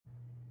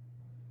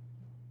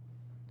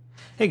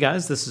Hey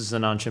guys, this is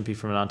Anand Shimpi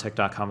from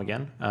AnandTech.com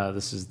again.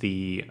 This is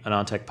the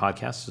AnandTech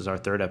podcast. This is our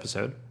third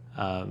episode.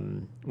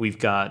 We've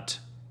got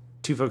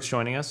two folks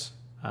joining us,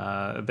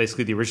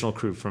 basically the original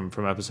crew from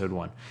episode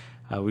one.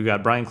 We've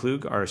got Brian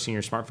Klug, our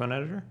senior smartphone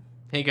editor.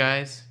 Hey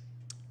guys.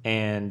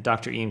 And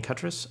Dr. Ian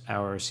Cutress,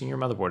 our senior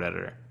motherboard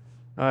editor.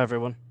 Hi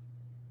everyone.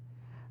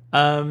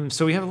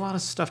 So we have a lot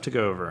of stuff to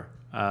go over.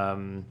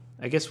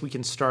 I guess we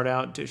can start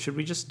out. Should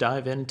we just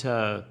dive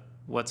into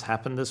what's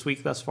happened this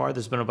week thus far?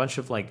 There's been a bunch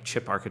of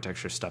chip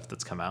architecture stuff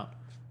that's come out.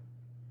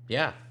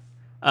 Yeah.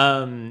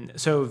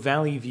 So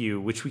Valleyview,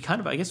 which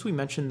I guess we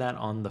mentioned that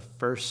on the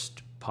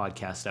first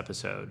podcast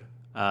episode.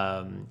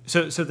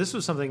 So this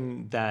was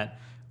something that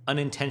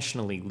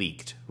unintentionally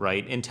leaked,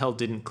 right? Intel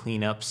didn't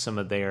clean up some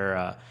of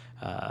their,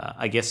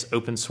 I guess,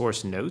 open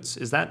source notes.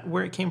 Is that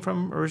where it came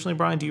from originally,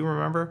 Brian? Do you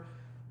remember?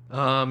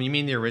 You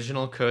mean the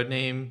original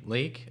codename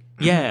leak?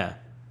 Yeah.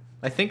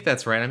 I think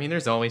that's right. I mean,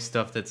 there's always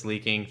stuff that's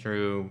leaking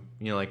through,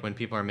 like when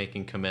people are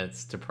making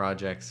commits to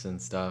projects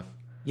and stuff.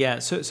 Yeah,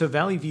 so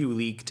Valleyview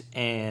leaked,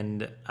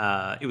 and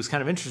it was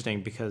kind of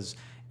interesting because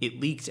it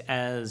leaked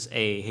as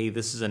hey,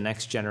 this is a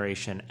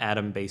next-generation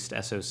Atom-based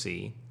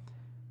SoC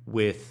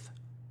with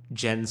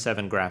Gen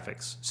 7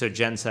 graphics. So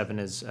Gen 7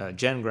 is,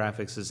 Gen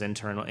graphics is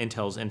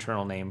Intel's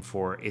internal name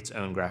for its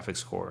own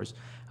graphics cores,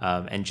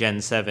 and Gen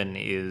 7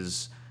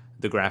 is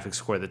the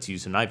graphics core that's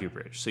used in Ivy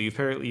Bridge. So you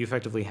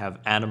effectively have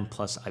Atom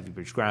plus Ivy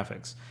Bridge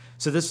graphics.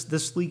 So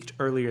this leaked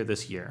earlier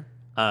this year.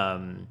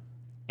 And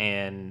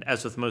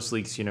as with most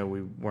leaks,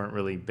 we weren't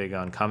really big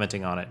on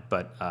commenting on it,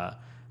 but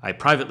I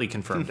privately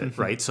confirmed it,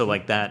 right? So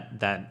it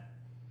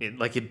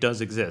does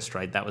exist,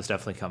 right? That was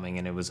definitely coming,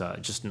 and it was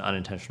just an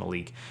unintentional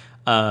leak.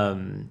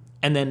 And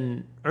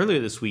then earlier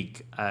this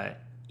week,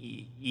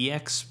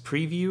 EX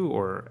Preview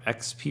or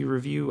XP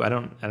Review, I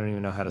don't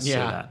even know how to say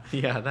that.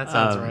 Yeah, that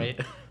sounds right.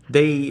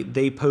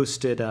 They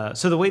posted.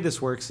 So the way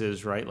this works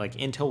is, right,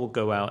 Intel will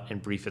go out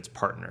and brief its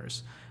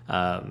partners.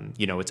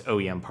 Its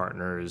OEM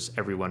partners,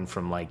 everyone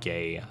from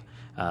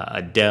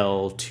a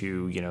Dell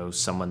to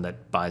someone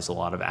that buys a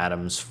lot of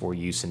Atoms for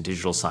use in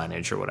digital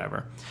signage or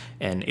whatever,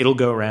 and it'll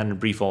go around and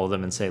brief all of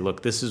them and say,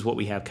 look, this is what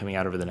we have coming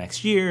out over the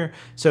next year.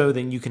 So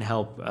then you can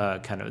help.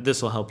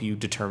 This will help you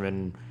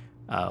determine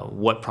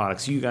what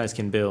products you guys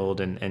can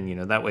build, and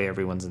that way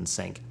everyone's in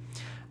sync.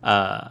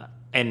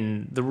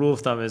 And the rule of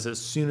thumb is as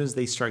soon as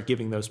they start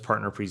giving those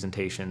partner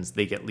presentations,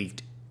 they get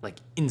leaked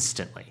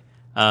instantly.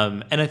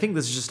 And I think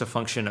this is just a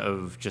function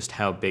of just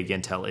how big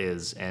Intel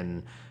is.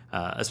 And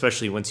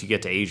especially once you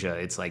get to Asia,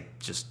 it's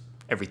just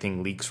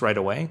everything leaks right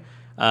away.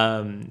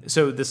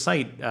 So the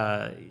site,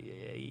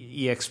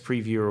 EX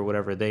Preview or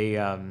whatever,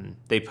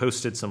 they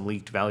posted some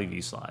leaked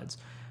Valleyview slides.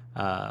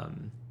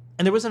 And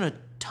there wasn't a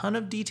ton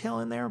of detail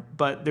in there,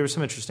 but there was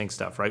some interesting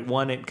stuff, right?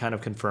 One, it kind of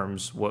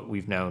confirms what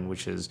we've known,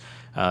 which is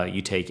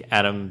you take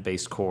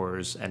Atom-based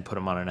cores and put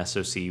them on an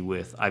SoC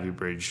with Ivy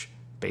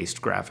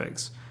Bridge-based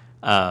graphics.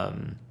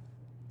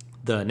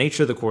 The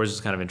nature of the cores is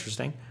kind of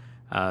interesting.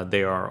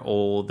 They are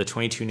the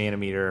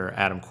 22-nanometer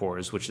Atom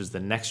cores, which is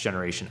the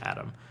next-generation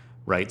Atom,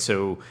 right?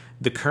 So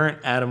the current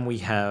Atom we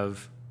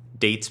have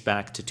dates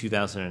back to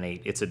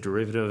 2008. It's a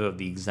derivative of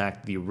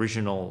the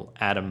original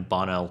Atom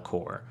Bonnell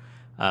core.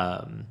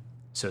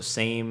 So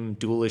same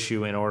dual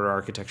issue in order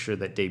architecture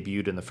that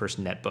debuted in the first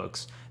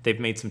netbooks. They've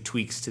made some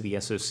tweaks to the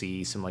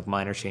SoC, some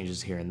minor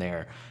changes here and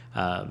there.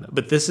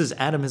 But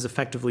Atom has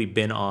effectively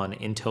been on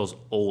Intel's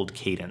old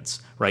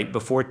cadence, right?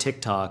 Before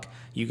TikTok,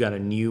 you got a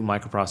new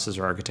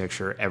microprocessor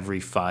architecture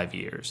every 5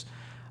 years,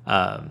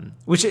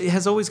 which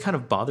has always kind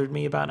of bothered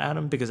me about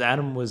Atom, because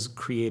Atom was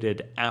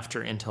created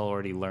after Intel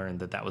already learned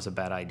that was a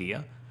bad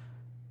idea,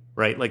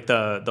 right?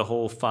 The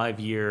whole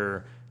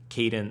 5-year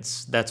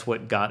cadence, that's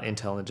what got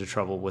Intel into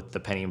trouble with the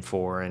Pentium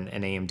 4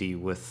 and AMD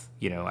with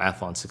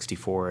Athlon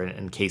 64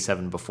 and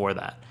K7 before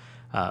that,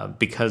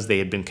 because they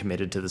had been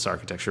committed to this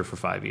architecture for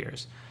 5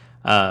 years.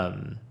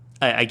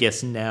 I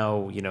guess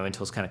now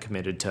Intel's kind of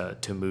committed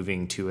to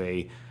moving to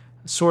a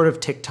sort of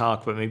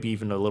TikTok, but maybe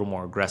even a little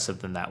more aggressive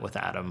than that with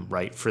Atom,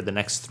 right? For the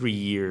next 3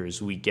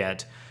 years, we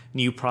get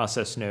new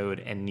process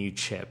node and new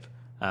chip.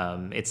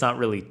 It's not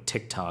really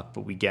TikTok,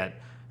 but we get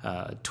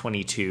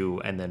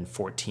 22 and then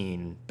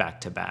 14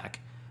 back to back.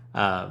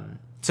 So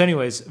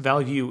anyways,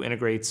 Valleyview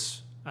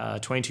integrates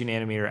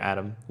 22-nanometer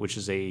Atom, which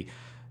is a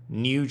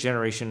new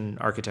generation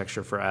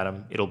architecture for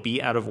Atom. It'll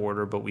be out of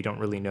order, but we don't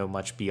really know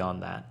much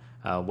beyond that,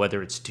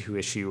 whether it's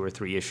 2-issue or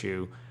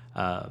 3-issue.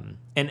 And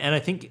I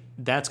think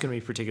that's going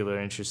to be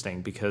particularly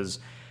interesting because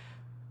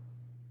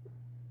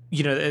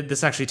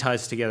this actually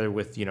ties together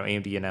with,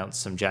 AMD announced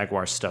some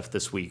Jaguar stuff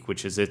this week,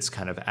 which is its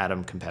kind of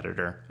Atom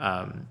competitor.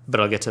 But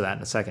I'll get to that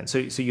in a second. So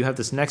you have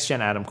this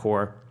next-gen Atom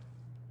core.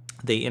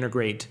 They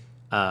integrate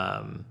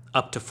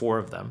up to 4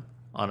 of them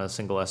on a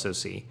single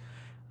SoC.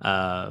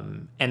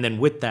 And then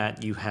with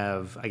that, you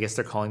have, I guess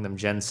they're calling them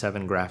Gen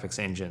 7 graphics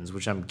engines,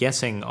 which I'm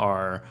guessing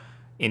are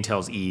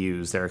Intel's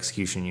EUs, their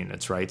execution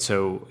units, right?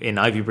 So in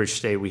Ivy Bridge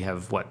today, we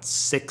have,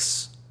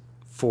 6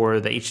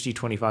 for the HD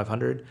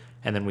 2500,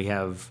 and then we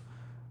have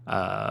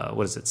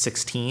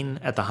 16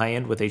 at the high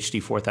end with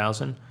HD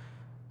 4000.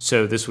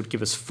 So this would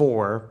give us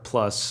 4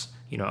 plus,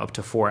 up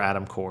to 4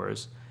 Atom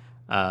cores,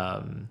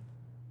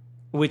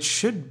 which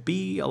should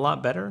be a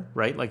lot better,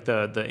 right? Like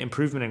the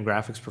improvement in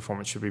graphics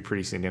performance should be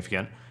pretty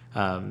significant,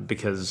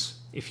 because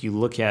if you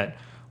look at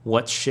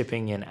what's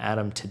shipping in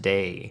Atom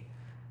today,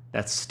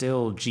 that's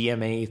still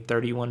GMA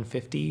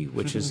 3150,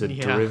 which is a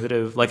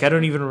derivative. Like, I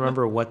don't even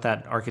remember what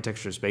that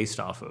architecture is based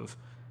off of.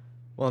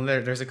 Well,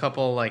 there's a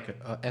couple like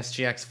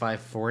SGX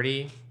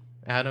 540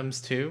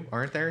 Atoms too,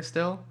 aren't there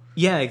still?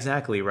 Yeah,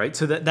 exactly, right?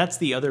 So that's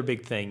the other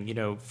big thing,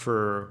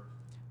 for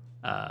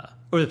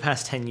over the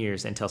past 10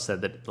 years, Intel said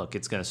that, look,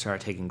 it's going to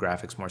start taking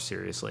graphics more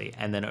seriously.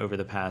 And then over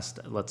the past,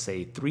 let's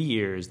say, 3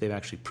 years, they've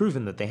actually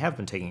proven that they have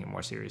been taking it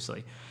more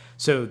seriously.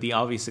 So the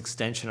obvious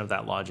extension of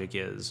that logic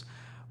is,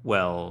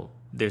 well,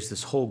 there's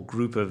this whole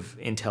group of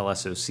Intel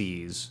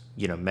SoCs,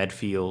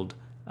 Medfield,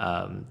 the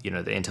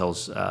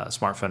Intel's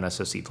smartphone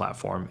SoC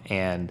platform,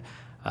 and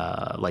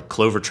like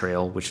Clover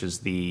Trail, which is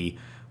the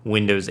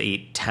Windows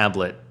 8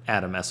 tablet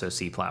Atom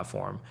SoC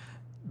platform.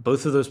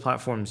 Both of those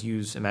platforms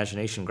use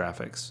Imagination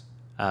graphics,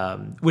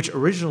 which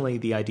originally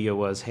the idea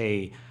was,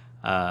 hey,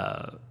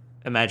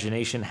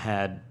 Imagination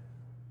had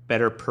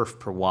better perf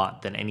per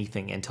watt than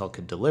anything Intel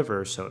could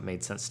deliver, so it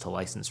made sense to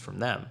license from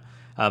them.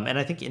 And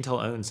I think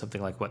Intel owns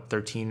something like,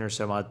 13 or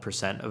so odd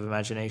percent of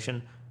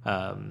Imagination.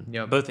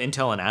 Yep. Both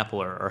Intel and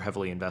Apple are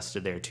heavily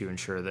invested there to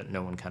ensure that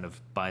no one kind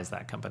of buys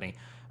that company.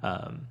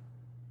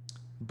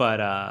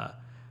 But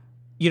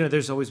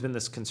there's always been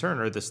this concern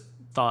or this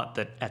thought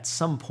that at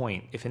some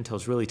point, if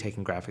Intel's really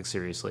taking graphics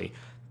seriously,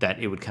 that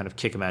it would kind of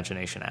kick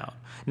Imagination out.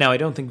 Now, I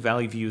don't think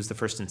Valleyview is the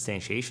first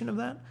instantiation of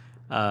that,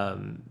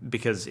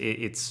 because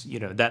it's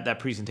that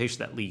presentation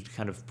that leaked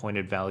kind of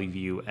pointed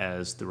Valleyview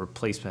as the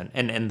replacement,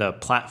 and the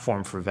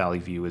platform for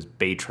Valleyview is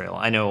Bay Trail.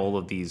 I know all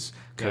of these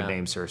code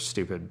names are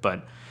stupid,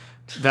 but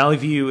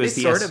Valleyview is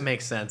it sort of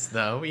makes sense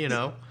though,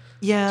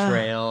 Yeah.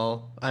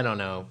 Trail, I don't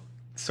know,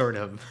 sort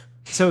of.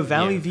 So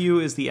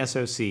Valleyview is the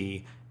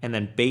SoC, and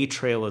then Bay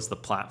Trail is the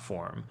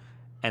platform.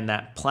 And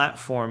that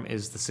platform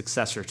is the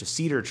successor to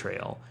Cedar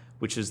Trail,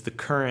 which is the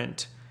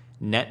current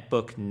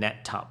netbook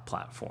nettop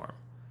platform,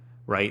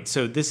 right?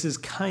 So this is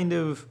kind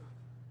of,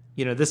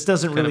 this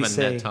doesn't really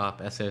say... kind of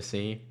a nettop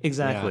SoC.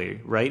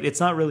 Exactly, right? It's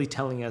not really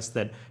telling us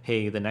that,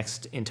 hey, the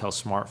next Intel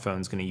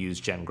smartphone is going to use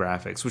Gen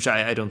graphics, which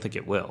I don't think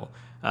it will.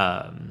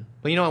 Well,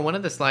 on one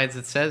of the slides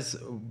it says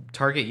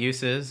target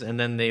uses, and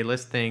then they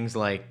list things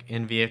like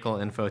in-vehicle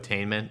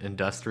infotainment,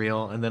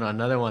 industrial, and then on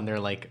another one they're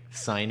like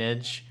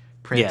signage,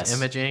 print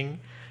imaging,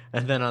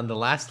 and then on the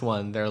last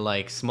one they're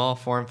like small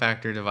form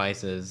factor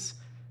devices,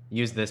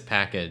 use this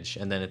package,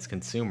 and then it's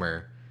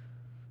consumer.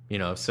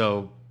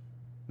 So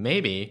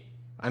maybe.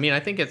 I mean, I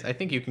think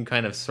you can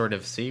kind of sort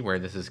of see where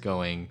this is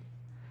going,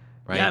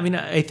 right? Yeah, I mean,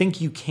 I think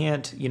you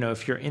can't,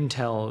 if you're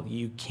Intel,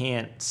 you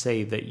can't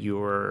say that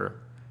you're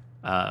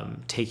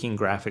taking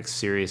graphics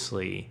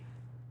seriously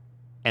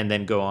and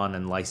then go on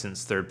and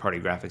license third-party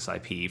graphics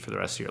IP for the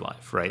rest of your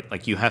life, right?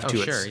 Like, you have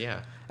to... Oh, sure,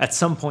 yeah. At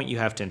some point, you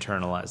have to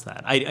internalize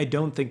that. I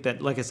don't think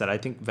that... Like I said, I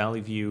think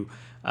Valleyview,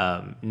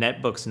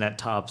 netbooks,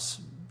 nettops,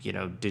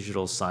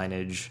 digital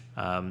signage.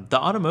 The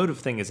automotive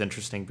thing is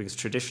interesting because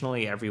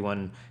traditionally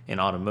everyone in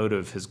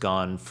automotive has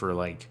gone for,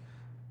 like,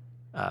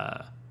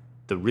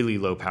 the really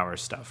low power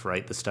stuff,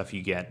 right? The stuff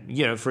you get,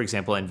 for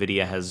example,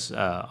 NVIDIA has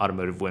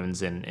automotive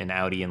wins in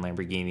Audi and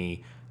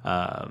Lamborghini.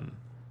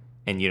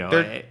 And,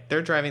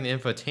 they're driving the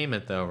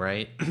infotainment though,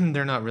 right?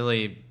 They're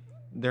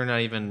not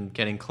even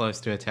getting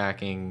close to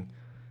attacking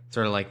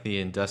sort of like the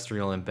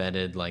industrial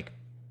embedded, like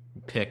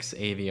PICs,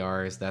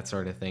 AVRs, that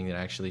sort of thing that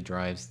actually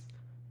drives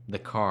the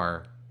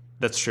car.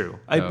 That's true.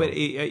 But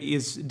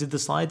did the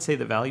slide say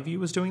that Valleyview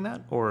was doing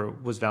that, or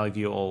was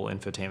Valleyview all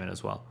infotainment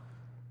as well?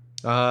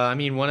 I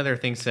mean, one of their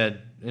things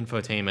said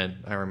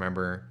infotainment, I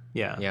remember.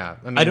 Yeah. Yeah.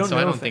 I mean, I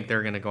don't think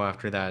they're going to go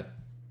after that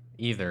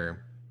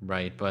either,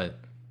 right? But,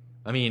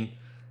 I mean,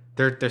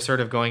 they're sort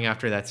of going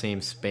after that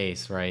same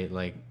space, right?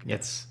 Like,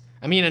 it's...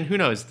 I mean, and who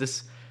knows?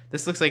 This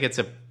looks like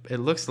it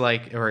looked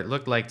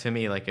like to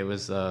me like it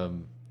was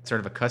sort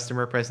of a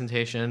customer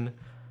presentation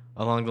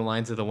along the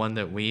lines of the one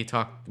that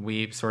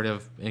we sort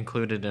of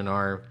included in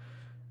our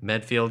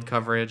Medfield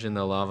coverage in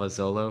the Lava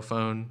Zolo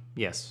phone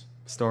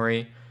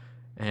story.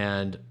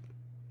 And...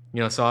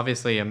 so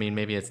obviously, I mean,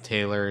 maybe it's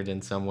tailored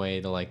in some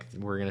way to, like,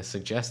 we're going to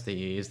suggest that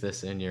you use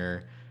this in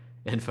your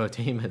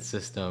infotainment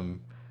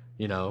system,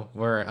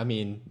 where, I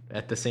mean,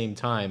 at the same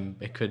time,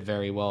 it could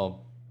very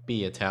well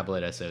be a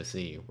tablet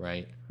SoC,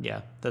 right?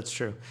 Yeah, that's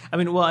true. I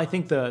mean, well, I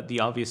think the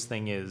obvious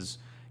thing is,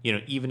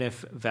 even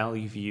if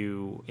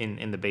Valleyview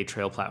in the Bay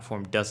Trail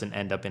platform doesn't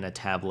end up in a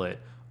tablet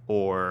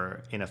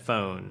or in a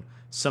phone,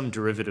 some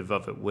derivative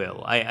of it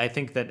will. I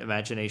think that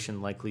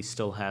Imagination likely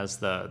still has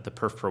the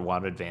perf per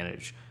watt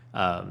advantage.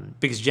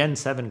 Because Gen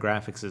 7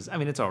 graphics is, I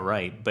mean, it's all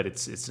right, but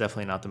it's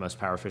definitely not the most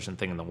power efficient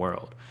thing in the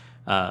world.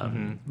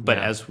 But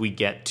as we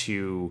get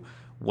to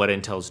what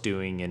Intel's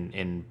doing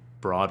in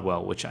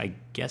Broadwell, which I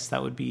guess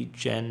that would be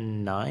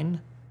Gen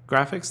 9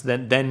 graphics,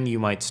 then you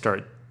might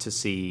start to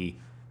see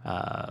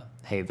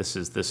hey, this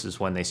is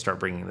when they start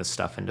bringing this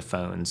stuff into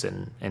phones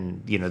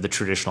and the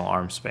traditional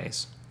ARM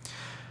space.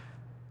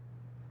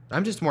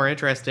 I'm just more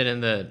interested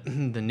in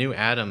the new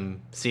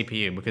Atom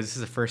CPU because this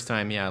is the first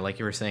time, like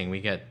you were saying,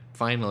 we get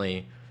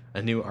finally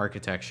a new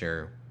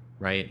architecture,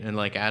 right? And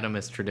like Atom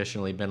has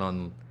traditionally been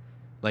on,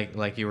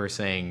 like you were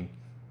saying,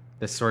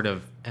 this sort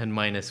of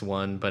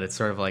N-1, but it's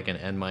sort of like an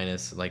N-,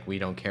 like we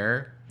don't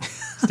care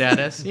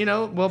status,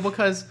 well,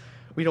 because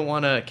we don't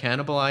want to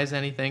cannibalize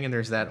anything, and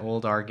there's that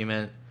old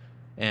argument,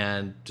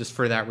 and just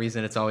for that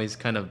reason, it's always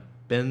kind of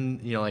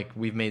been, like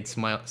we've made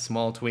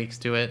small tweaks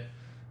to it.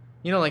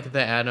 Like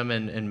the Atom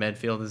and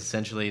Medfield is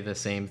essentially the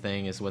same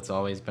thing as what's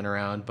always been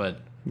around, but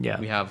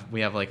we have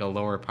like a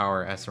lower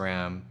power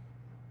SRAM,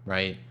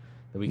 right?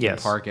 That we can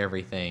park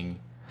everything.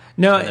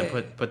 No, and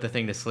then put the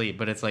thing to sleep,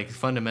 but it's like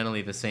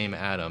fundamentally the same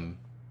Atom.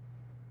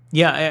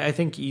 Yeah, I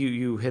think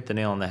you hit the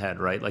nail on the head,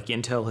 right? Like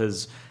Intel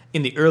has,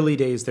 in the early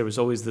days, there was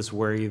always this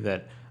worry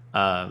that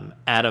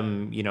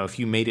Atom, if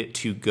you made it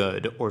too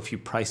good or if you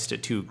priced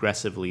it too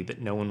aggressively,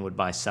 that no one would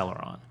buy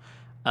Celeron.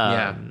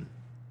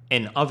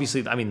 And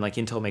obviously, I mean, like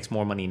Intel makes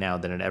more money now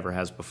than it ever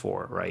has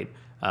before, right?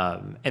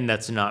 And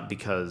that's not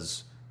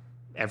because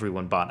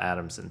everyone bought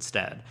Atoms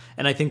instead.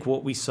 And I think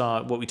what we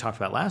talked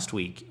about last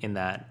week, in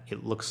that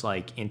it looks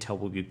like Intel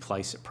will be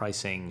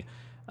pricing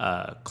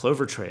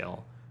Clover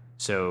Trail.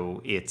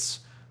 So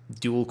it's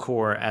dual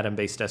core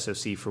Atom-based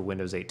SoC for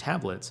Windows 8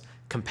 tablets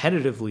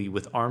competitively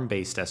with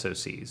ARM-based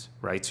SoCs,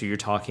 right? So you're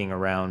talking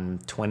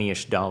around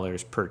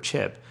 $20-ish per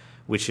chip,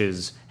 which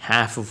is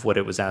half of what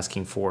it was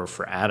asking for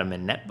Atom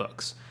and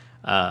netbooks.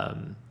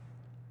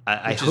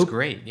 Which is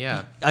great,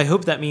 yeah. I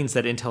hope that means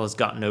that Intel has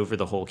gotten over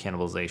the whole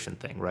cannibalization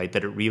thing, right?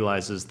 That it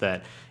realizes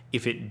that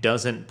if it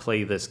doesn't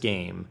play this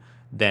game,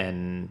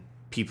 then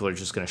people are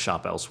just going to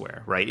shop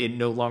elsewhere, right? It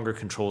no longer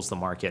controls the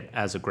market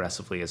as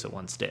aggressively as it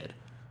once did.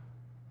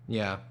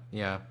 Yeah.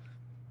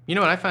 You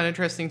know what I find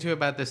interesting too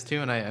about this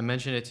too, and I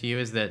mentioned it to you,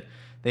 is that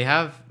they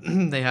have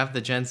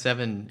the Gen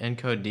 7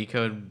 encode,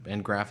 decode,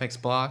 and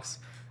graphics blocks,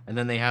 and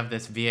then they have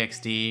this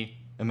VXD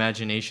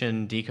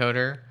Imagination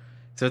decoder.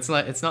 So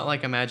it's not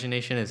like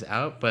Imagination is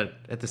out, but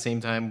at the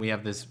same time we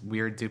have this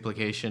weird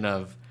duplication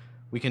of,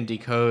 we can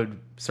decode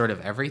sort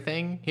of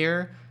everything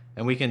here,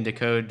 and we can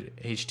decode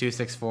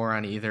H.264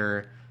 on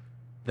either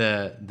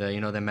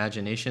the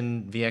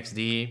Imagination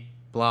VXD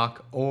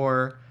block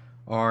or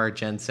our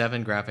Gen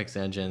 7 graphics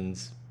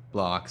engines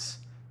blocks,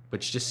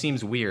 which just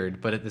seems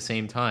weird, but at the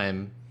same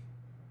time,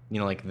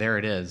 like there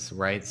it is,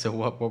 right? So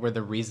what were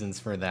the reasons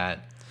for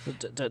that?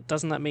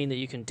 Doesn't that mean that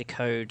you can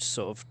decode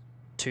sort of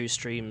 2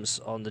 streams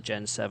on the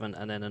Gen 7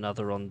 and then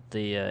another on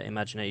the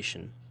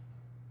Imagination?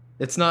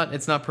 It's not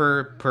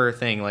per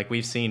thing. Like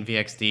we've seen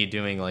VXD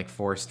doing like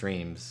 4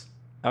 streams.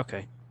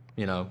 Okay.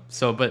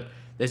 So but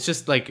it's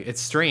just like,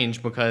 it's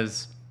strange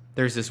because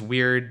there's this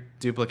weird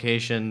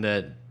duplication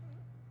that,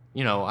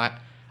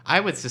 I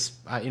would just,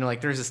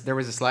 like there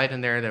was a slide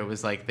in there that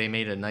was like, they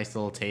made a nice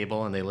little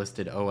table and they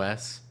listed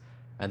OS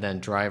and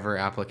then driver,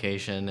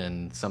 application,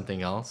 and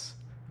something else.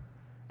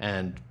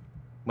 And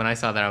when I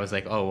saw that, I was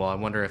like, oh, well, I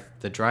wonder if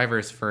the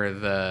drivers for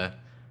the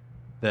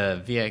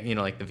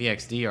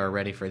VXD are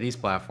ready for these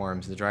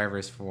platforms. The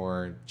drivers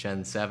for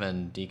Gen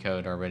 7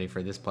 decode are ready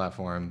for this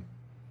platform.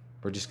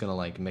 We're just going to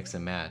like mix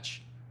and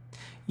match.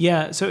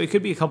 Yeah, so it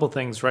could be a couple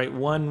things, right?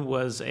 One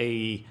was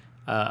I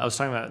was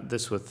talking about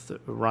this with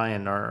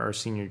Ryan, our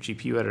senior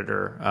GPU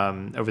editor,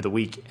 over the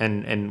week,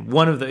 and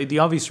one of the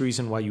obvious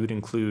reason why you would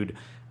include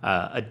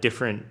a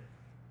different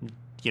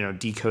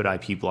decode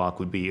IP block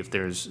would be if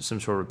there's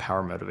some sort of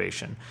power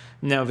motivation.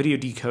 Now, video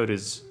decode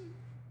is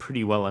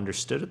pretty well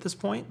understood at this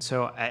point,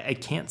 so I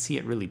can't see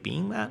it really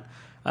being that.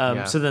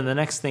 So then the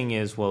next thing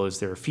is, well, is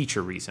there a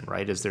feature reason,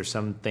 right? Is there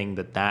something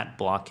that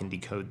block can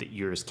decode that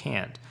yours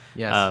can't?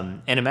 Yes.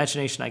 And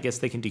Imagination, I guess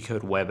they can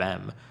decode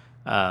WebM.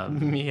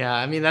 Yeah,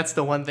 I mean, that's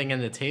the one thing in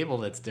the table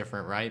that's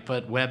different, right?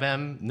 But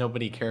WebM,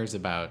 nobody cares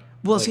about.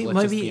 Well, like, see,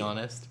 let's just be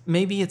honest.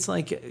 Maybe it's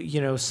like,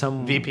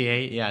 some...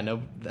 VP8, yeah,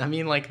 no, I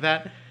mean, like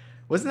that...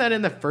 Wasn't that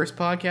in the first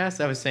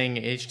podcast? I was saying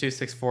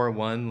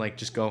H.264.1, like,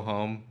 just go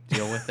home,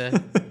 deal with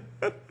it.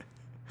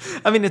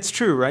 I mean, it's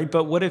true, right?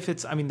 But what if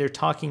it's, they're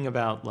talking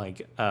about,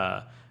 like,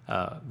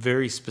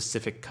 very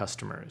specific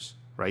customers,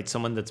 right?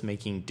 Someone that's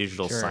making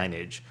digital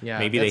signage. Yeah,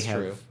 maybe they have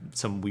true.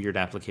 some weird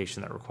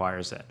application that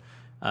requires it.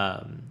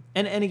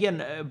 And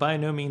again, by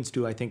no means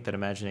do I think that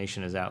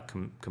Imagination is out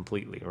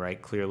completely,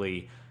 right?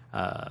 Clearly,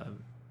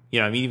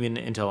 even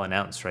Intel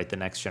announced, right, the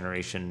next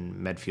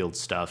generation Medfield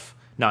stuff,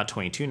 not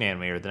 22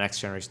 nanometer, the next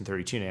generation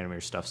 32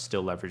 nanometer stuff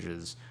still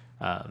leverages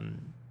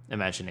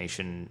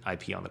Imagination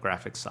IP on the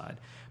graphics side.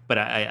 But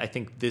I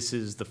think this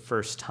is the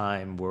first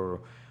time where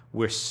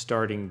we're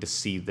starting to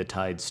see the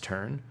tides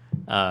turn.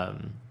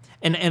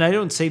 And I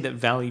don't say that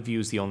Valleyview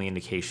is the only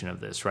indication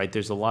of this, right?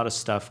 There's a lot of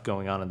stuff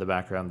going on in the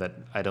background that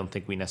I don't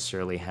think we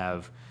necessarily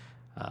have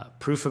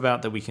proof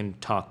about that we can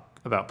talk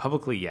about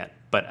publicly yet.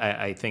 But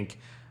I think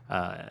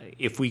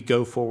if we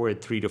go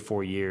forward 3 to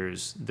 4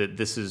 years, that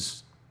this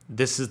is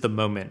the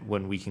moment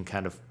when we can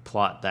kind of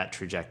plot that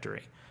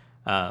trajectory.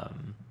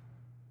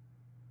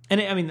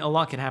 And I mean, a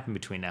lot can happen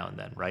between now and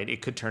then, right?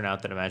 It could turn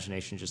out that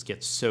Imagination just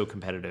gets so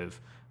competitive,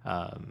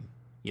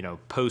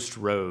 post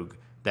Rogue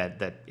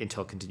that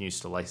Intel continues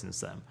to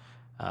license them.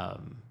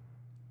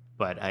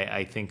 But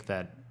I think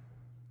that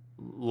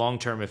long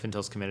term, if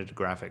Intel's committed to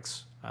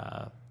graphics,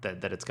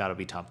 that it's got to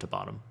be top to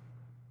bottom.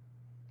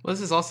 Well,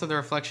 this is also the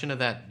reflection of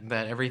that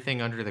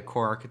everything under the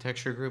core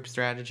architecture group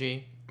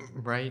strategy,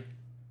 right?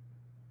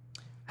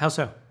 How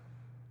so?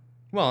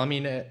 Well, I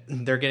mean,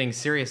 they're getting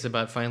serious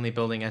about finally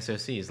building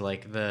SoCs.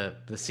 Like the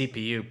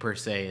CPU per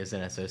se is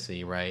an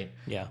SoC, right?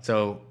 Yeah.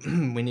 So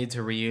we need to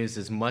reuse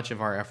as much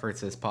of our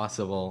efforts as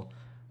possible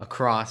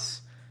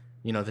across,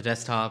 the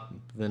desktop,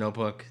 the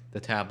notebook, the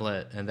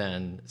tablet, and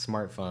then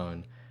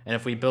smartphone. And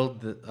if we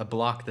build a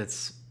block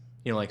that's,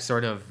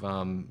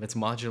 it's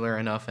modular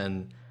enough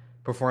and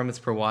performance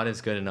per watt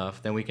is good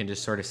enough, then we can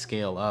just sort of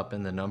scale up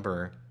in the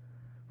number,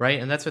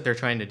 right? And that's what they're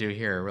trying to do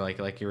here.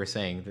 Like you were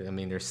saying, I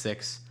mean, there's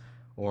 6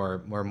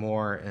 or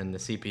more in the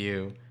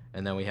CPU,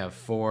 and then we have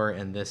 4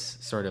 in this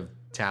sort of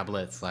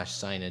tablet /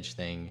 signage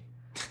thing.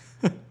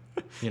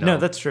 No,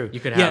 that's true. You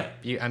could have.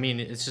 I mean,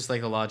 it's just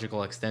like a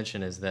logical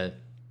extension is that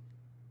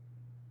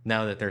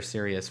now that they're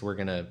serious, we're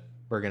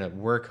gonna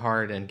work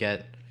hard and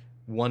get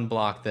one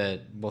block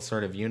that will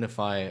sort of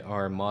unify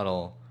our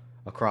model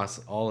across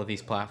all of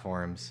these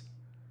platforms.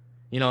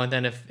 And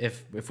then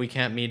if we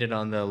can't meet it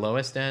on the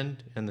lowest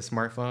end in the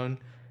smartphone,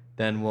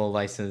 then we'll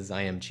license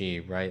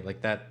IMG, right?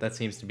 Like that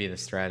seems to be the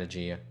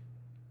strategy.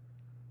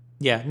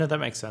 Yeah, no, that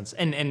makes sense.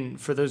 And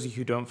for those of you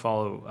who don't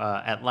follow,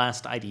 at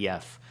last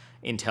IDF,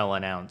 Intel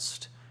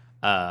announced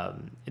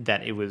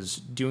that it was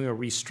doing a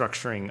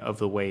restructuring of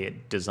the way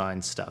it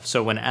designed stuff.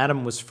 So when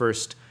Atom was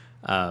first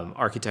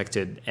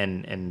architected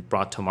and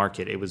brought to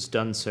market, it was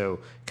done so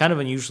kind of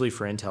unusually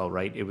for Intel,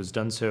 right? It was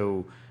done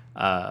so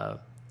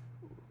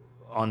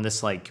on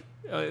this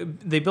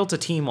they built a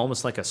team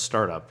almost like a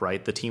startup,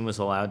 right? The team was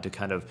allowed to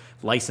kind of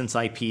license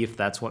IP if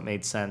that's what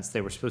made sense.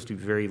 They were supposed to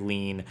be very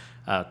lean,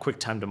 quick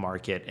time to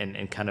market,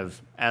 and kind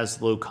of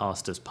as low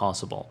cost as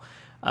possible.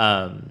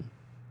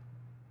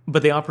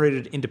 But they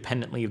operated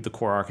independently of the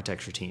core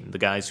architecture team, the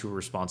guys who were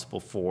responsible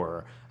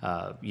for,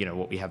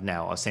 what we have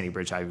now, Sandy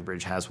Bridge, Ivy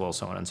Bridge, Haswell,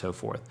 so on and so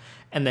forth.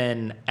 And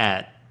then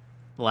at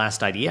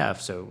last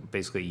IDF, so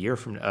basically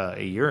a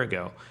year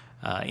ago,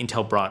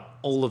 Intel brought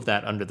all of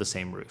that under the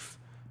same roof,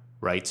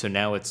 right? So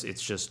now it's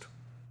just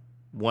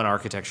one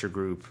architecture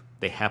group.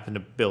 They happen to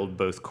build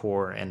both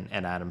core and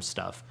Atom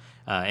stuff.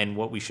 And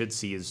what we should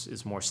see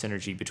is more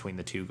synergy between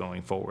the two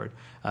going forward.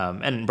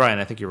 And Brian,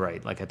 I think you're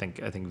right. Like I think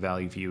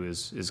Valleyview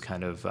is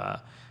kind of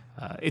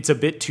it's a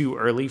bit too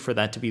early for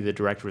that to be the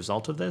direct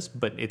result of this,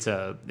 but it's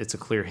a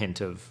clear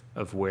hint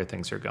of where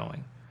things are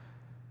going.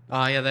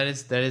 Yeah, that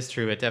is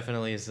true. It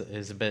definitely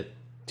is a bit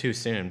too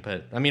soon,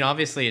 but I mean,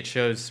 obviously, it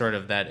shows sort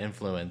of that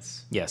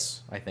influence.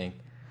 Yes, I think.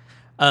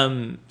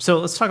 So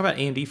let's talk about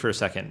AMD for a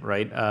second,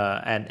 right?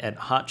 At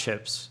Hot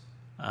Chips.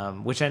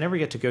 Which I never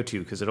get to go to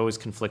because it always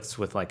conflicts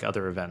with like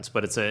other events.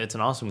 But it's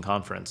an awesome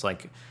conference.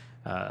 Like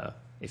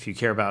if you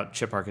care about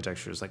chip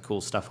architectures, like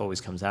cool stuff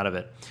always comes out of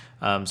it.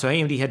 So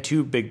AMD had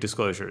 2 big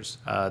disclosures.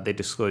 They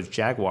disclosed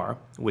Jaguar,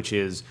 which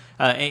is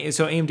so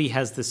AMD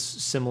has this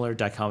similar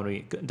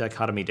dichotomy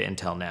to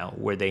Intel now,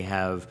 where they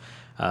have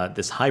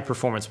this high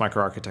performance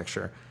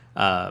microarchitecture,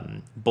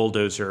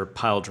 Bulldozer,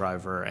 Pile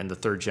Driver, and the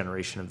 3rd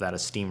generation of that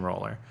is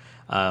Steamroller,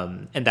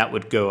 and that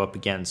would go up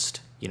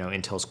against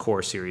Intel's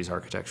Core series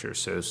architecture,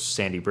 so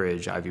Sandy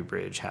Bridge, Ivy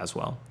Bridge,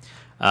 Haswell.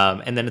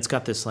 And then it's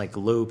got this like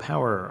low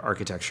power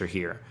architecture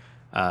here.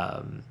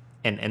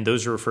 And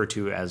those are referred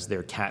to as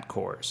their cat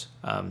cores.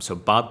 So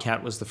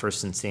Bobcat was the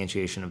first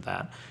instantiation of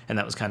that, and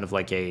that was kind of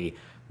like a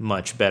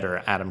much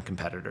better Atom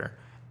competitor.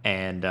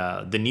 And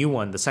the new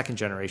one, the 2nd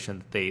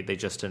generation that they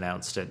just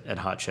announced at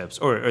Hot Chips,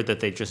 or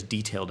that they just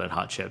detailed at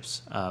Hot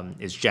Chips,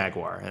 is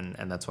Jaguar,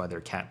 and that's why they're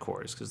cat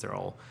cores, because they're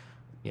all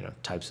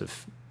types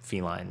of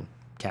feline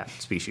cat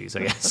species, I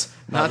guess.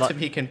 Not to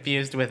be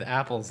confused with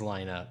Apple's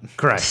lineup.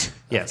 Correct.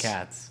 Yes.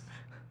 Cats.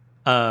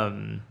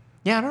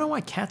 Yeah, I don't know why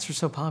cats are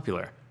so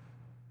popular.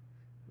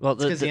 Well,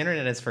 because the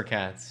internet is for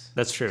cats.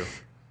 That's true.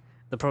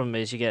 The problem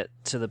is you get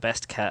to the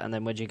best cat, and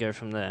then where do you go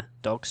from there?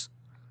 Dogs?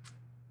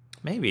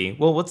 Maybe.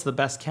 Well, what's the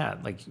best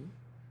cat? Like,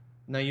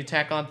 no, you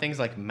tack on things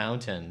like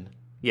mountain.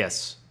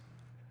 Yes.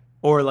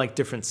 Or like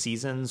different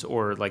seasons,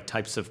 or like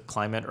types of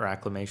climate or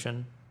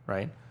acclimation,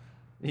 right?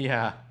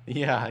 Yeah,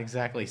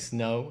 exactly.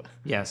 Snow.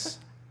 Yes.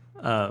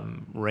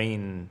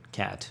 Rain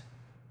cat.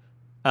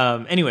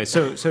 Anyway,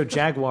 so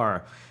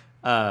Jaguar,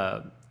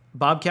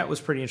 Bobcat was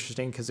pretty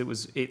interesting because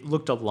it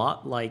looked a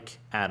lot like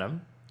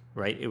Atom,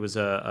 right? It was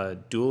a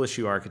dual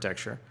issue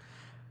architecture,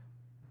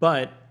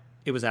 but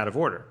it was out of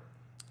order,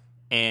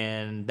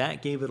 and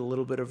that gave it a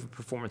little bit of a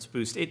performance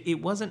boost. It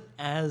wasn't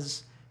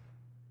as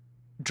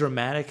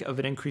dramatic of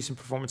an increase in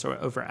performance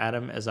over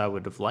Atom as I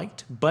would have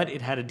liked, but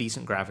it had a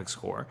decent graphics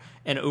core,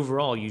 and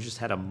overall you just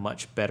had a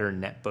much better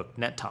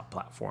nettop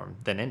platform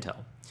than Intel.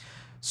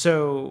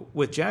 So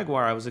with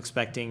Jaguar, I was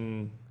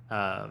expecting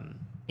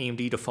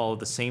AMD to follow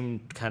the same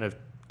kind of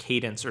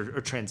cadence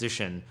or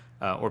transition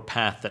or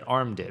path that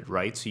ARM did,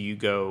 right? So you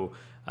go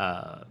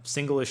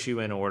single issue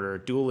in order,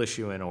 dual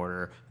issue in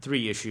order,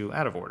 3 issue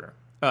out of order,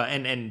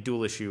 and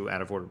dual issue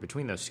out of order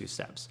between those 2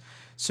 steps.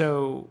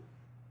 So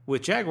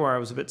with Jaguar, I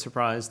was a bit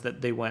surprised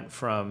that they went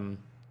from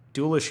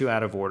dual issue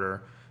out of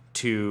order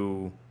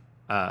to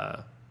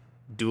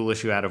dual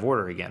issue out of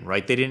order again,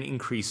 right? They didn't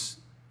increase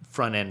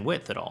front end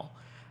width at all.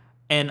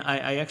 And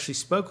I actually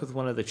spoke with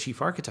one of the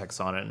chief architects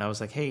on it, and I was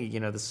like, hey,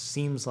 this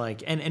seems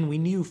like, and we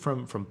knew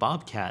from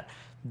Bobcat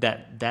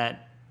that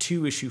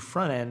 2-issue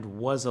front end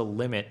was a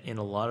limit in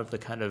a lot of the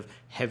kind of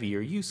heavier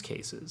use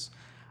cases.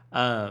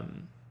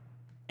 And,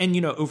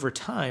 over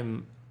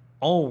time,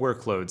 all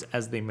workloads,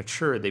 as they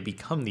mature, they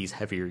become these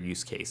heavier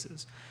use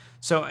cases.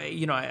 So,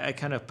 I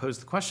kind of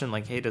posed the question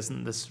like, hey,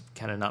 doesn't this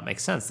kind of not make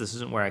sense? This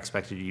isn't where I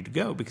expected you to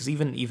go, because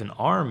even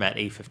ARM at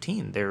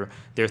A15, they're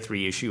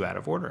 3-issue out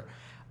of order.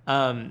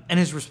 And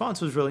his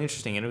response was really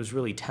interesting, and it was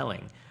really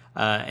telling.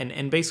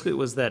 And basically it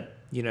was that,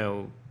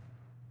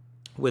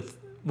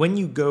 when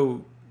you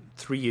go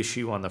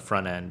 3-issue on the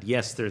front end,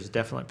 yes, there's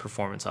definitely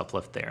performance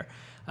uplift there.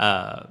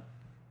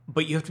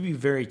 But you have to be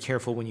very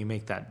careful when you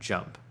make that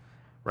jump,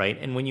 right?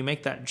 And when you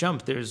make that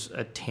jump, there's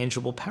a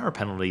tangible power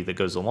penalty that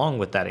goes along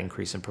with that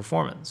increase in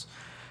performance.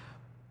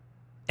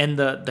 And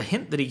the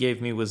hint that he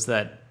gave me was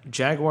that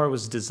Jaguar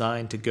was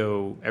designed to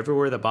go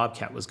everywhere the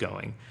Bobcat was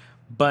going,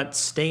 but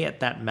stay at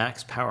that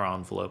max power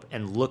envelope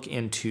and look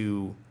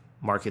into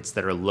markets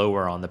that are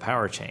lower on the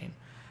power chain,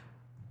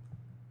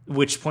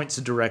 which points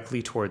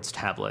directly towards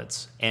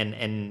tablets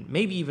and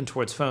maybe even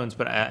towards phones.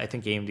 But I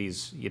think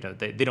AMD's,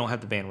 they don't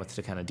have the bandwidth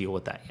to kind of deal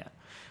with that yet.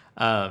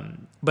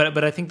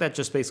 But I think that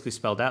just basically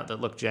spelled out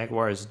that, look,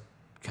 Jaguar is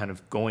kind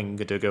of going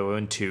to go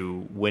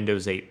into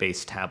Windows 8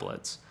 based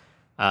tablets.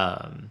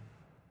 And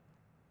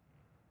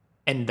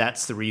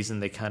that's the reason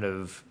they kind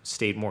of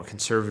stayed more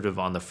conservative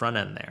on the front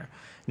end there.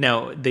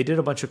 Now, they did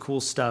a bunch of cool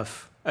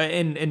stuff,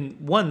 and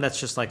one that's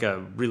just like a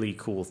really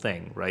cool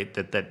thing, right?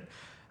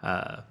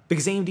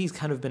 Because AMD's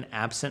kind of been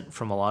absent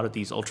from a lot of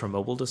these ultra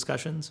mobile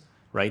discussions,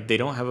 right? They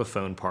don't have a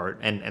phone part,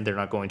 and they're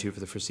not going to for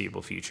the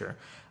foreseeable future.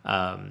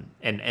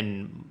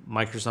 And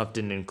Microsoft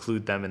didn't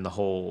include them in the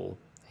whole,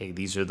 hey,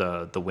 these are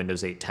the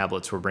Windows 8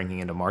 tablets we're bringing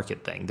into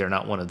market thing. They're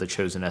not one of the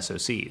chosen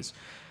SoCs.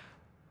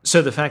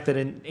 So the fact that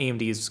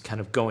AMD is kind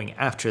of going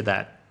after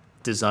that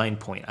design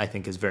point, I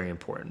think, is very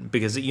important,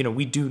 because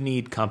we do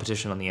need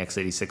competition on the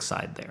x86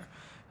 side there,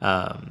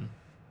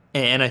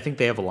 and I think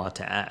they have a lot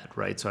to add,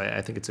 right? So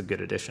I think it's a good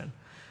addition.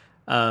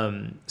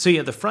 So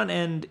yeah, the front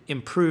end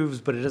improves,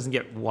 but it doesn't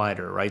get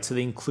wider, right? So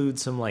they include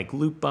some like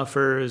loop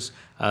buffers.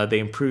 They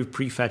improve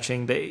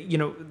prefetching.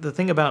 The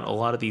thing about a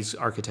lot of these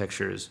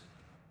architectures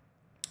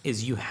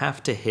is you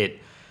have to hit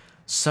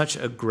such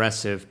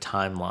aggressive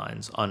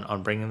timelines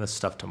on bringing this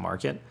stuff to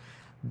market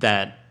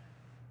that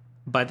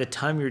by the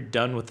time you're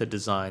done with the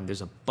design,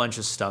 there's a bunch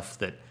of stuff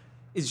that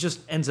is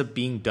just ends up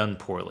being done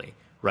poorly,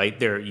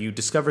 right? You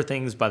discover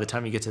things by the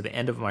time you get to the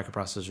end of a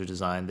microprocessor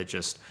design that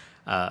just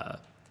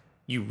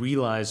you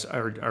realize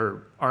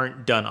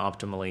aren't done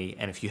optimally.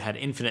 And if you had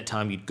infinite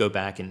time, you'd go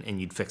back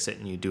and you'd fix it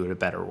and you'd do it a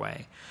better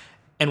way.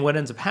 And what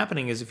ends up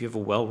happening is, if you have a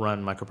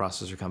well-run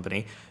microprocessor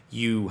company,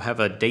 you have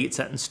a date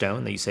set in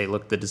stone that you say,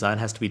 look, the design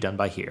has to be done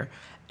by here.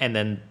 And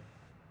then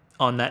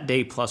on that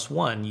day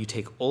 +1, you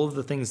take all of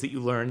the things that you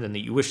learned and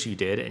that you wish you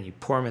did, and you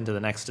pour them into the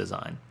next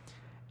design.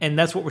 And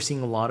that's what we're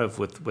seeing a lot of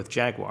with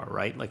Jaguar,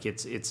 right? Like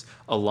it's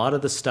a lot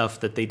of the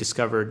stuff that they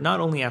discovered not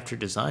only after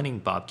designing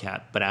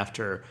Bobcat, but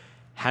after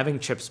having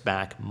chips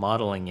back,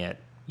 modeling it,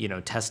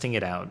 testing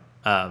it out,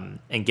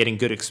 and getting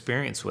good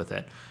experience with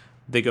it.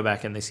 They go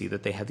back and they see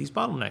that they have these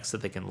bottlenecks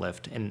that they can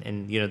lift,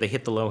 and they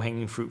hit the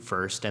low-hanging fruit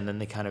first, and then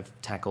they kind of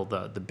tackle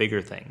the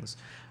bigger things.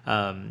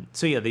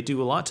 So yeah, they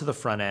do a lot to the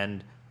front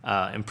end,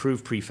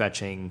 improve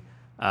prefetching,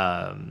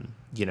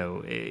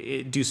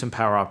 do some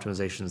power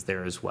optimizations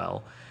there as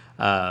well.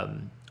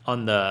 On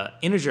the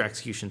integer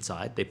execution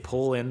side, they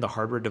pull in the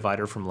hardware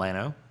divider from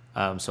Llano.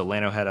 So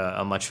Llano had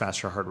a much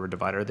faster hardware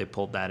divider. They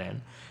pulled that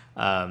in.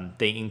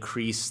 They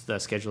increase the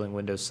scheduling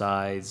window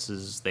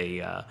sizes.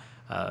 They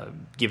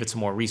give it some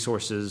more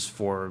resources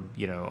for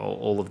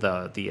all of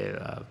the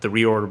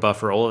reorder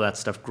buffer. All of that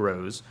stuff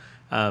grows.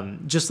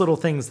 Just little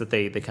things that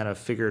they kind of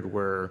figured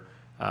were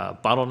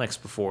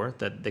bottlenecks before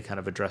that they kind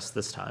of addressed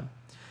this time.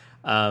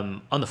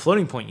 On the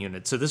floating point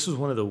unit, so this was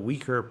one of the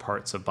weaker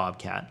parts of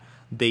Bobcat.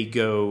 They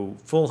go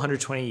full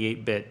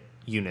 128-bit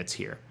units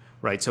here,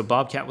 right? So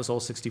Bobcat was all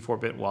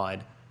 64-bit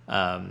wide.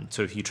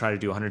 So if you try to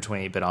do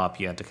 128-bit op,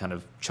 you had to kind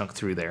of chunk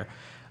through there.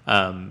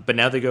 But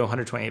now they go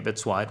 128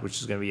 bits wide,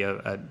 which is going to be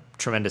a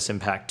tremendous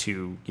impact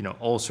to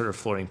all sort of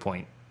floating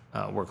point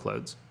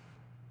workloads.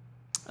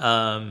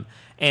 And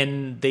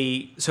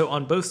so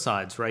on both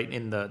sides, right,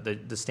 in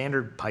the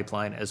standard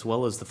pipeline as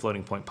well as the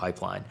floating point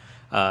pipeline,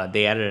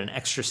 they added an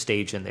extra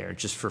stage in there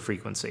just for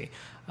frequency.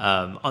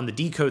 On the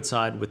decode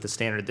side with the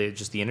standard,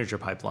 just the integer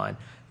pipeline,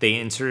 they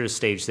inserted a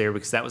stage there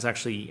because that was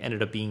actually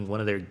ended up being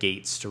one of their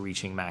gates to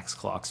reaching max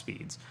clock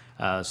speeds.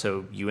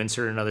 So you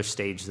insert another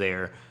stage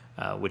there.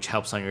 which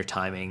helps on your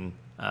timing,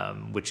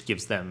 which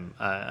gives them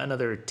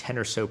another 10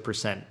 or so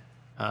percent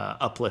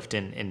uplift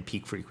in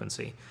peak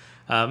frequency.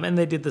 And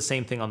they did the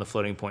same thing on the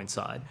floating point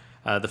side.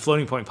 The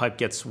floating point pipe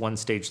gets one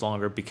stage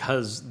longer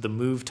because the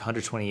move to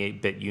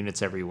 128-bit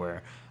units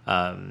everywhere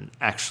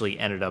actually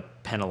ended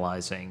up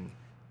penalizing,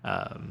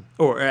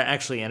 or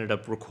actually ended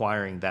up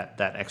requiring that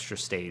extra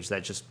stage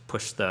that just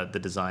pushed the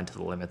design to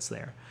the limits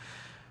there.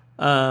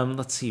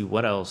 Let's see,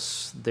 what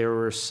else? There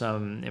were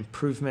some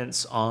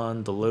improvements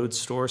on the load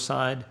store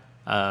side.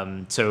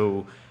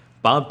 So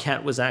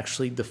Bobcat was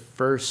actually the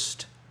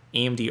first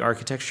AMD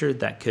architecture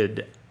that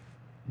could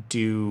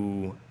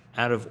do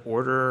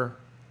out-of-order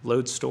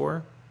load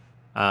store.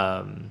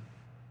 I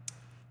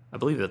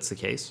believe that's the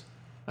case.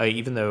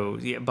 Even though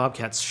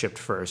Bobcats shipped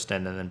first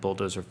and then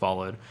Bulldozer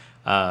followed.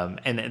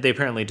 And they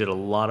apparently did a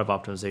lot of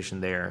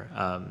optimization there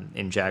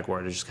in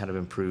Jaguar to just kind of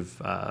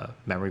improve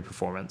memory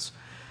performance.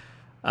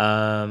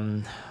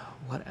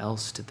 What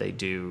else did they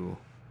do?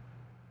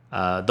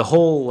 The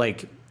whole,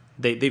 like,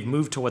 they've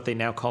moved to what they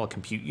now call a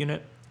compute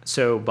unit.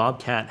 So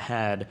Bobcat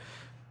had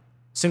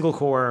single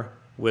core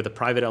with a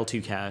private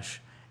L2 cache,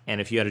 and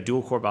if you had a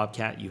dual core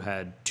Bobcat, you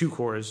had 2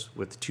 cores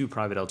with 2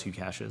 private L2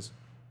 caches.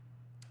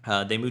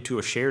 They moved to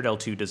a shared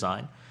L2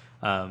 design,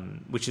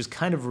 which is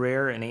kind of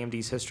rare in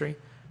AMD's history.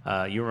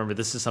 You remember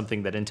this is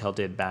something that Intel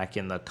did back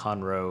in the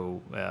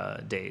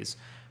Conroe days,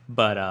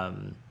 but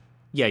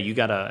yeah, you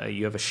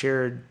have a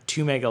shared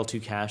 2 meg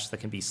L2 cache that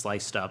can be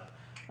sliced up,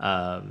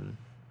 and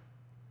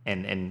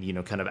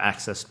kind of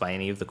accessed by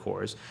any of the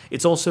cores.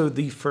 It's also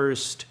the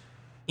first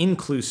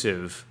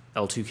inclusive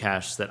L2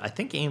 cache that I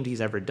think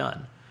AMD's ever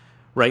done,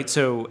 right?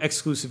 So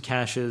exclusive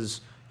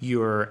caches,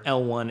 your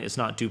L1 is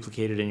not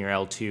duplicated in your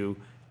L2,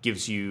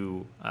 gives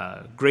you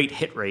great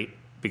hit rate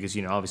because,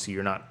 obviously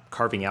you're not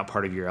carving out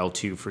part of your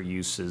L2 for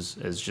use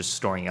as just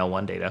storing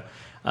L1 data.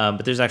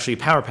 But there's actually a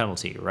power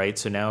penalty, right?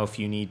 So now if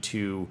you need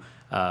to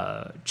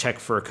check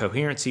for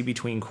coherency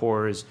between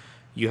cores,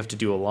 you have to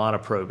do a lot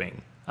of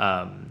probing,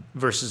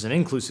 versus an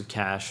inclusive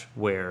cache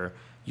where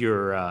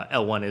your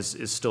L1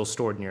 is still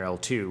stored in your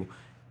L2.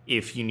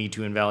 If you need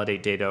to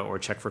invalidate data or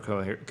check for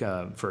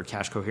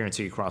cache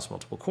coherency across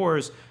multiple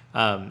cores,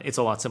 it's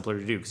a lot simpler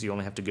to do because you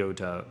only have to go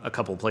to a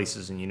couple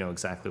places and you know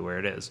exactly where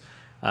it is.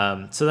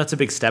 So that's a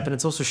big step, and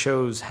it also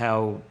shows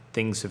how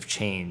things have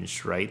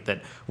changed, right?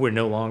 That we're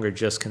no longer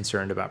just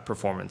concerned about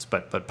performance,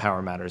 but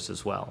power matters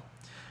as well.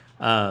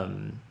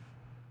 And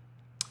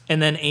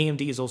then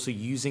AMD is also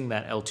using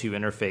that L2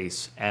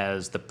 interface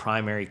as the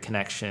primary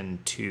connection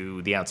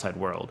to the outside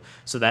world.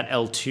 So that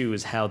L2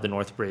 is how the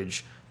North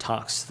Bridge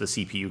talks to the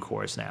CPU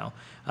cores now.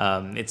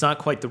 It's not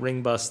quite the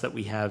ring bus that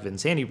we have in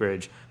Sandy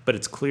Bridge, but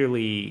it's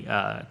clearly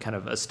kind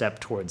of a step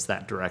towards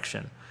that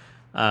direction.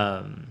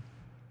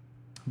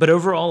 But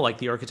overall, like,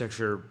 the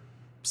architecture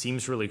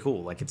seems really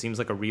cool. Like, it seems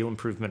like a real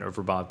improvement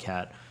over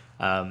Bobcat.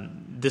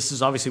 This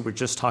is obviously, we're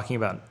just talking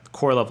about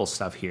core level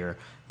stuff here.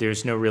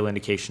 There's no real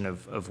indication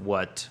of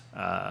what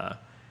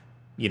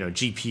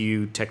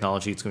GPU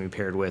technology it's going to be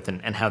paired with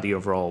and how the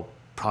overall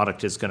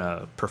product is going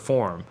to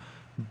perform.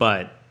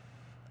 But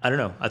I don't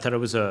know. I thought it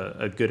was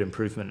a good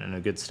improvement and a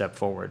good step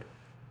forward.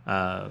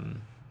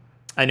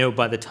 I know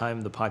by the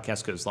time the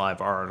podcast goes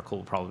live, our article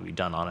will probably be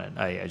done on it.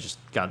 I just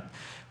got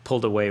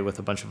pulled away with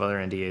a bunch of other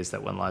NDAs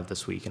that went live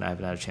this week, and I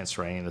haven't had a chance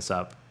to write any of this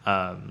up.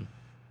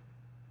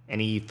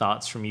 Any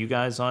thoughts from you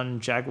guys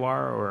on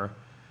Jaguar? Or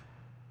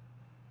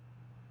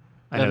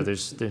I know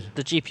there's the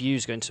GPU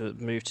is going to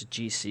move to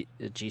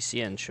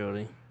GCN,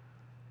 surely.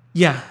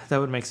 Yeah, that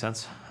would make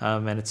sense.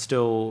 And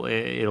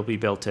it'll be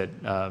built at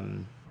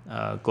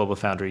Global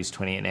Foundries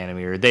 28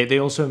 nanometer. They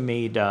also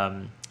made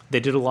they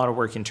did a lot of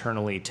work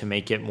internally to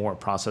make it more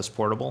process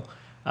portable.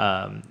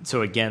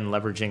 So again,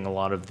 leveraging a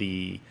lot of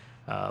the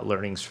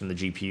learnings from the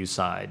GPU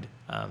side,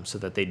 so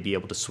that they'd be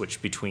able to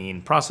switch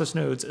between process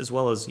nodes as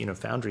well as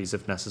foundries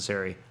if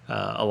necessary,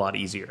 a lot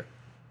easier.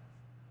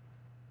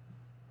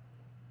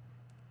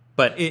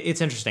 But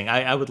it's interesting.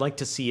 I would like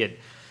to see it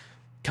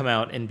come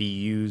out and be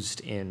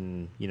used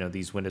in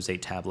these Windows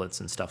 8 tablets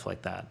and stuff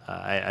like that.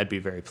 I'd be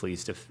very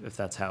pleased if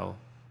that's how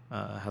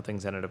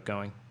things ended up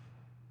going.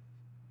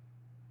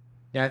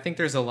 Yeah, I think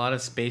there's a lot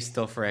of space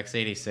still for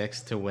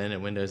x86 to win at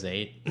Windows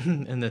 8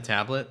 in the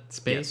tablet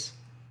space.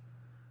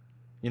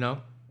 Yes.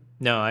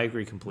 No, I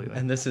agree completely.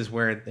 And this is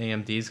where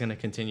AMD is going to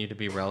continue to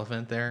be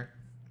relevant there.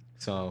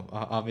 So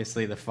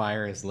obviously the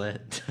fire is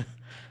lit.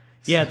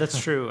 Yeah, that's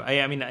true.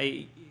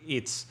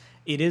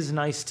 It is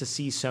nice to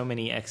see so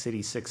many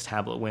x86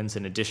 tablet wins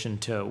in addition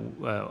to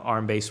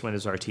ARM-based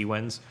Windows RT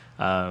wins.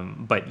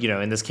 But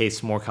in this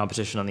case, more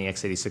competition on the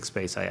x86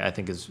 space, I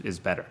think is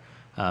better.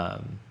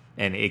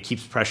 And it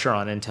keeps pressure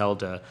on Intel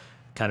to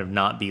kind of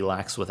not be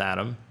lax with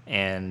Atom,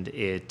 and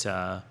it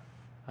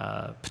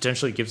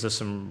potentially gives us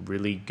some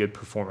really good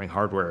performing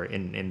hardware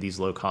in these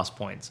low cost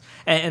points.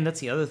 And that's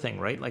the other thing,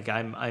 right? Like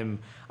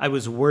I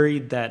was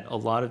worried that a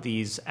lot of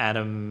these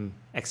Atom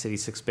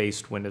x86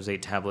 based Windows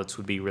 8 tablets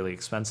would be really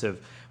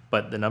expensive,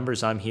 but the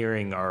numbers I'm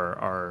hearing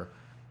are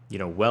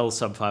well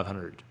sub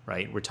 500,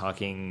 right? We're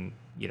talking,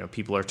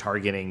 people are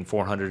targeting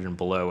 400 and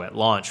below at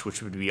launch,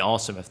 which would be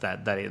awesome if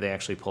that they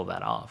actually pull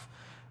that off.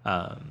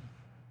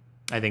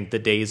 I think the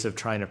days of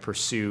trying to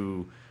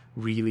pursue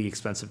really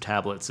expensive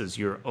tablets as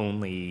your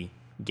only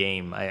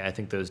game, I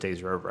think those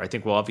days are over. I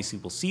think we'll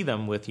see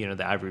them with,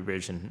 the Ivory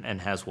Bridge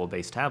and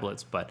Haswell-based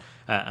tablets, but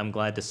I'm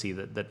glad to see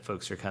that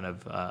folks are kind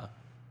of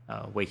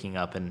waking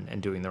up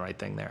and doing the right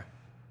thing there.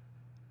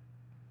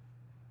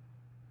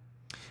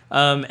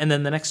 And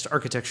then the next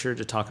architecture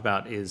to talk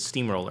about is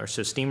Steamroller.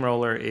 So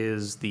Steamroller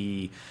is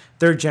the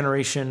third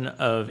generation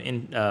of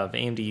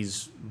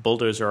AMD's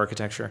Bulldozer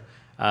architecture.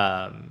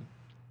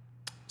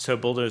 So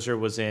Bulldozer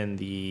was in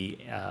the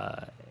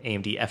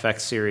AMD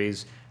FX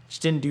series, which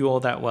didn't do all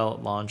that well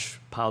at launch.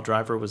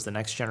 Piledriver was the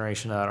next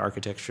generation of that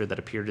architecture that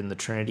appeared in the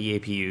Trinity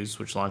APUs,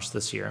 which launched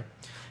this year.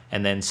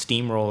 And then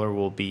Steamroller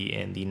will be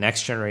in the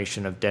next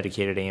generation of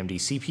dedicated AMD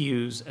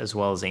CPUs as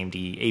well as AMD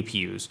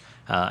APUs,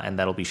 and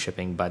that'll be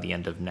shipping by the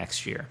end of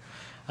next year.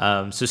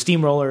 So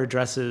Steamroller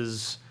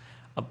addresses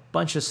a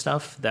bunch of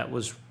stuff that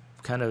was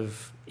kind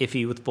of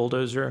iffy with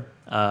Bulldozer.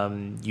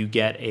 You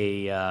get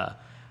a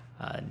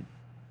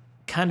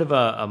kind of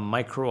a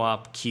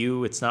micro-op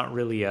queue. It's not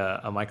really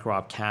a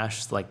micro-op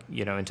cache like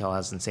Intel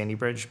has in Sandy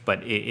Bridge,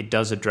 but it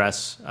does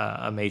address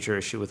a major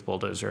issue with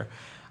Bulldozer.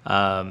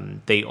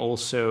 They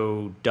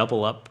also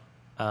double up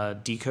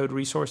decode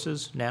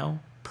resources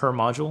now per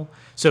module.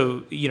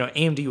 So,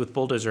 AMD with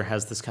Bulldozer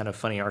has this kind of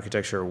funny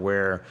architecture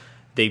where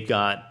they've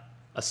got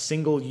a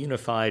single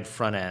unified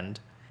front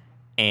end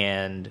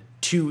and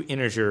two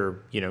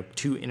integer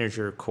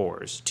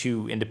cores,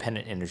 two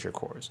independent integer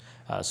cores.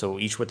 So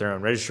each with their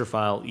own register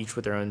file, each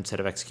with their own set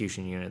of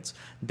execution units.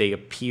 They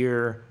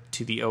appear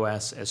to the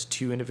OS as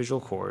two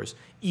individual cores,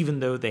 even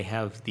though they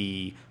have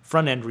the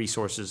front end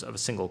resources of a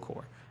single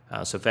core.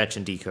 So fetch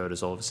and decode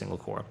is all of a single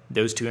core.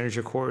 Those two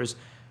integer cores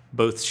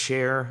both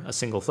share a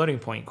single floating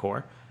point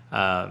core,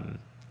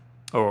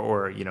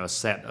 or a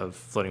set of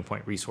floating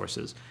point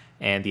resources.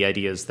 And the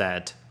idea is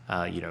that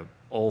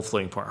all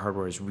floating point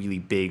hardware is really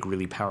big,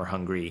 really power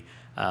hungry,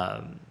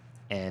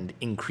 and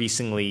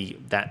increasingly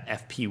that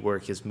FP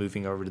work is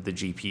moving over to the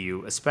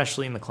GPU,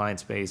 especially in the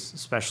client space,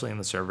 especially in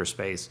the server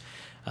space.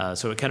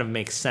 So it kind of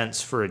makes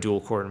sense for a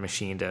dual-core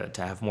machine to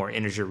have more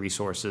integer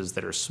resources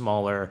that are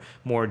smaller,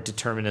 more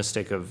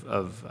deterministic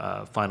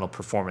of final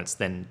performance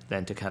than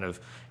to kind of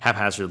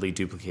haphazardly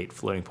duplicate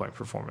floating point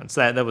performance.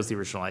 That was the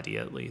original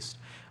idea, at least.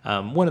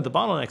 One of the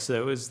bottlenecks,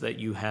 though, is that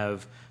you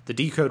have the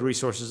decode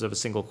resources of a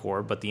single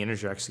core, but the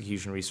integer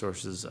execution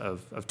resources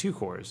of two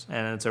cores.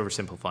 And it's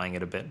oversimplifying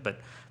it a bit, but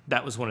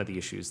that was one of the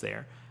issues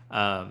there.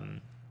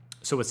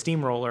 So with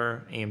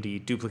Steamroller,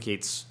 AMD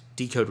duplicates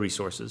decode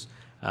resources,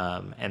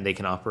 and they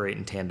can operate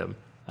in tandem.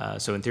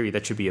 So in theory,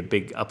 that should be a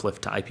big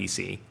uplift to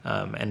IPC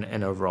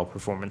and overall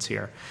performance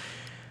here.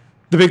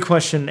 The big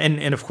question,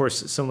 and of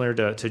course, similar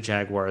to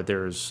Jaguar,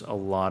 there's a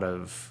lot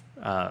of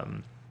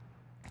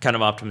kind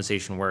of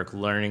optimization work,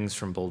 learnings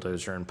from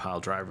Bulldozer and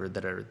Piledriver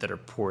that are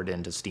poured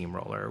into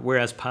Steamroller.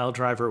 Whereas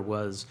Piledriver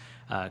was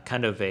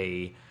kind of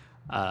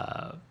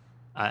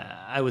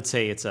I would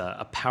say it's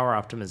a power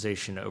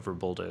optimization over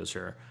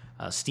Bulldozer.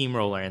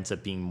 Steamroller ends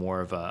up being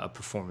more of a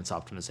performance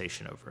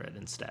optimization over it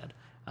instead.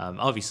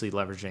 Obviously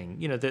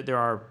leveraging, there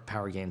are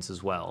power gains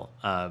as well,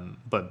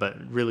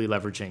 but really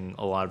leveraging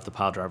a lot of the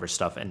Piledriver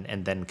stuff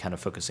and then kind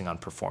of focusing on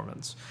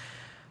performance.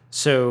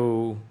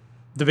 So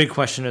the big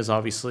question is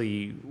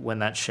obviously when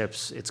that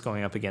ships, it's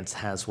going up against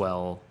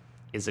Haswell.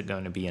 Is it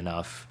going to be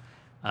enough?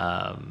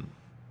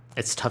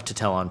 It's tough to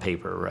tell on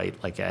paper, right?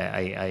 Like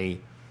I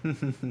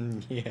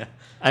yeah.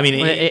 I mean,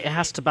 it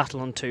has to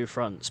battle on two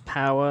fronts: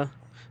 power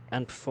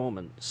and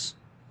performance.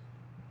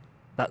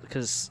 That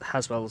because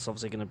Haswell is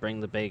obviously going to bring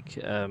the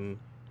big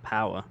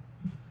power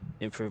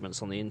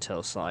improvements on the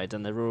Intel side,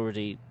 and they're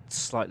already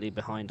slightly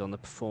behind on the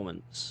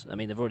performance. I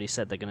mean, they've already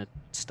said they're going to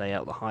stay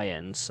out the high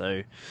end,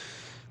 so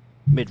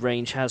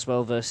mid-range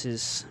Haswell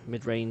versus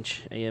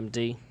mid-range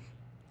AMD.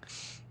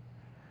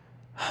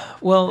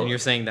 Well, and you're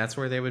saying that's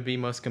where they would be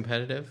most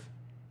competitive?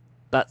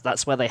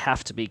 That's where they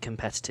have to be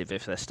competitive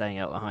if they're staying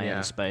out the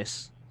high-end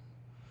space.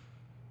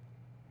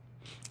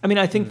 I mean,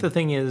 I think the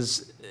thing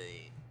is,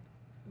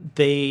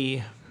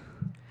 they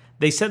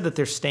said that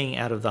they're staying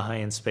out of the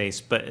high-end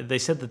space, but they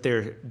said that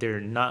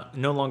they're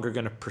no longer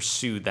going to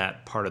pursue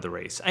that part of the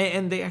race.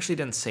 And they actually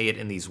didn't say it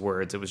in these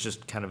words. It was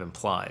just kind of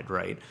implied,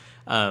 right?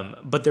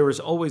 But there was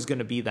always going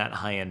to be that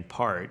high-end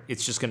part.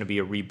 It's just going to be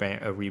a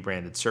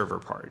rebranded server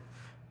part.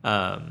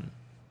 And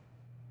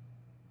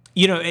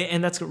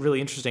that's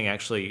really interesting,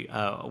 actually.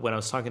 When I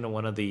was talking to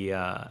one of the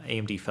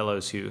AMD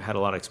fellows who had a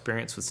lot of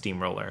experience with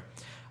Steamroller,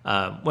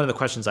 one of the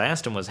questions I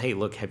asked him was, hey,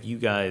 look, have you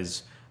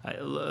guys... I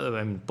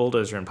mean,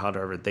 Bulldozer and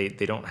Piledriver,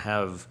 they don't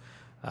have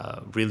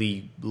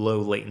really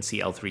low latency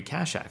L3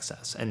 cache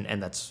access,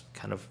 and that's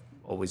kind of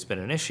always been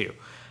an issue.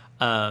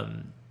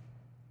 And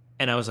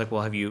I was like,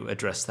 well, have you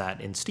addressed that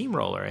in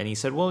Steamroller? And he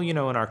said, well, in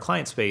our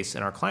client space,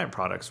 in our client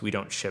products, we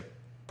don't ship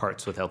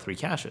parts with L3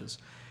 caches.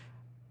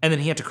 And then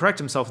he had to correct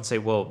himself and say,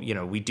 well,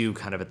 we do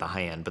kind of at the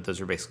high end, but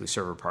those are basically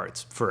server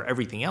parts. For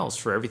everything else,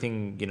 for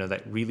everything,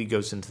 that really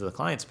goes into the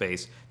client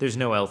space, there's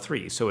no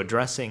L3. So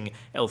addressing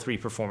L3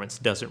 performance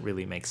doesn't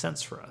really make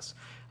sense for us.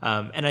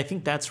 And I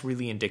think that's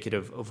really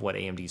indicative of what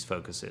AMD's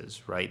focus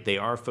is, right? They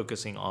are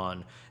focusing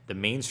on the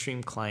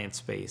mainstream client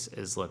space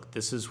as, look,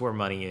 this is where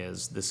money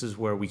is. This is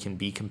where we can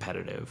be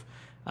competitive.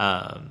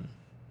 And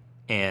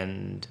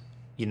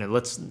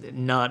let's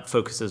not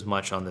focus as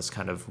much on this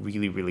kind of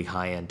really, really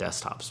high-end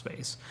desktop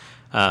space.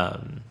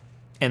 And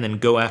then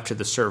go after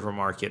the server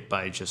market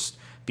by just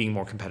being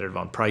more competitive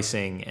on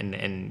pricing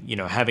and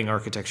having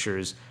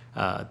architectures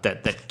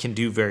that can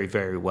do very,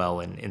 very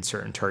well in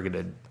certain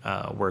targeted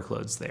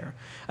workloads there.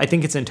 I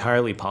think it's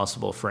entirely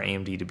possible for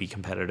AMD to be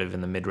competitive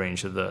in the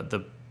mid-range of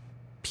the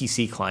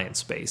PC client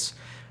space,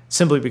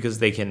 simply because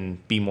they can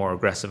be more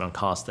aggressive on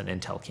cost than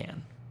Intel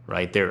can.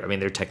 Right?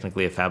 They're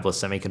technically a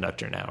fabless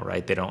semiconductor now,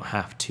 right? They don't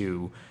have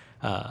to,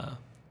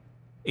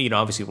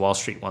 obviously Wall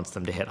Street wants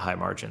them to hit high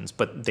margins,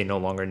 but they no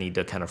longer need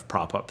to kind of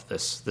prop up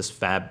this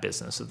fab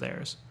business of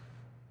theirs.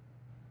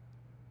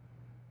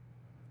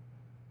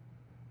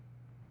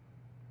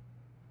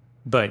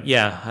 But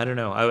yeah, I don't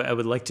know. I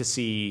would like to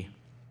see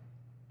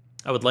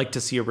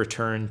a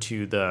return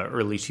to the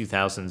early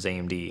 2000s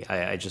AMD.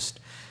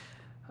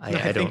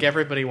 I think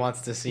everybody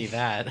wants to see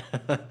that.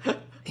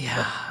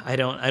 Yeah, I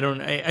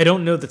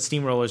don't know that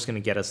Steamroller is going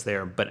to get us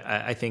there, but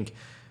I think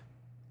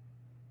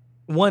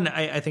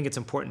I think it's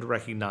important to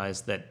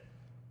recognize that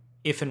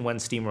if and when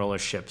Steamroller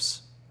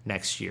ships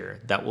next year,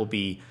 that will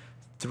be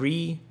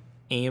 3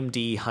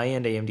 AMD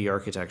high-end AMD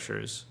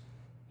architectures,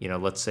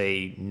 let's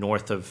say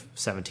north of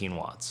 17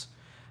 watts,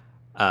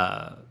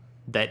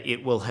 that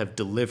it will have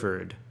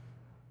delivered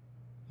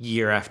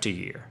year after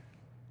year.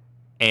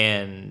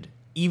 And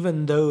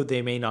even though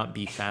they may not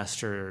be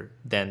faster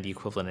than the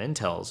equivalent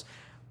Intel's,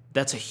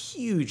 that's a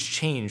huge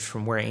change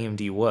from where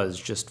AMD was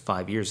just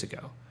 5 years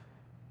ago,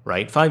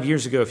 right? 5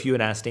 years ago, if you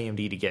had asked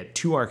AMD to get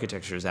 2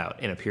 architectures out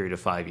in a period of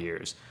 5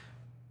 years,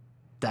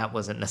 that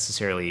wasn't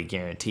necessarily a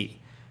guarantee.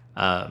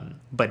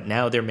 But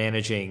now they're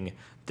managing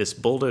this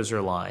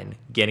bulldozer line,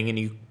 getting a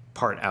new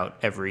part out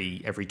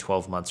every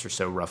 12 months or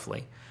so,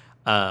 roughly.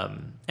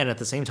 And at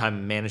the same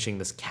time, managing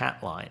this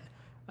cat line.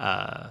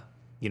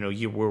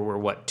 We're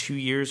what, 2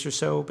 years or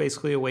so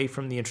basically away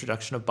from the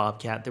introduction of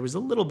Bobcat. There was a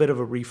little bit of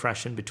a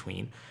refresh in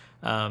between.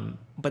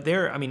 But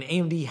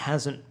AMD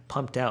hasn't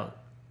pumped out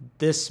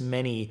this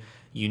many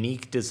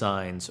unique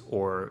designs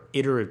or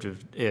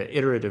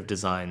iterative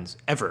designs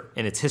ever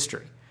in its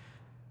history.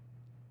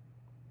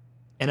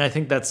 And I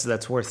think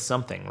that's worth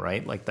something,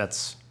 right? Like,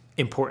 that's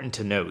important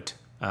to note.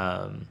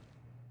 And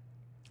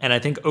I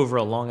think over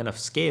a long enough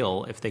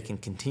scale, if they can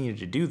continue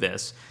to do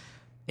this,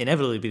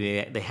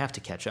 inevitably they have to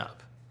catch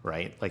up,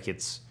 right? Like,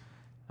 it's...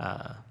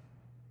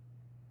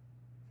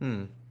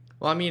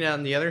 Well,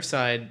 on the other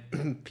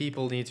side,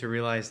 people need to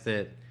realize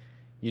that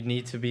you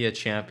need to be a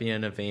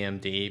champion of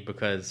AMD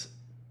because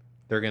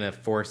they're going to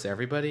force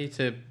everybody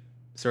to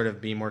sort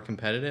of be more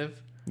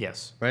competitive.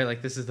 Yes. Right?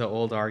 Like, this is the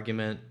old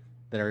argument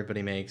that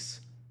everybody makes.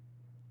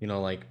 You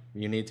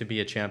need to be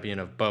a champion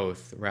of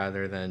both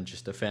rather than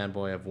just a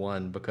fanboy of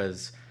one,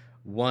 because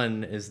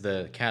one is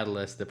the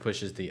catalyst that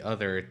pushes the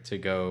other to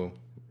go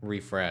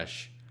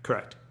refresh.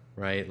 Correct.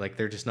 Right? Like,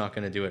 they're just not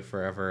going to do it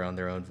forever on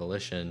their own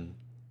volition.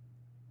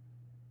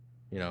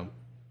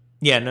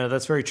 Yeah, no,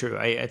 that's very true.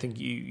 I think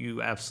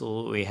you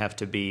absolutely have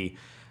to be,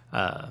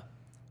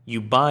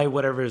 you buy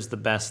whatever is the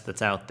best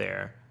that's out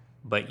there,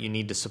 but you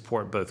need to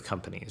support both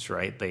companies,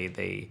 right?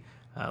 They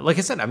like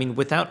I said,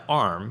 without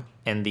ARM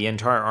and the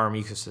entire ARM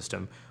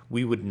ecosystem,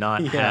 we would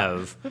not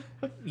have,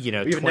 we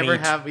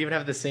would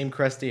have the same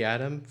crusty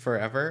atom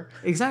forever.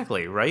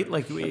 Exactly, right?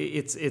 Like,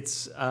 it's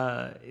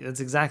that's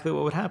exactly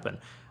what would happen.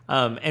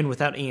 And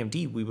without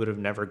AMD, we would have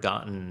never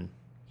gotten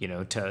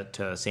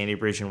to Sandy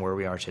Bridge and where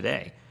we are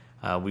today.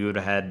 We would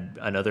have had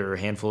another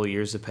handful of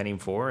years of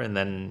Pentium 4, and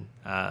then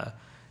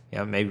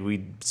maybe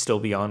we'd still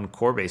be on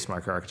core-based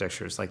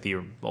microarchitectures like the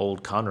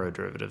old Conroe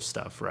derivative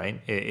stuff, right?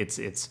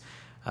 It's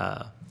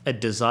a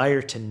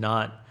desire to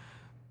not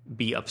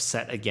be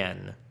upset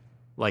again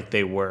like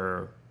they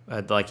were,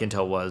 like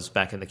Intel was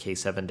back in the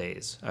K7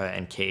 days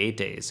and K8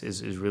 days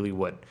is really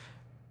what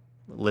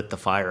lit the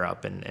fire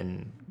up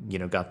and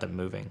got them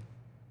moving.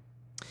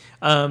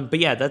 But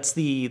yeah, that's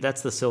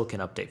the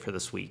Silicon update for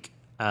this week.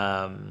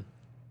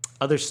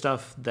 Other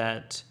stuff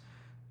that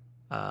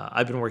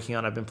I've been working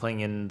on, I've been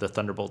playing in the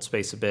Thunderbolt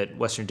space a bit.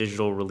 Western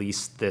Digital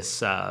released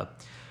this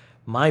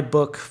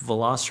MyBook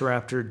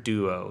Velociraptor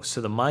Duo.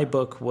 So the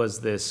MyBook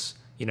was this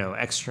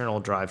external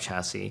drive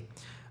chassis.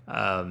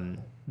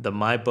 The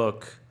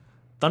MyBook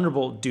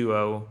Thunderbolt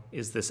Duo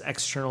is this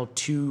external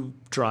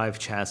 2-drive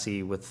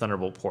chassis with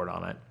Thunderbolt port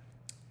on it.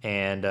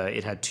 And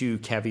it had 2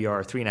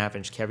 Caviar,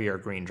 3.5-inch Caviar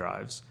green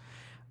drives.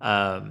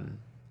 And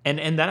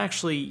that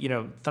actually,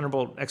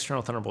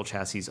 external Thunderbolt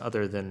chassis,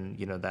 other than,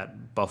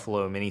 that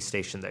Buffalo mini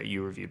station that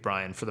you reviewed,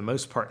 Brian, for the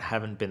most part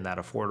haven't been that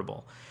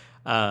affordable.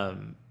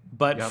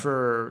 But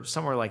for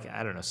somewhere like,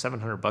 I don't know,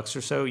 $700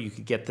 or so, you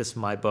could get this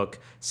MyBook,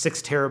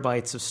 6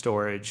 terabytes of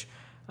storage,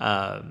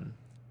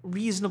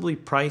 reasonably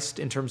priced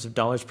in terms of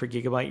dollars per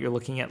gigabyte. You're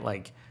looking at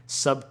like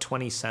sub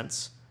 20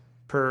 cents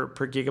per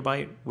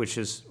gigabyte, which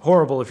is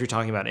horrible if you're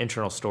talking about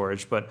internal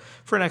storage. But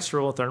for an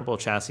external Thunderbolt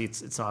chassis,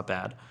 it's not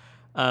bad.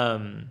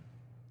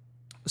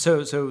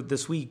 So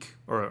this week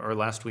or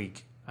last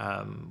week,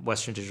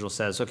 Western Digital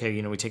says,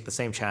 okay, we take the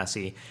same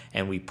chassis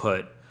and we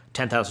put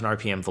 10,000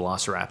 RPM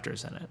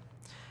Velociraptors in it.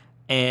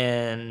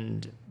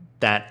 And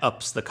that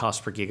ups the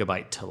cost per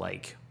gigabyte to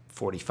like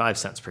 45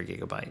 cents per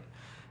gigabyte.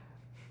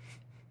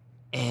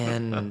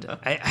 And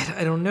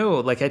I don't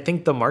know. Like, I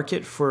think the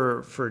market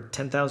for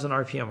 10,000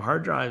 RPM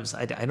hard drives,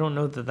 I don't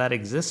know that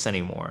exists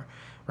anymore,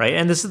 right?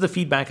 And this is the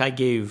feedback I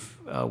gave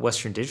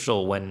Western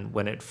Digital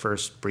when it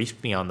first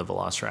briefed me on the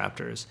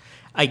Velociraptors.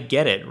 I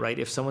get it, right?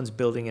 If someone's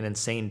building an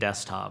insane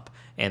desktop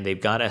and they've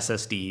got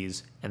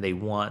SSDs and they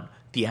want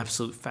the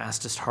absolute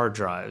fastest hard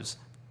drives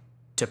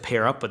to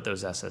pair up with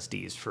those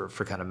SSDs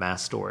for kind of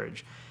mass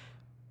storage,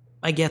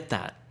 I get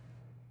that.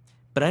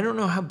 But I don't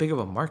know how big of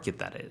a market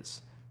that is.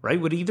 Right?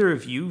 Would either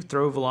of you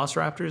throw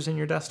Velociraptors in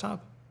your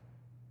desktop?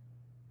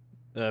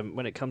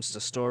 When it comes to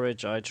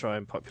storage, I try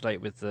and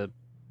populate with the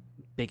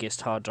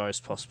biggest hard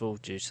drives possible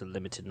due to the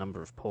limited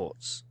number of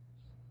ports.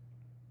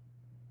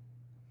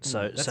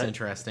 That's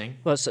interesting.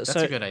 Well, that's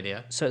a good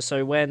idea.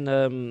 So when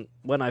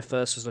I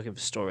first was looking for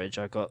storage,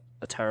 I got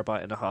a 1.5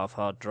 terabyte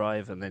hard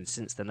drive, and then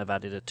since then I've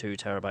added a 2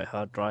 terabyte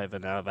hard drive,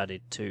 and now I've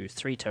added 2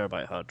 3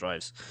 terabyte hard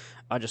drives.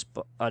 I just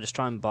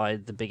try and buy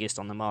the biggest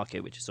on the market,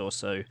 which is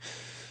also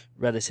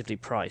relatively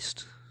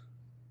priced.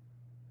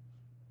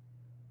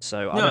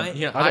 So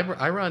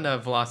I run a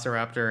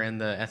Velociraptor and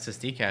the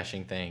SSD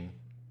caching thing.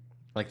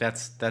 Like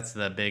that's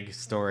the big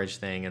storage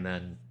thing, and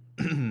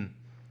then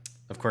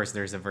of course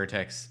there's a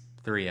Vertex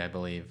 3, I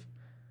believe.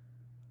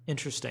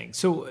 Interesting.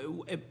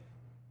 So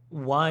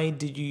why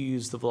did you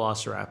use the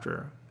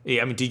Velociraptor?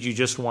 I mean, did you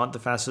just want the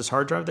fastest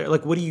hard drive there?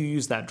 Like, what do you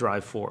use that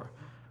drive for?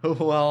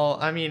 Well,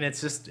 I mean,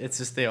 it's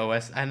just the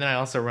OS, and then I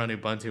also run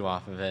Ubuntu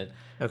off of it.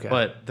 Okay.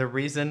 But the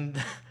reason,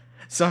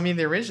 so I mean,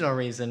 the original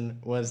reason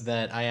was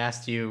that I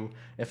asked you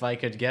if I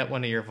could get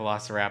one of your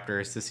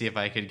Velociraptors to see if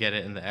I could get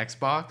it in the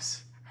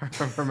Xbox.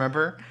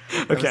 Remember?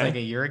 It was like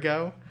a year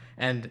ago,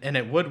 and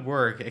it would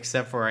work,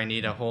 except for I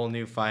need a whole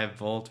new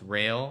 5-volt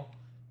rail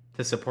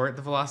to support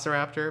the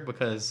Velociraptor,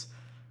 because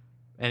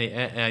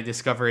and I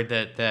discovered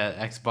that the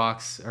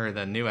Xbox, or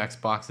the new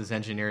Xbox, is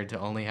engineered to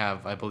only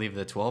have, I believe,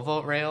 the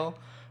 12-volt rail,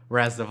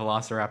 whereas the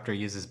Velociraptor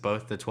uses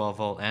both the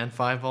 12-volt and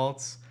 5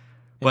 volts.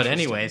 But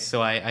anyway,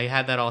 so I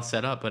had that all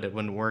set up, but it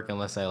wouldn't work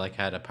unless I like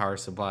had a power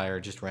supply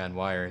or just ran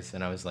wires.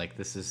 And I was like,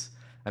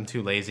 I'm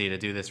too lazy to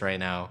do this right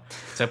now.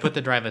 So I put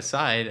the drive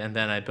aside, and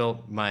then I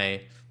built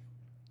my,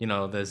 the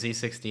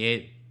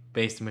Z68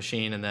 based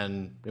machine, and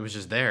then it was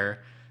just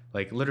there,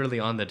 like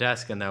literally on the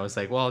desk. And I was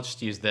like, well, I'll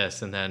just use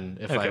this, and then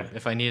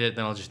if I need it,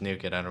 then I'll just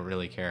nuke it. I don't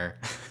really care.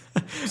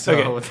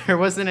 So there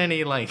wasn't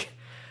any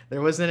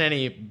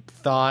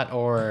thought,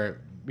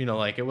 or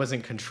it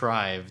wasn't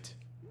contrived.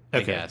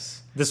 I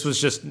guess this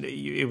was just,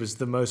 it was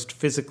the most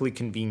physically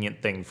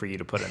convenient thing for you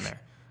to put in there.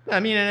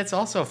 I mean, and it's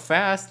also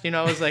fast.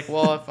 I was like,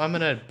 well, if I'm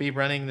gonna be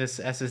running this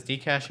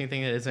SSD caching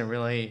thing that isn't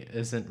really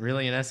an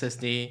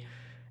SSD,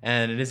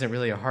 and it isn't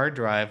really a hard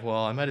drive,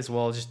 well, I might as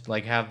well just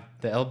like have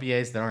the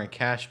LBAs that aren't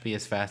cached be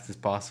as fast as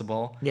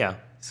possible. Yeah.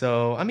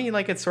 So I mean,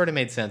 like, it sort of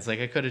made sense. Like,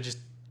 I could have just,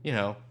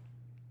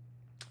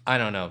 I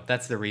don't know.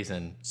 That's the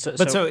reason. So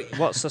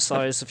what's the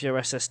size of your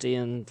SSD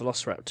and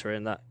Velociraptor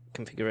in that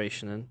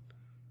configuration? And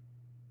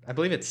I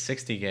believe it's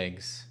 60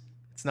 gigs.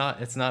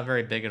 It's not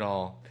very big at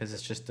all, because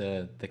it's just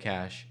the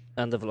cache.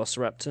 And the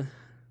Velociraptor?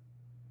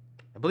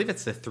 I believe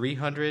it's the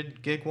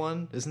 300 gig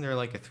one. Isn't there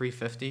like a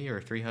 350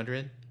 or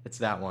 300? It's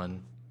that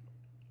one.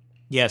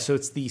 Yeah, so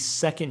it's the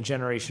second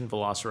generation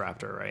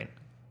Velociraptor, right?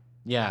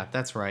 Yeah,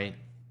 that's right.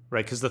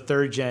 Right, because the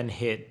third gen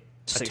hit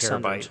a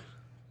terabyte.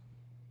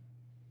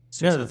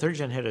 No, the third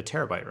gen hit a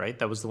terabyte, right?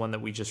 That was the one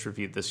that we just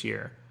reviewed this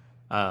year.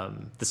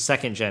 The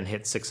second gen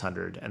hit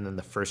 600, and then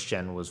the first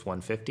gen was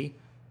 150.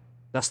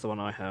 That's the one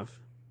I have.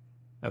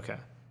 Okay,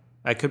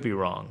 I could be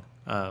wrong.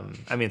 I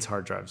mean, it's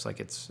hard drives. Like,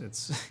 it's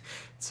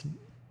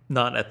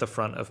not at the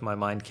front of my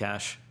mind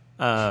cache.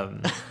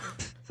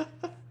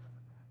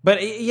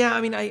 But yeah,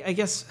 I mean, I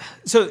guess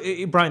so.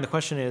 Brian, the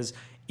question is,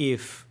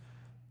 if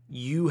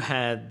you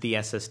had the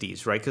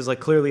SSDs, right? Because like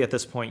clearly at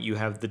this point you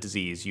have the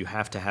disease. You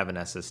have to have an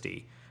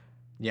SSD.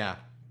 Yeah.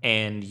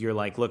 And you're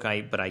like, look,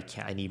 I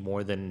need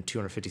more than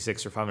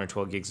 256 or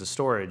 512 gigs of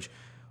storage.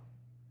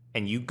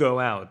 And you go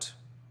out,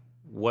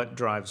 what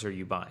drives are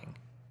you buying?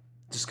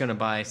 Just gonna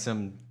buy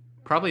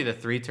probably the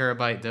 3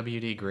 terabyte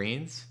WD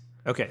greens.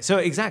 Okay, so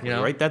exactly,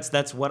 right?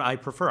 That's what I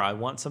prefer. I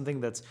want something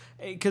that's,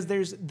 because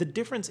there's the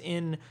difference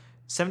in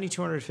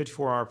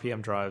 7254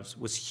 RPM drives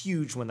was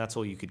huge when that's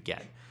all you could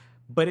get.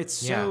 But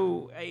it's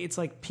it's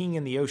like peeing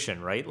in the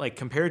ocean, right? Like,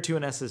 compared to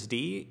an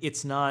SSD,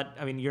 it's not,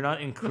 I mean, you're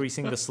not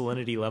increasing the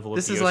salinity level of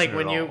the ocean. This is like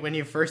when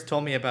you first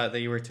told me about that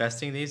you were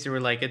testing these, you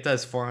were like, it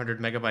does 400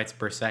 megabytes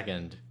per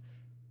second.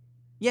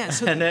 Yeah,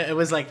 so and it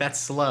was like, that's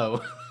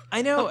slow.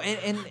 I know,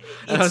 and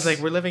I was like,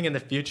 we're living in the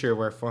future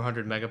where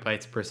 400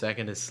 megabytes per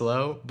second is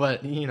slow,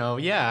 but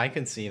yeah, I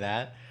can see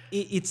that.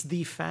 It's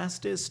the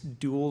fastest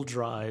dual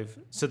drive.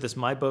 So this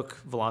MyBook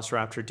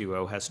Velociraptor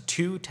Duo has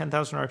two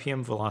 10,000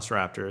 RPM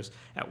Velociraptors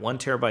at 1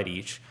 terabyte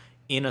each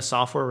in a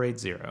software RAID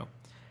 0.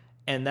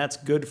 And that's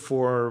good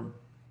for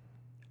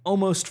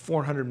almost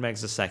 400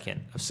 megs a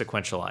second of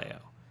sequential I/O.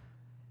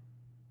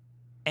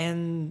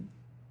 And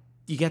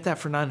you get that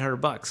for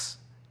 $900.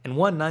 And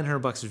one,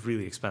 $900 is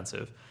really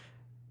expensive.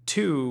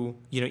 Two,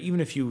 even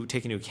if you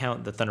take into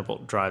account that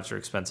Thunderbolt drives are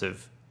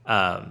expensive,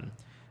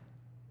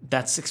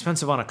 that's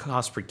expensive on a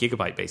cost per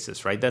gigabyte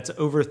basis, right? That's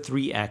over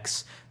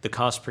 3x the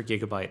cost per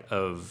gigabyte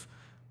of,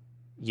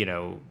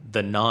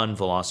 the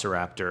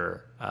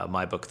non-Velociraptor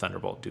MyBook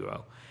Thunderbolt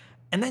Duo.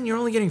 And then you're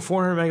only getting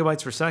 400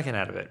 megabytes per second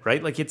out of it,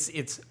 right? Like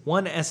it's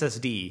one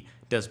SSD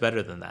does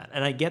better than that.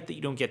 And I get that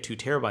you don't get 2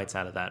 terabytes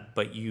out of that,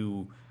 but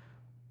 2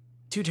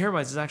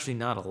 terabytes is actually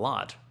not a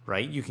lot,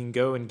 right? You can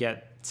go and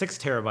get 6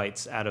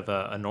 terabytes out of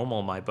a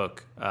normal MyBook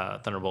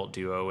Thunderbolt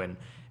Duo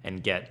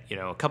and get,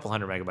 a couple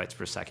hundred megabytes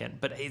per second.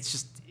 But it's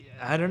just,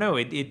 I don't know.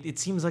 It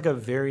seems like a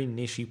very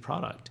niche-y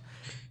product.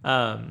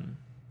 And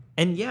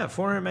yeah,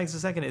 400 megs a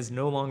second is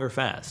no longer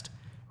fast,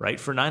 right?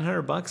 For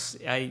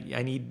 $900,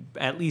 I need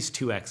at least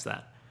 2x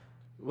that.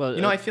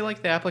 Well, I feel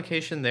like the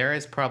application there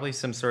is probably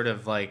some sort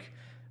of like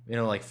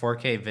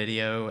 4K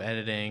video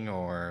editing,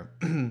 or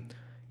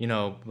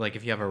like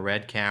if you have a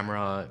RED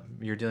camera,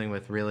 you're dealing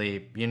with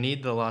you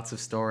need the lots of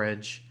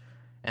storage.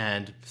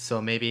 And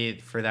so maybe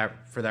for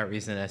that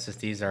reason,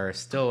 SSDs are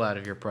still out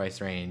of your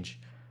price range,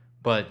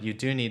 but you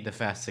do need the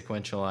fast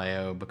sequential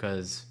I/O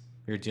because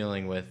you're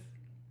dealing with,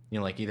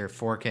 like either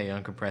 4K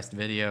uncompressed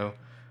video,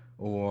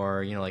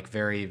 or like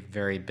very,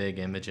 very big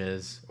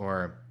images.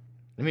 Or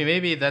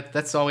maybe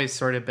that's always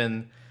sort of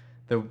been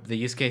the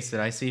use case that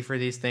I see for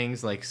these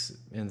things. Like,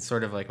 and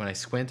sort of like when I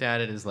squint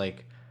at it, is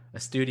like a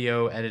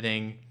studio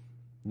editing,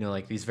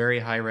 like these very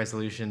high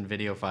resolution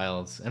video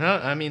files. And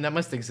that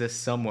must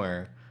exist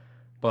somewhere.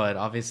 But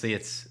obviously,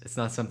 it's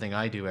not something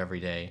I do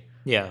every day.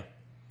 Yeah,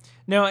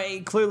 no,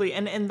 clearly,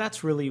 and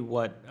that's really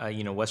what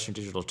Western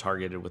Digital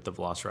targeted with the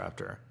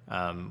Velociraptor,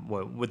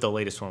 with the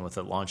latest one with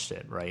it launched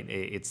it, right?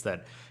 It's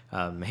that,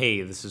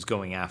 hey, this is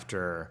going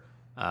after,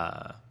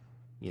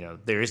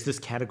 there is this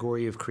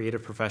category of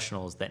creative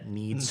professionals that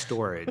need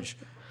storage,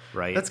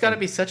 right? That's got to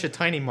be such a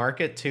tiny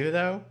market too,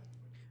 though.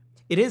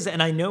 It is,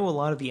 and I know a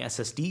lot of the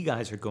SSD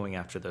guys are going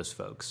after those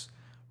folks,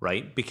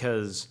 right?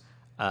 Because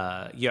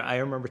I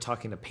remember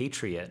talking to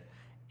Patriot,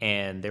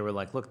 and they were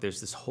like, look,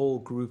 there's this whole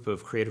group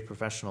of creative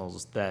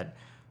professionals that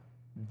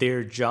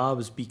their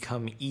jobs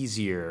become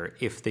easier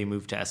if they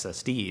move to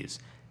SSDs.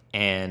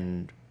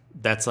 And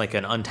that's like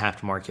an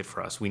untapped market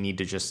for us. We need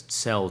to just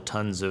sell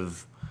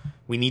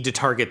we need to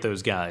target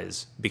those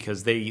guys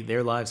because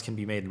their lives can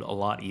be made a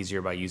lot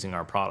easier by using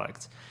our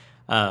products.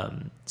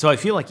 So I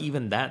feel like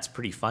even that's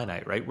pretty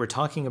finite, right? We're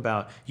talking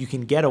about, you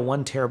can get a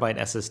 1 terabyte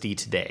SSD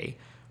today,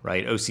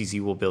 right?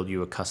 OCZ will build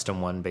you a custom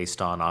one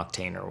based on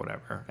Octane or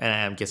whatever. And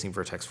I'm guessing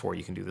Vertex 4,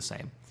 you can do the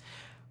same.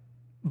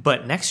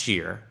 But next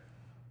year,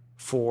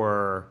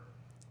 for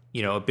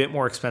a bit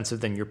more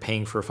expensive than you're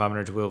paying for a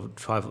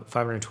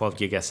 512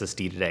 gig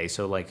SSD today,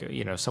 so like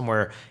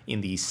somewhere in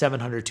the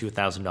 $700 to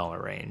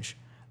 $1,000 range,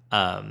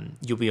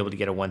 you'll be able to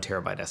get a 1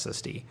 terabyte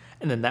SSD.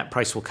 And then that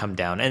price will come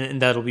down. And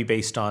that'll be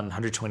based on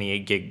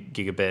 128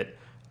 gigabit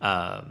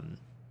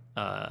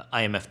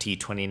IMFT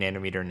 20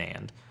 nanometer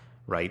NAND.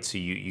 Right, so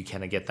you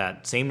kind of get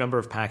that same number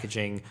of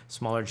packaging,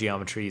 smaller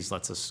geometries,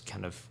 lets us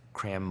kind of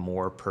cram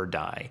more per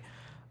die.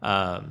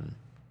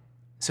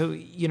 So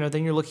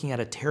then you're looking at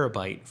a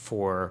terabyte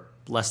for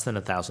less than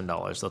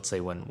 $1,000, let's say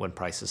when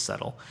prices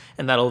settle,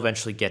 and that'll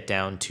eventually get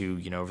down to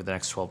over the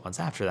next 12 months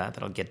after that,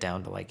 that'll get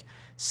down to like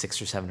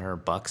 $600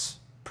 or $700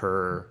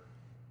 per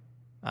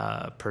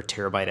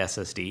terabyte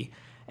SSD,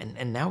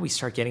 and now we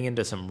start getting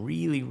into some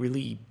really,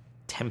 really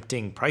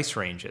tempting price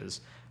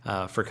ranges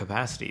for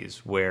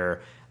capacities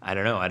where I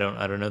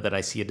don't know that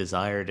I see a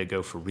desire to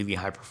go for really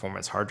high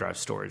performance hard drive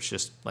storage.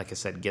 Just like I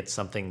said, get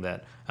something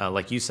that,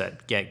 like you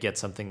said, get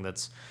something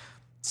that's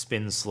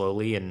spins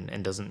slowly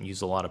and doesn't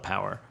use a lot of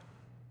power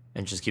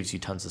and just gives you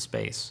tons of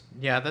space.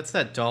 Yeah, that's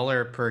that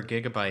dollar per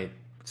gigabyte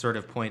sort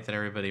of point that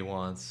everybody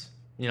wants.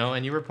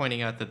 And you were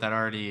pointing out that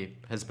already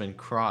has been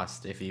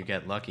crossed if you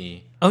get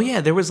lucky. Oh yeah,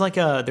 there was a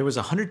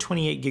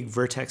 128 gig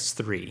Vertex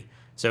 3.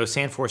 So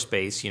Sandforce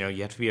base, you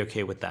have to be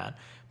okay with that.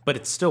 But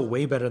it's still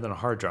way better than a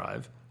hard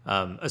drive,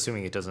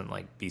 assuming it doesn't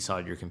like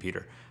besod your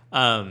computer.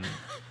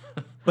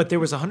 But there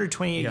was a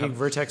 128 gig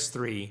Vertex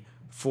 3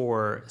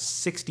 for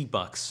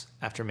 $60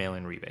 after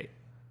mail-in rebate.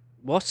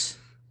 What?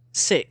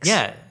 6?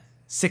 Yeah,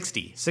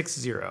 60.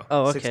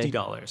 Oh, okay.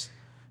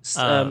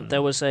 $60.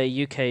 There was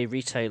a UK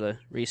retailer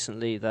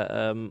recently that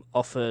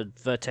offered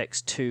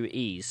Vertex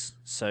 2Es,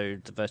 so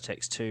the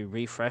Vertex 2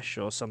 refresh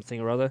or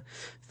something or other,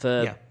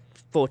 for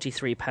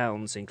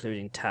 £43,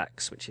 including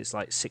tax, which is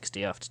like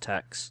 60 after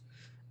tax.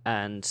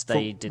 And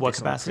they did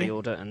this on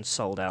pre-order and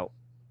sold out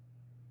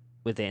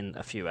within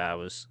a few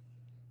hours.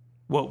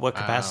 What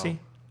capacity?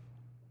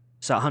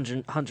 So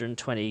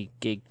 120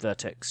 gig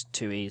Vertex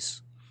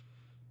 2Es.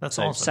 That's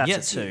so awesome.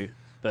 SATA 2,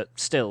 but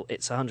still,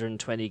 it's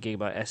 120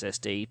 gigabyte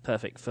SSD,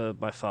 perfect for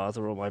my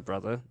father or my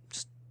brother.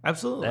 Just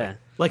absolutely. there.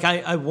 Like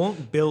I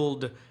won't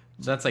build.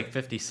 So that's like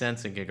 50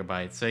 cents a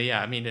gigabyte. So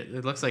yeah, I mean,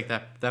 it looks like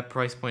that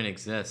price point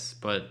exists,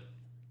 but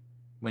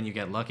when you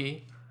get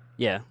lucky.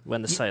 Yeah,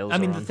 when the sales I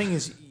mean, are the on. thing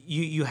is,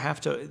 you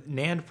have to.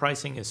 NAND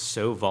pricing is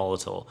so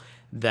volatile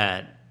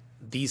that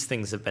these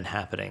things have been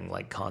happening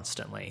like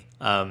constantly.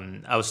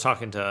 I was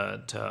talking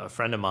to a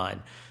friend of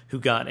mine who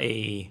got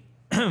a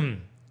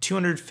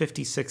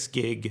 256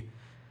 gig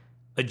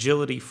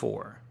Agility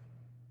 4,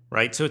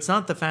 right? So it's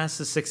not the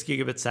fastest 6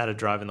 gigabit SATA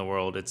drive in the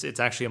world. It's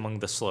actually among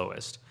the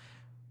slowest.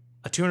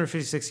 A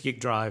 256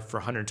 gig drive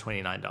for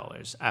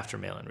 $129 after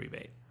mail-in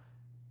rebate.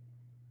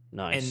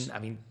 Nice. And I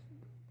mean,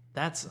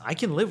 I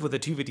can live with a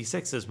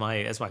 256 as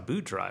my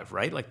boot drive,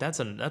 right? Like that's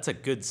a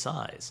good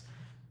size.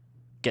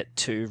 Get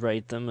 2,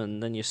 raid them,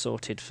 and then you're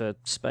sorted for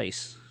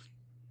space.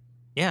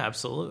 Yeah,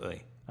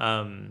 absolutely.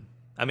 I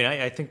mean,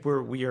 I think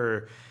we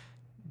are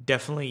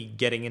definitely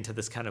getting into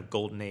this kind of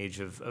golden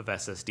age of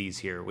SSDs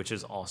here, which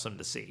is awesome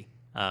to see.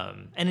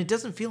 And it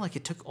doesn't feel like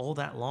it took all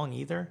that long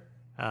either.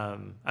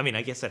 I mean,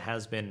 I guess it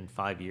has been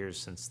 5 years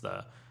since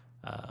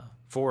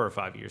 4 or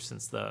 5 years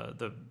since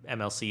the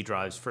MLC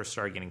drives first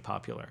started getting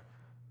popular.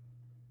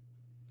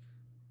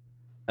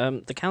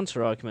 The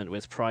counter argument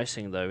with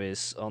pricing, though,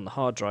 is on the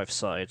hard drive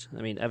side.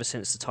 I mean, ever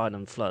since the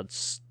Thailand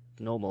floods,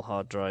 normal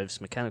hard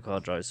drives, mechanical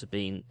hard drives have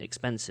been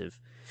expensive.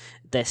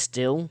 They're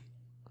still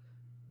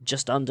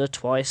just under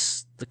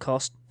twice the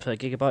cost per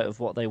gigabyte of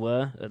what they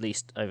were, at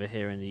least over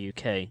here in the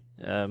UK.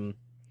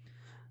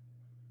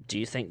 Do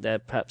you think they're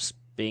perhaps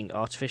being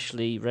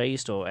artificially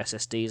raised, or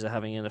SSDs are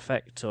having an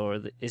effect,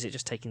 or is it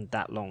just taking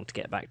that long to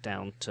get back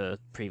down to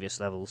previous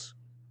levels?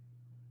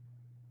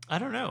 I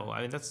don't know.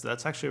 I mean,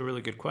 that's actually a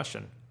really good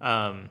question.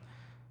 I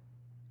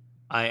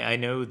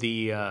know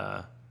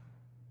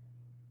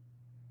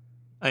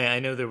I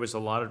know there was a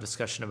lot of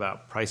discussion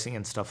about pricing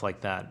and stuff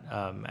like that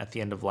at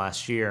the end of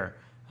last year.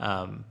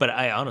 But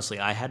I honestly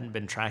hadn't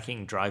been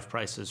tracking drive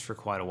prices for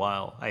quite a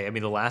while. I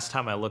mean, the last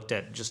time I looked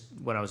at, just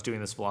when I was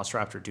doing this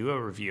Velociraptor Duo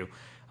review,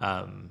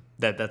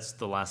 that's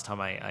the last time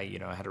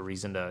I had a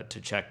reason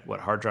to check what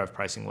hard drive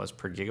pricing was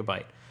per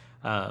gigabyte.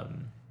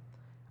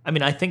 I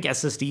mean, I think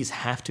SSDs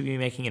have to be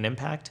making an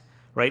impact,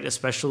 right?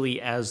 Especially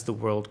as the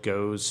world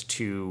goes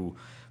to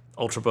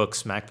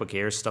Ultrabooks, MacBook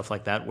Airs, stuff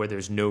like that, where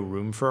there's no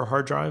room for a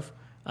hard drive.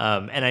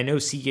 And I know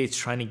Seagate's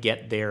trying to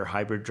get their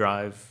hybrid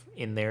drive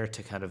in there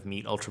to kind of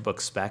meet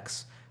Ultrabook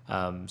specs.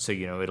 So,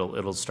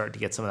 it'll start to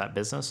get some of that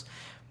business.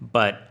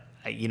 But,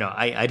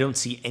 I don't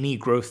see any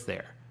growth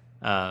there,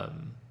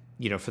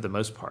 for the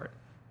most part.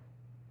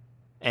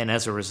 And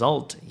as a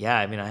result, yeah,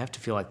 I mean, I have to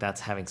feel like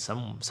that's having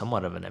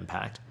somewhat of an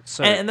impact.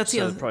 So, and that's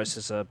the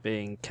prices are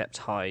being kept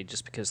high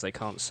just because they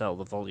can't sell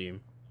the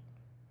volume,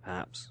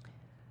 perhaps.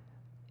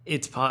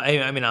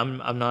 I mean,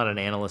 I'm not an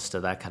analyst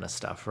of that kind of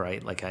stuff,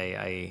 right? Like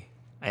I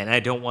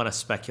don't want to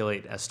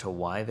speculate as to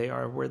why they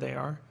are where they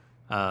are.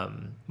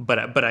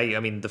 But I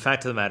mean, the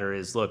fact of the matter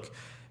is, look,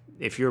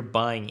 if you're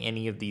buying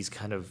any of these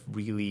kind of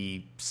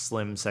really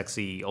slim,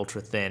 sexy,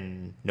 ultra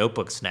thin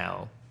notebooks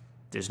now,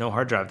 there's no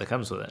hard drive that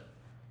comes with it.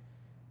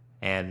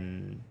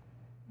 And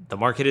the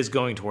market is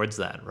going towards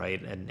that, right?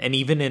 And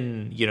even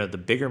in, the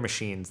bigger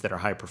machines that are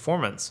high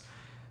performance,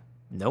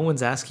 no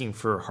one's asking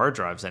for hard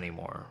drives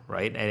anymore,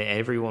 right? And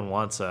everyone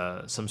wants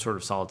some sort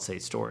of solid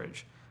state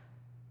storage.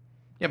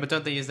 Yeah, but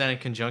don't they use that in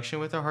conjunction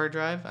with a hard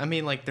drive? I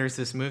mean, like, there's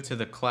this move to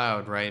the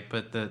cloud, right?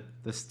 But the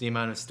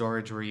amount of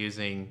storage we're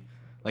using,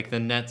 like the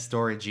net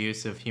storage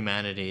use of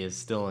humanity is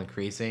still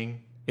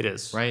increasing. It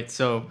is. Right?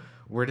 So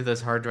where do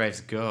those hard drives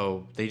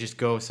go? They just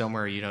go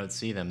somewhere you don't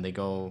see them. They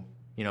go,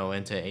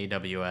 into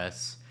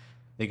AWS.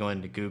 They go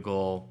into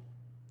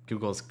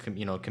Google's,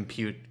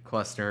 compute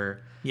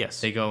cluster.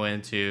 Yes. They go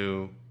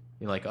into,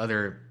 like,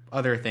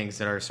 other things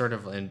that are sort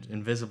of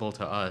invisible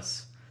to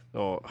us.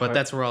 But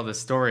that's where all the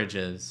storage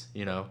is,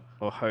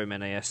 Or home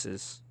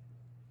NASs.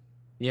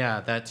 Yeah,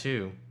 that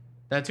too.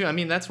 I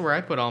mean, that's where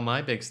I put all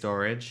my big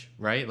storage,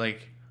 right?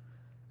 Like,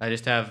 I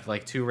just have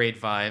like 2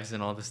 RAID 5s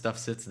and all the stuff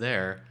sits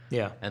there.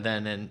 Yeah. And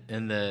then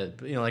in the,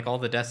 like all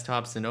the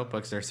desktops and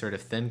notebooks are sort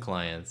of thin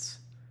clients,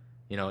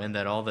 in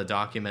that all the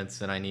documents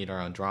that I need are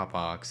on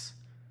Dropbox.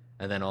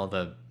 And then all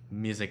the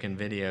music and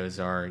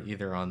videos are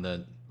either on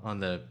the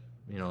the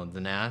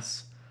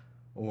NAS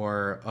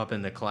or up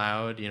in the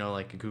cloud,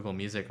 like Google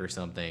Music or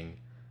something.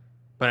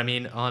 But I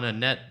mean, on a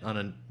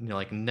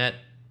net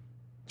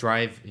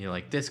drive,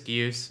 like disk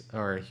use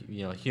or,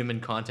 human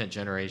content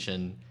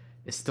generation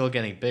is still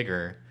getting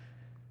bigger.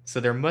 So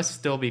there must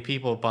still be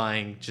people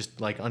buying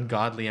just like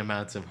ungodly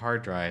amounts of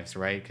hard drives,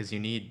 right? Because you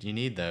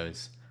need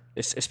those.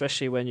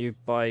 Especially when you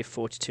buy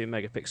 42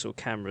 megapixel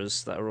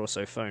cameras that are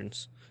also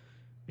phones.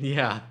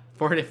 Yeah,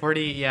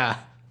 40, yeah.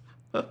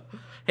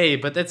 Hey,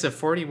 but that's a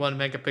 41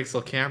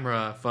 megapixel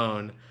camera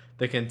phone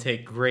that can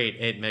take great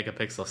 8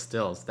 megapixel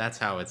stills. That's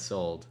how it's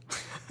sold.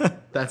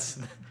 That's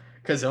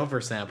because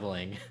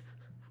oversampling.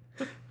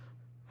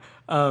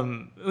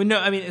 No,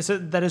 I mean, so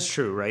that is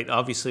true, right?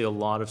 Obviously, a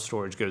lot of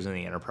storage goes in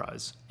the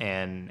enterprise,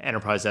 and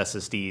enterprise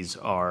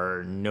SSDs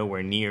are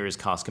nowhere near as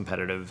cost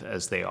competitive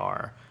as they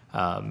are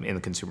in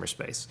the consumer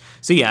space.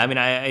 So yeah, I mean,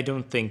 I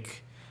don't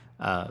think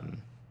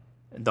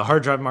the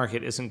hard drive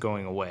market isn't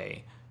going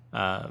away,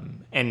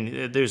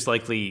 and there's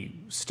likely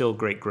still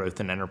great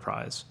growth in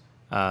enterprise.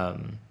 I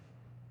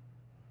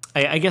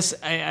guess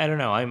I don't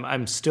know.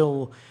 I'm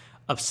still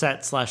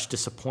upset /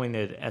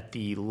 disappointed at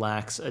the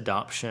lax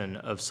adoption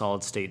of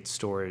solid state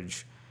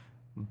storage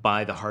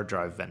by the hard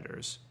drive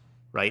vendors,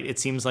 right? It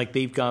seems like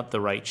they've got the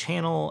right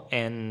channel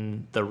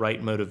and the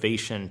right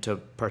motivation to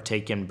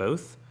partake in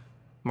both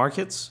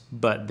markets,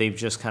 but they've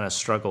just kind of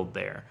struggled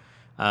there.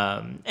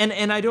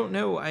 And I don't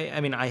know.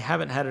 I mean, I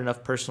haven't had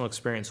enough personal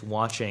experience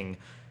watching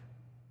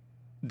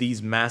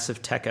these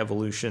massive tech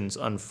evolutions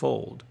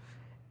unfold.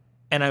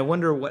 And I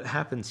wonder what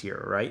happens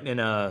here, right?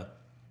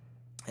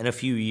 In a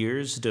few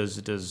years,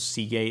 does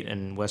Seagate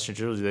and Western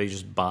Digital, do they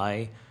just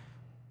buy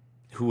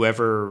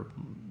whoever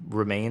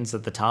remains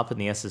at the top in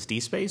the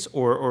SSD space,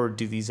 or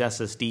do these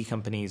SSD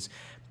companies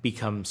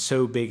become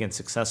so big and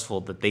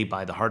successful that they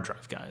buy the hard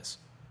drive guys?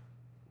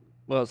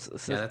 Well,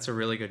 yeah, that's a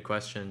really good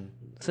question.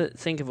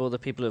 Think of all the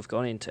people who've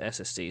gone into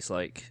SSDs,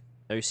 like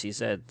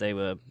OCZ. They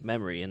were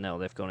memory, and now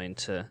they've gone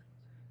into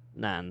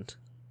NAND.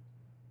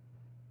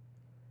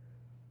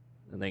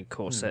 And then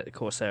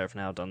Corsair have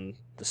now done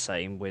the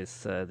same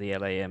with the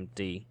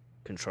LAMD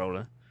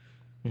controller.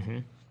 Mm-hmm.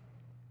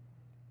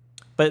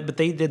 But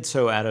they did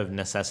so out of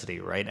necessity,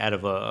 right? Out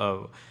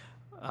of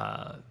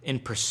in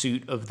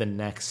pursuit of the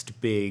next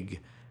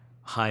big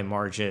high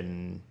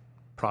margin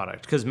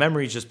product, because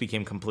memory just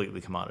became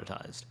completely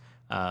commoditized.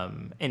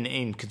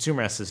 In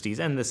consumer SSDs,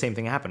 and the same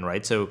thing happened,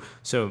 right? So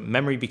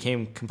memory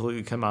became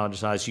completely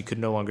commoditized. You could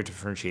no longer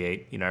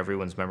differentiate.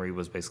 Everyone's memory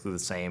was basically the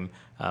same.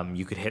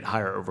 You could hit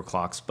higher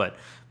overclocks, but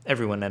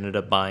everyone ended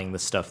up buying the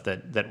stuff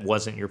that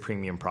wasn't your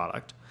premium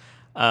product.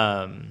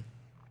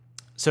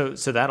 So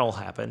that all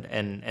happened,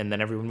 and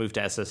then everyone moved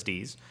to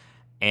SSDs.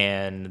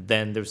 And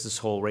then there was this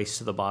whole race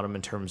to the bottom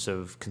in terms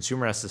of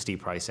consumer SSD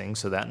pricing,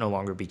 so that no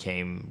longer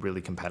became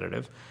really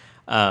competitive.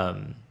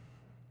 And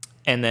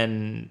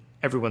then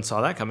everyone saw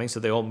that coming, so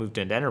they all moved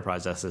into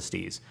enterprise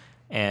SSDs.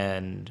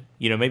 And,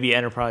 maybe the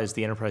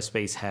enterprise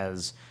space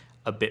has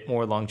a bit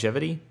more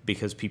longevity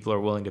because people are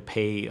willing to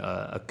pay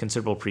a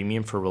considerable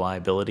premium for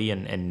reliability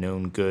and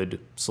known good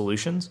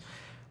solutions.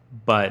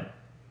 But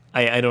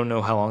I don't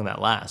know how long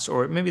that lasts.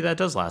 Or maybe that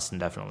does last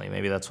indefinitely.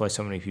 Maybe that's why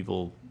so many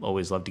people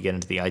always love to get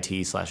into the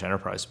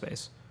IT/enterprise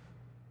space.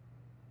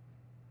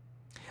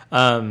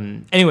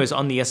 Anyways,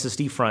 on the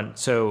SSD front,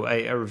 so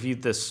I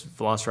reviewed this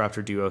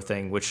Velociraptor Duo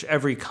thing, which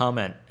every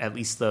comment, at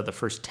least the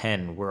first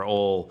 10, were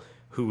all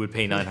who would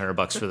pay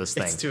 $900 for this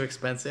thing. It's too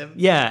expensive.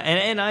 Yeah,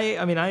 and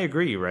I mean I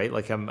agree, right?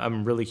 Like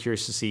I'm really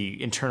curious to see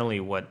internally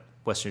what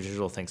Western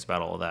Digital thinks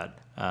about all of that.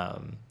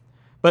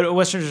 But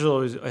Western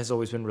Digital has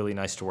always been really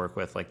nice to work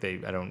with. Like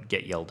I don't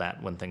get yelled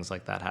at when things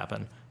like that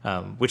happen,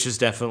 which is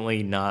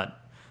definitely not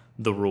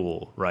the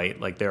rule, right?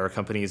 Like there are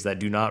companies that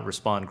do not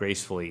respond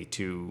gracefully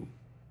to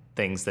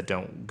things that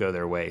don't go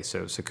their way.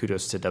 So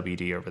kudos to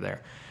WD over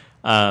there.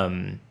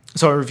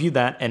 So I reviewed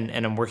that,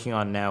 and I'm working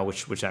on now,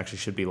 which actually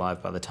should be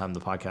live by the time the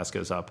podcast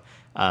goes up,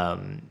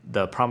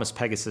 the Promise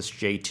Pegasus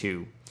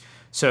J2.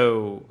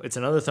 So it's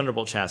another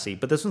Thunderbolt chassis,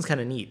 but this one's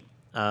kind of neat.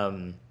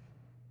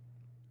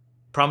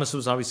 Promise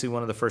was obviously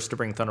one of the first to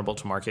bring Thunderbolt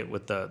to market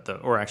with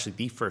or actually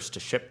the first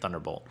to ship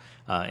Thunderbolt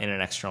in an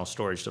external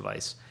storage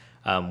device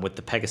with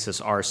the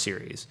Pegasus R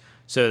series.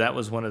 So that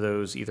was one of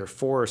those either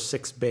 4 or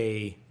 6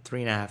 bay,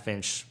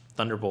 3.5-inch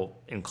Thunderbolt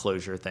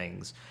enclosure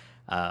things.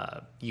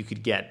 You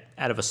could get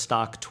out of a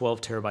stock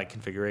 12 terabyte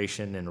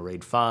configuration in a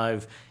RAID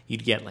 5,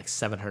 you'd get like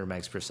 700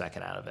 megs per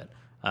second out of it.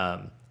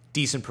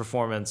 Decent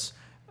performance,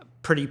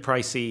 pretty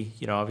pricey.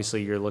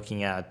 Obviously you're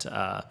looking at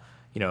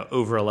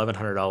over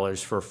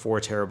 $1,100 for 4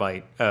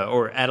 terabyte,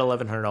 or at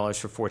 $1,100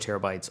 for 4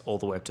 terabytes, all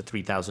the way up to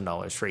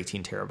 $3,000 for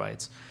 18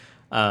 terabytes.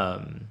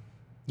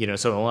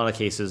 So in a lot of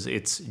cases,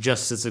 it's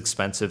just as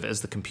expensive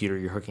as the computer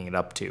you're hooking it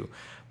up to.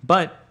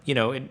 But,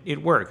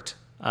 it worked.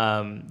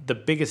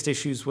 The biggest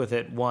issues with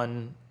it,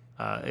 one,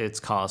 its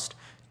cost.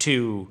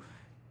 2,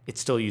 it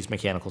still used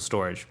mechanical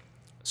storage.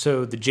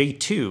 So the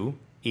J2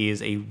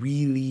 is a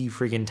really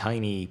friggin'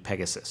 tiny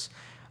Pegasus.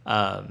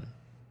 And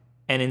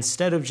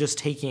instead of just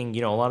taking,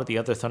 a lot of the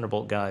other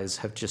Thunderbolt guys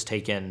have just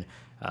taken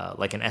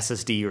like an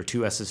SSD or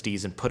 2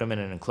 SSDs and put them in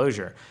an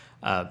enclosure,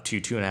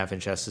 2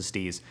 2.5-inch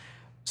SSDs.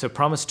 So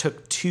Promise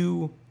took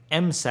 2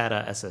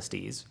 mSATA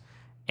SSDs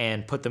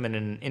and put them in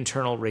an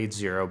internal RAID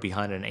 0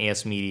 behind an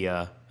AS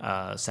Media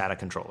SATA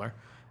controller.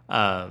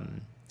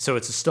 So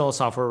it's still a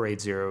software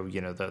RAID 0.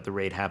 The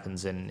RAID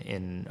happens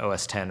in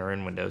OS 10 or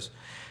in Windows.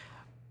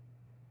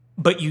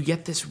 But you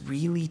get this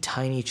really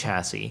tiny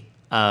chassis.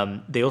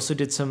 They also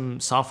did some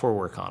software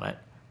work on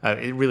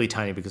it. Really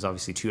tiny because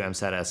obviously 2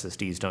 mSATA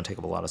SSDs don't take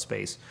up a lot of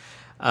space.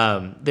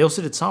 They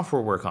also did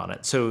software work on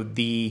it. So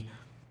the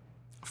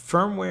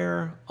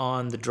firmware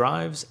on the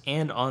drives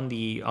and on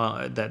the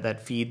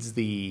that feeds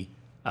the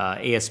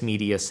AS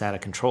Media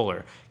SATA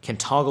controller can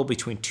toggle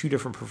between 2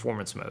 different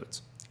performance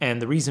modes.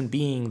 And the reason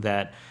being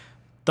that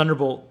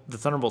the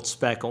Thunderbolt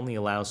spec only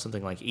allows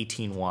something like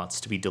 18 watts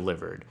to be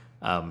delivered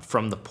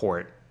from the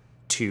port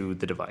to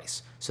the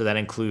device. So that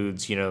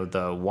includes,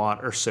 the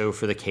watt or so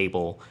for the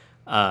cable,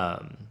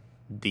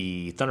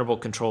 the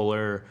Thunderbolt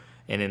controller,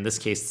 and in this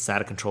case, the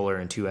SATA controller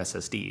and 2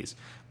 SSDs.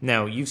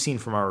 Now, you've seen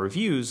from our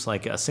reviews,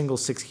 like a single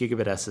 6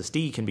 gigabit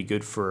SSD can be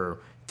good for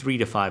 3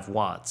 to 5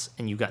 watts,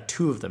 and you've got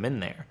 2 of them in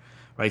there,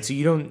 right? So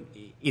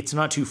it's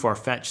not too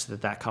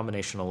far-fetched that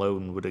combination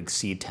alone would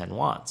exceed 10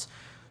 watts.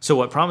 So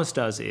what Promise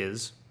does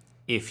is,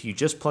 if you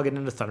just plug it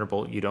into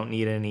Thunderbolt, you don't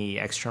need any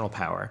external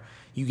power,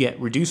 you get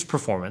reduced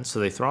performance, so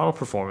they throttle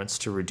performance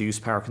to reduce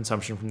power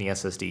consumption from the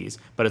SSDs,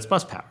 but it's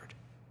bus powered.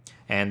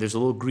 And there's a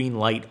little green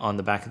light on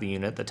the back of the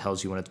unit that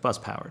tells you when it's bus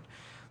powered.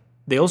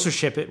 They also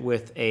ship it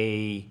with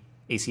a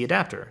AC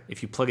adapter.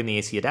 If you plug in the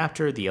AC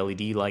adapter, the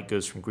LED light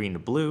goes from green to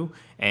blue,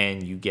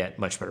 and you get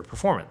much better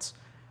performance.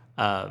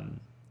 And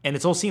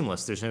it's all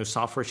seamless. There's no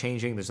software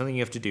changing. There's nothing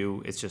you have to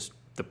do. It's just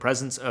the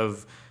presence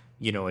of,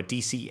 a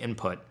DC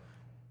input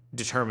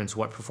determines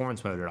what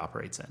performance mode it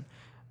operates in.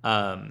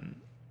 And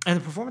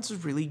the performance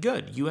is really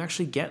good. You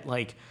actually get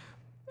like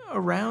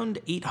around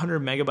 800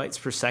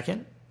 megabytes per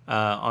second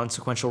on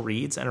sequential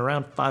reads and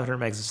around 500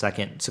 megs a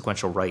second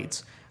sequential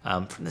writes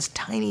from this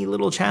tiny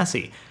little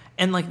chassis.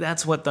 And like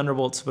that's what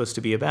Thunderbolt's supposed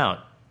to be about.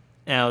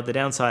 Now, the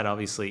downside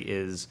obviously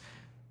is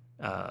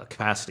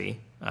capacity.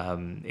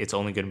 It's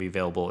only going to be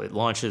available. It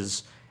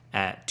launches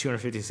at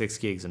 256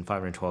 gigs and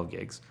 512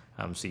 gigs.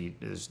 So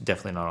there's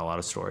definitely not a lot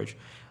of storage.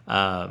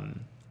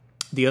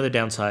 The other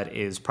downside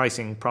is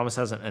pricing. Promise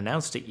hasn't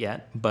announced it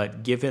yet,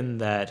 but given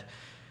that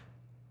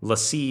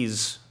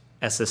LaCie's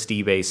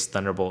SSD-based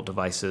Thunderbolt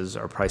devices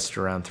are priced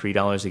around $3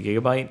 a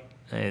gigabyte,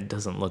 it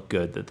doesn't look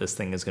good that this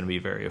thing is going to be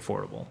very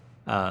affordable.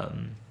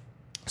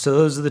 So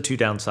those are the 2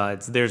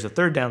 downsides. There's a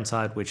third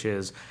downside, which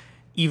is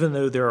even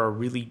though there are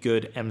really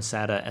good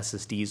mSATA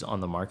SSDs on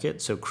the market,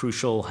 so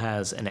Crucial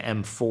has an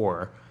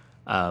M4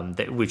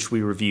 which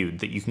we reviewed,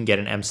 that you can get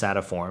an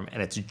mSATA form,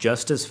 and it's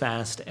just as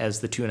fast as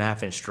the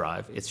 2.5-inch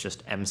drive. It's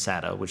just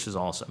mSATA, which is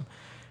awesome.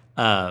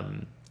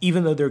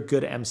 Even though there are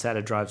good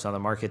mSATA drives on the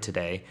market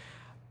today,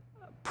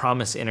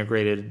 Promise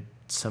integrated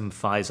some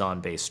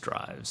Phison-based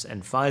drives,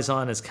 and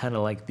Phison is kind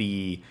of like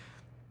the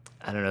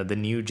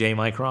new J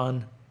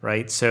Micron,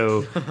 right?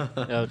 So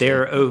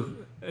they're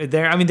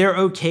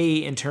okay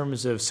in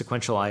terms of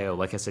sequential I/O.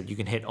 Like I said, you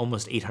can hit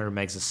almost 800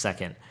 megs a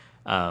second.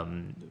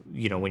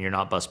 When you're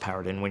not bus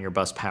powered, and when you're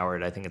bus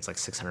powered, I think it's like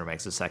 600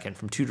 megs a second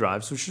from 2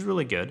 drives, which is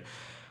really good.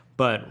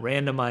 But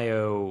random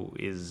I/O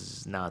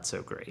is not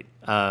so great.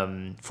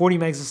 40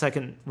 megs a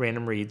second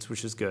random reads,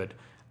 which is good.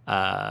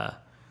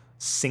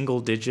 Single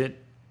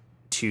digit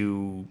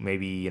to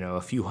maybe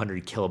a few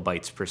hundred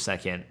kilobytes per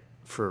second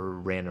for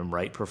random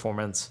write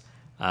performance.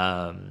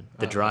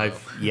 The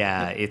drive,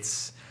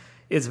 it's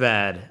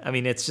bad. I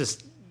mean, it's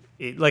just.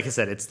 Like I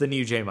said, it's the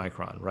new J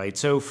Micron, right?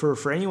 So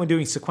for anyone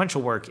doing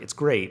sequential work, it's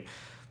great.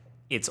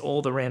 It's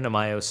all the random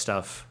I/O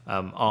stuff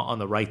on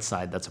the right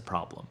side that's a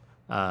problem.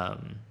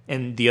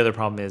 And the other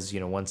problem is,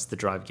 once the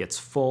drive gets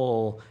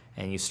full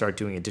and you start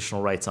doing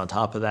additional writes on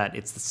top of that,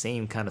 it's the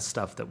same kind of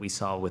stuff that we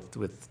saw with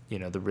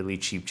the really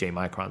cheap J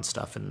Micron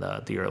stuff in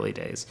the early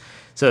days.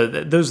 So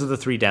those are the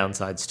 3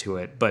 downsides to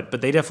it. But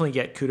they definitely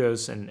get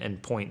kudos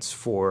and points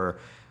for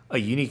a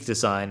unique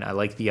design. I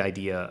like the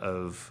idea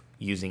of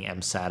using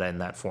mSATA in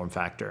that form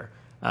factor.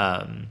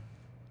 And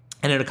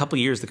in a couple of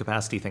years, the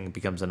capacity thing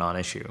becomes a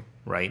non-issue,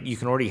 right? You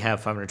can already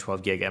have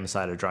 512 gig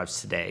mSATA drives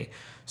today,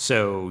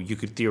 so you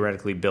could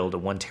theoretically build a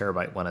 1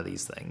 terabyte one of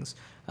these things.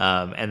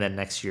 And then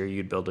next year,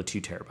 you'd build a 2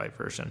 terabyte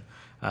version.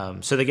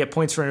 So they get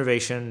points for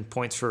innovation,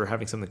 points for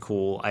having something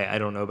cool. I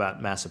don't know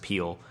about mass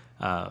appeal,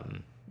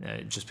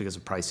 just because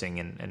of pricing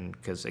and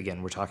because,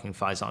 again, we're talking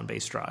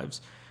Phison-based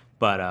drives.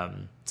 But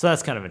so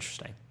that's kind of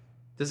interesting.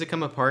 Does it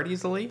come apart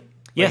easily?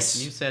 Yes.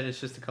 Like you said it's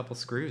just a couple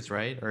screws,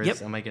 right? Or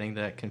am I getting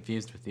that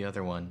confused with the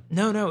other one?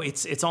 No,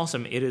 it's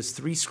awesome. It is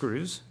 3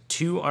 screws.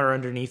 2 are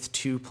underneath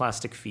 2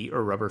 plastic feet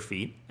or rubber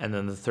feet, and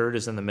then the third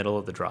is in the middle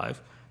of the drive.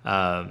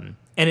 And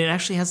it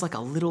actually has like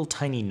a little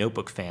tiny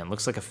notebook fan.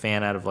 Looks like a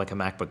fan out of like a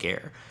MacBook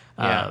Air.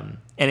 And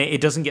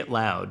it doesn't get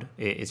loud.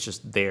 It's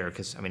just there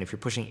because, if you're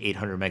pushing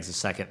 800 megs a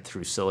second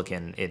through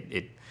silicon,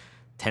 it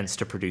tends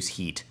to produce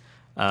heat.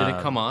 Did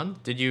it come on?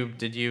 Did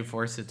you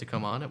force it to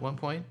come on at one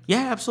point?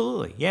 Yeah,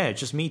 absolutely. Yeah,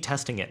 just me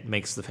testing it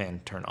makes the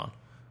fan turn on.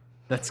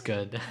 That's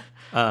good.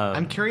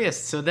 I'm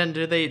curious. So then,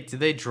 do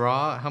they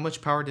draw? How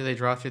much power do they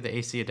draw through the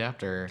AC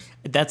adapter?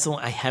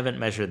 I haven't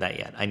measured that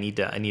yet. I need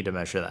to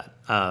measure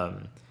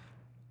that.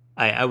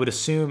 I would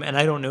assume, and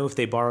I don't know if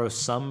they borrow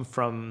some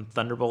from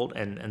Thunderbolt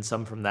and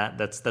some from that.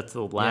 That's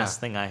the last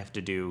thing I have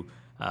to do.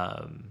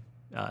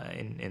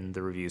 In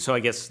the review. So I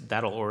guess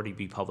that'll already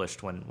be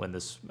published when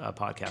this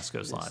podcast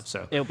goes live.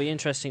 So it'll be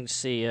interesting to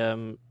see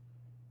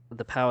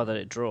the power that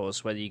it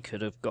draws, whether you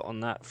could have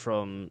gotten that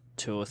from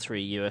 2 or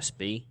 3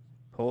 USB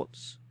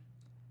ports.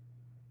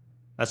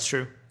 That's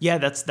true. Yeah,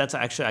 that's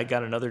actually, I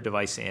got another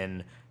device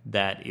in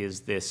that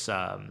is this.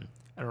 I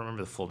don't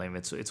remember the full name.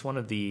 It's one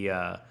of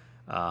the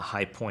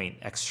high point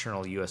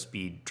external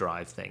USB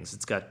drive things.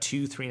 It's got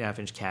two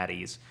 3.5-inch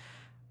caddies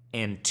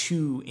and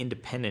two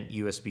independent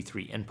USB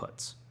 3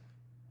 inputs.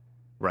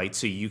 Right,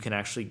 so you can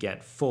actually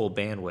get full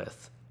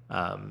bandwidth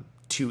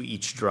to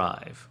each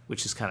drive,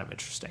 which is kind of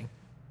interesting.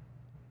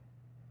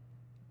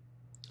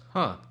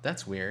 Huh,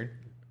 that's weird.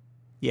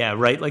 Yeah,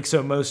 right. Like,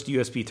 so most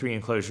USB 3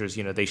 enclosures,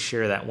 they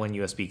share that one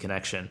USB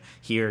connection.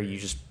 Here, you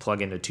just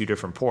plug into two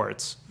different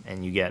ports,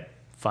 and you get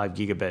 5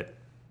 gigabit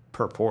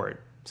per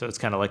port. So it's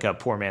kind of like a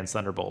poor man's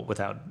Thunderbolt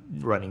without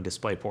running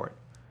DisplayPort.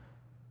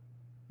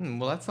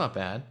 Well, that's not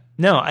bad.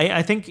 No,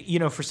 I think,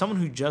 for someone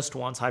who just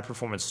wants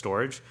high-performance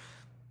storage,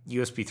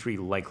 USB 3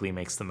 likely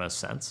makes the most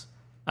sense.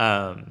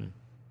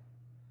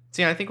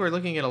 See, I think we're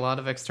looking at a lot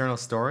of external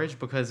storage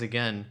because,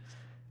 again,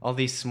 all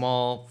these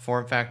small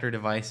form factor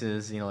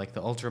devices, like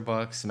the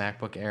Ultrabooks,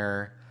 MacBook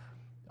Air,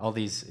 all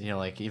these,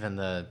 like even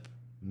the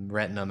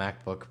Retina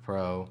MacBook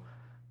Pro,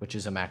 which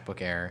is a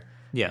MacBook Air.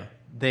 Yeah.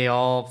 They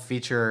all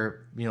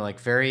feature, like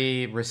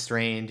very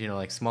restrained,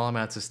 like small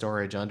amounts of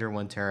storage, under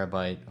 1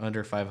 terabyte,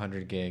 under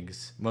 500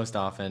 gigs, most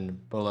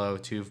often below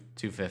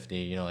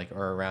 250,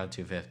 or around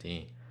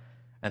 250.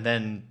 And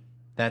then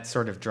that's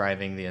sort of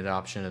driving the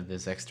adoption of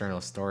this external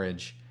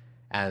storage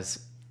as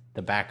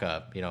the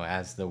backup,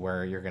 as the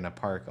where you're going to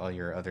park all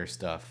your other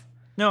stuff.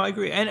 No, I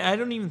agree. And I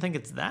don't even think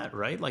it's that,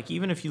 right? Like,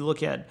 even if you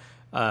look at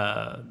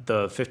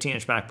the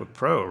 15-inch MacBook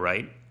Pro,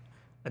 right,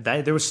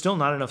 there was still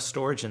not enough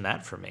storage in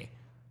that for me.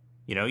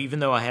 Even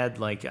though I had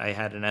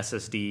an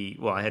SSD,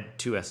 well, I had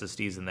two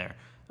SSDs in there.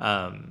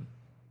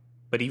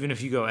 But even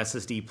if you go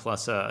SSD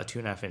plus a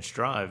 2.5-inch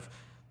drive,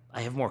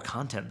 I have more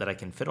content that I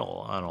can fit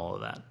on all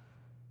of that.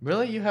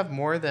 Really? You have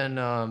more than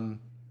 1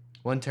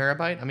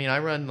 terabyte? I mean, I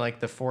run like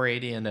the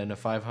 480 and then a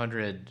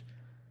 500,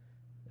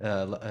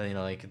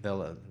 like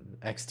the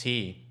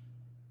XT,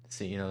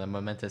 the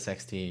Momentous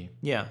XT.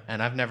 Yeah.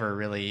 And I've never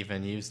really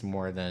even used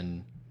more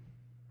than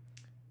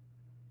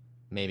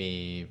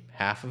maybe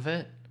half of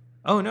it.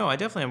 Oh, no, I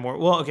definitely have more.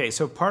 Well, okay,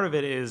 so part of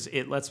it is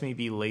it lets me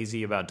be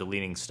lazy about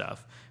deleting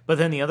stuff. But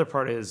then the other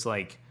part is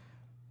like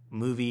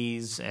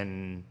movies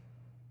and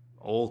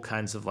all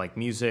kinds of like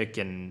music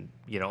and,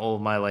 all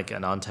my like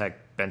AnandTech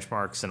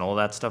benchmarks and all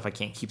that stuff. I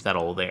can't keep that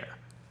all there.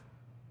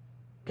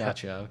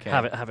 Gotcha, okay.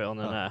 Have it on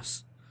the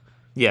NAS.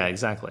 Yeah,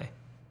 exactly.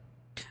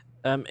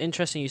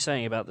 Interesting you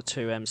saying about the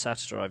two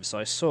SATA drives.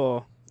 I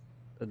saw,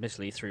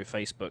 admittedly through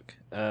Facebook,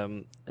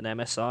 an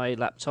MSI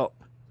laptop,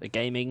 a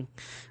gaming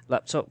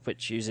laptop,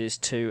 which uses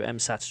two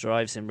SATA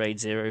drives in RAID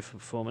 0 for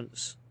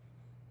performance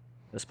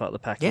as part of the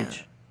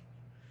package.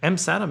 Yeah.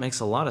 SATA makes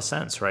a lot of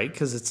sense, right?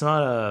 Because it's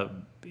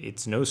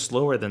no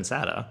slower than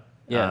SATA.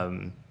 Yeah.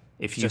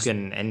 If you Just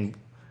can, and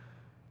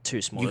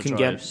two smaller you can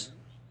drives.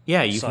 you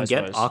can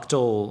get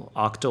size-wise.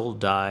 octal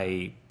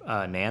die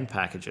NAND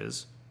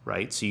packages,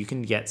 right? So you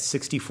can get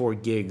 64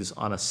 gigs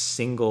on a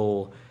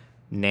single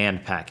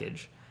NAND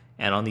package,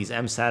 and on these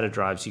SATA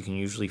drives, you can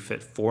usually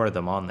fit 4 of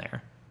them on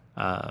there.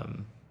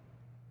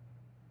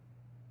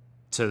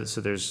 So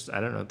there's, I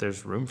don't know,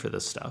 there's room for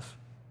this stuff.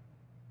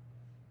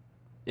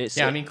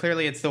 I mean,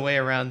 clearly it's the way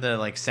around the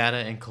like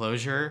SATA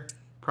enclosure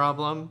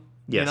problem.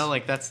 Yes.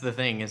 Like that's the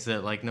thing is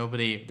that like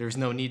there's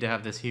no need to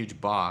have this huge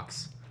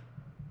box,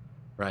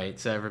 right?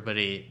 So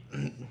everybody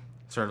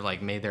sort of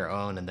like made their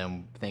own, and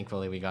then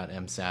thankfully we got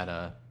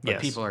SATA. But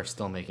Yes. people are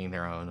still making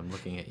their own. I'm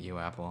looking at you,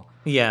 Apple.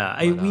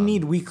 Yeah,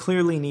 we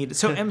clearly need.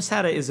 So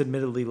SATA is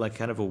admittedly like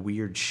kind of a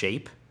weird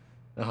shape.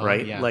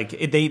 Right, yeah. like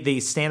they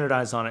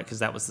standardized on it because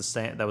that was the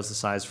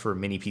size for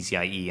mini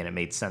PCIe, and it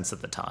made sense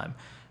at the time.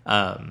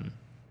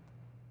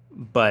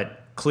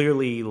 But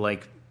clearly,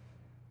 like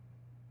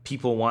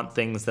people want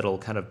things that'll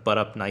kind of butt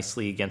up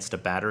nicely against a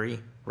battery,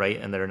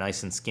 right, and that are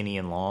nice and skinny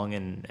and long,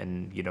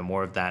 and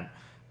more of that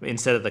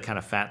instead of the kind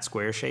of fat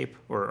square shape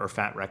or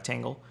fat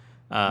rectangle.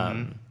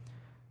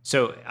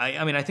 So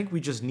I think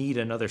we just need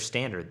another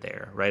standard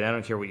there, right? I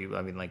don't care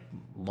like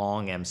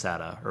long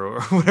MSATA or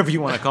whatever you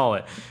want to call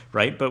it,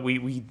 right? But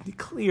we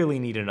clearly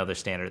need another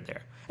standard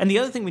there. And the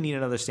other thing we need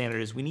another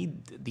standard is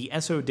the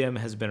SODIMM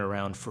has been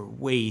around for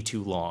way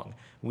too long.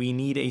 We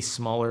need a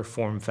smaller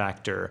form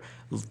factor,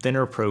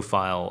 thinner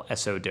profile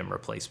SODIMM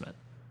replacement.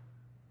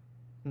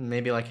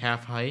 Maybe like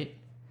half height.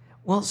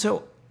 Well,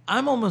 so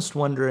I'm almost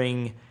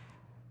wondering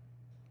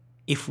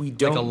if we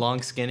don't... Like a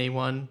long skinny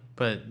one,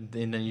 and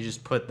then you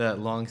just put that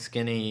long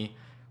skinny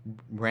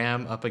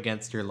RAM up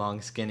against your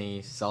long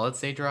skinny solid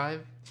state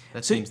drive.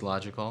 That seems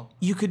logical.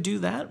 You could do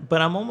that,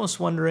 but I'm almost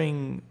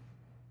wondering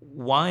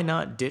why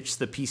not ditch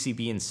the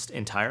PCB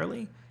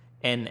entirely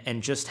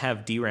and just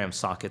have DRAM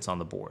sockets on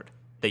the board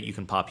that you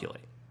can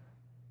populate.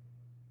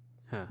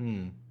 Huh.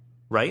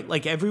 Right?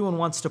 Like everyone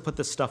wants to put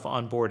this stuff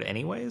on board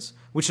anyways,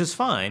 which is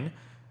fine.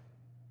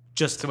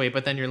 So wait,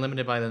 but then you're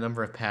limited by the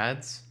number of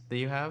pads that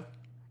you have?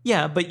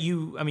 Yeah, but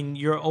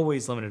you're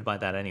always limited by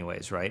that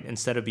anyways, right?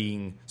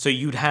 So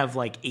you'd have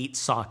like 8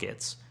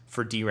 sockets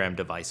for DRAM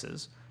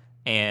devices,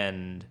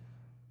 and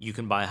you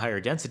can buy higher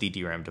density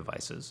DRAM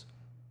devices.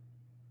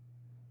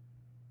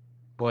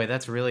 Boy,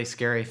 that's really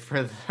scary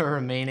for the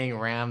remaining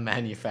RAM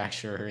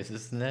manufacturers,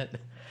 isn't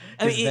it?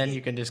 I Because mean, then you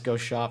can just go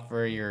shop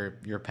for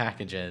your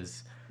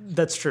packages.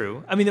 That's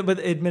true. I mean, but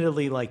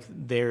admittedly, like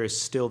there is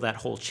still that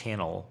whole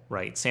channel,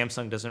 right?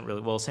 Samsung doesn't really.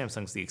 Well,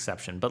 Samsung's the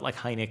exception, but like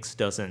Hynix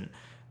doesn't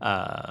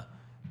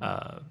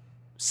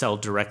sell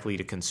directly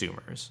to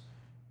consumers,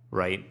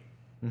 right?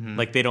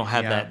 Like they don't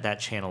have that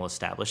channel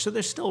established, so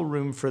there's still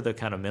room for the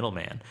kind of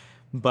middleman.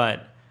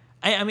 But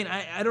I mean,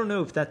 I don't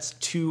know if that's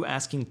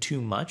asking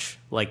too much.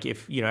 Like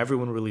if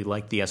everyone really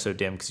liked the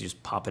SODIMM because you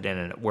just pop it in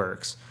and it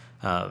works.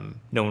 No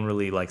one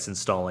really likes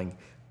installing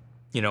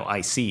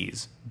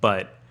ICs,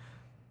 but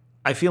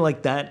I feel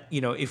like that,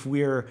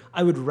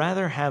 I would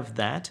rather have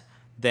that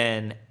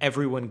than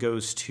everyone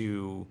goes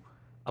to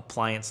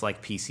appliance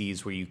like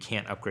PCs where you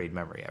can't upgrade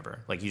memory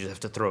ever. Like you just have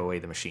to throw away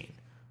the machine.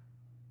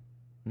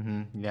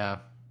 Yeah.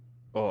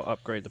 Or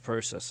upgrade the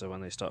processor when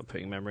they start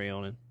putting memory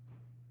on it.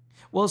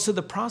 Well, so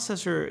the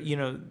processor,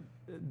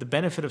 the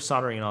benefit of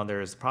soldering it on there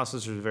is the processor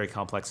is a very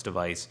complex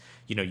device.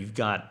 You've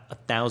got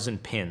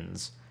 1,000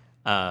 pins.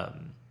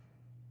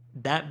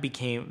 That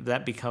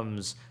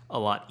becomes a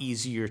lot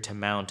easier to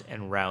mount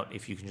and route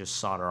if you can just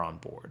solder on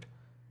board.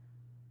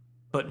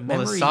 But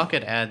memory, the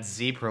socket adds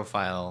Z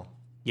profile.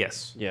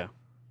 Yes. Yeah.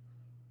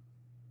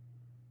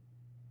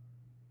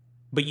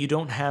 But you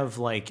don't have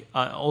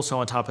also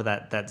on top of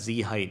that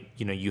Z height,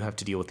 you have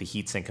to deal with the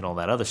heatsink and all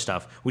that other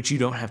stuff, which you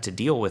don't have to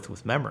deal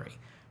with memory,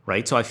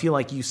 right? So I feel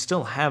like you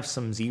still have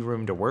some Z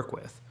room to work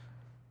with.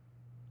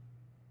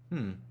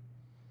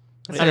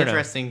 That's an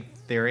interesting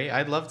theory.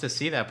 I'd love to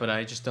see that, but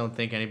I just don't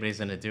think anybody's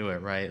going to do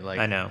it, right? Like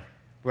I know.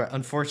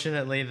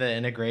 Unfortunately, the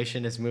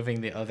integration is moving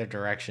the other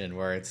direction,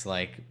 where it's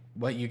like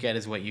what you get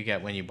is what you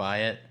get when you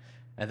buy it,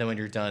 and then when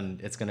you're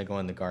done, it's going to go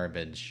in the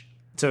garbage.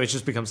 So it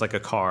just becomes like a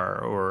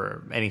car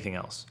or anything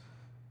else.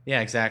 Yeah,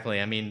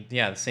 exactly. I mean,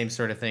 the same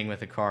sort of thing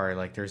with a car.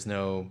 Like there's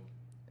no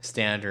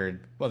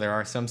standard. Well, there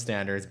are some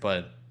standards,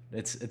 but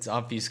it's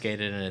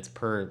obfuscated and it's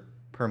per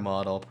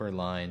model, per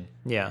line.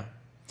 Yeah.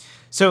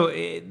 So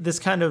this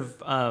kind of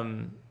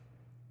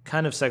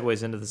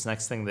segues into this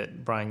next thing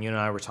that Brian, you and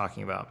I were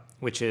talking about,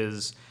 which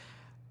is,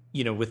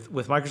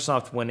 with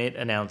Microsoft when it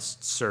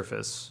announced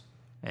Surface,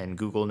 and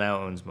Google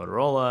now owns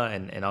Motorola,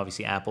 and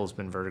obviously Apple's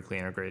been vertically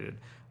integrated.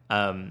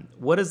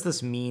 What does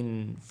this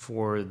mean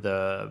for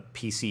the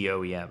PC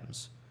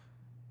OEMs?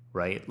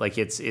 Right? Like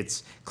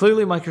it's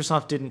clearly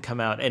Microsoft didn't come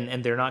out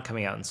and they're not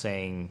coming out and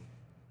saying,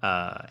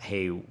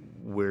 hey,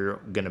 we're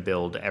going to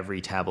build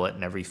every tablet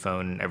and every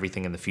phone and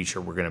everything in the future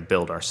we're going to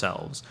build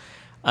ourselves.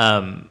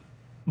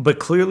 But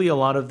clearly a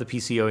lot of the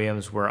PC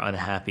OEMs were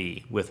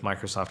unhappy with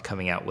Microsoft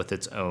coming out with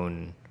its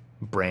own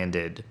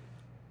branded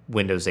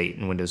Windows 8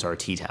 and Windows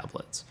RT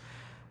tablets.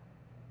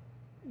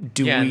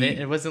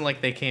 It wasn't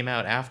like they came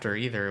out after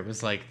either. It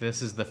was like,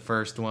 this is the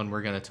first one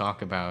we're going to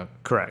talk about.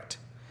 Correct.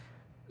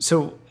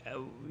 So,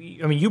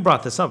 I mean, you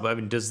brought this up. I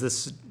mean, does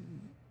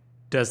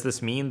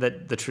this mean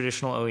that the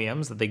traditional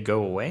OEMs, that they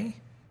go away?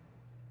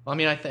 Well, I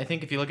mean, I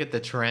think if you look at the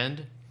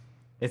trend,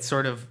 it's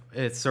sort of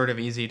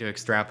easy to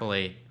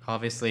extrapolate.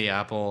 Obviously,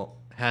 Apple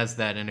has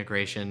that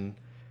integration,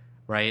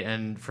 right?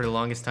 And for the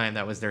longest time,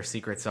 that was their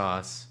secret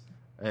sauce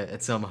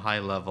at some high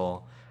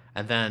level.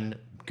 And then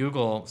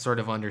Google sort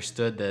of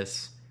understood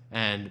this,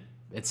 and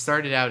it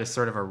started out as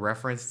sort of a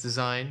reference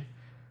design,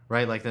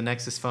 right? Like the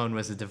Nexus phone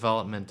was a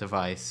development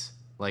device,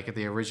 like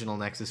the original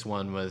Nexus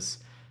one was,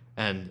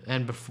 and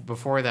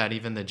before that,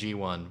 even the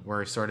G1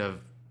 were sort of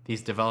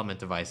these development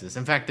devices.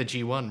 In fact, the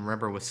G1,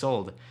 remember, was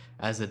sold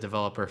as a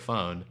developer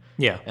phone.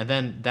 Yeah. And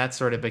then that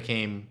sort of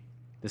became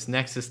this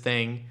Nexus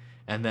thing,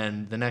 and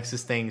then the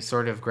Nexus thing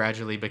sort of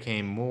gradually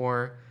became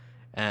more,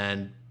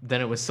 and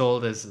then it was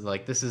sold as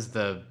like, this is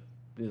the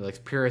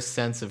purest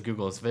sense of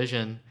Google's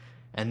vision.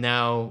 And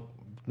now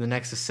the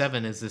Nexus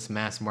 7 is this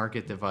mass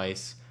market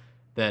device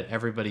that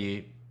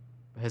everybody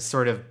has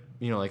sort of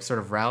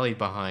rallied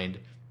behind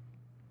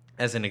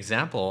as an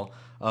example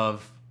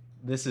of,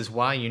 this is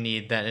why you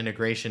need that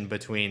integration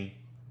between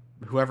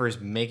whoever's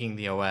making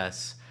the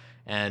OS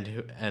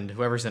and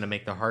whoever's going to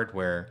make the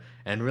hardware.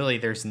 And really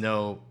there's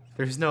no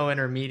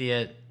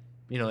intermediate,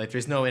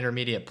 there's no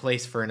intermediate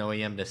place for an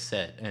OEM to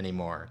sit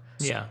anymore.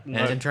 Yeah.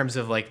 And in terms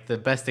of like the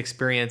best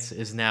experience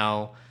is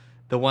now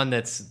the one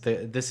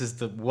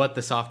what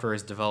the software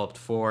is developed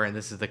for, and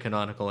this is the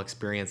canonical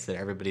experience that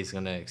everybody's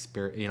going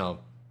to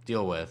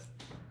deal with.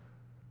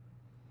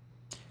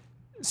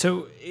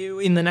 So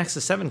in the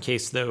Nexus 7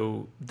 case,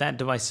 though, that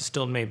device is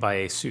still made by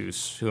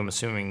ASUS, who I'm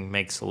assuming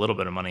makes a little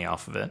bit of money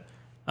off of it.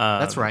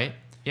 That's right.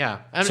 Yeah,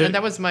 and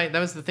that was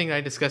the thing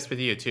I discussed with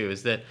you too,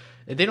 is that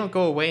they don't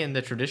go away in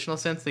the traditional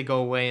sense. They go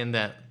away in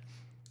that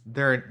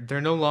they're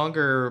no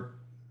longer,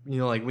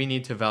 like, we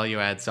need to value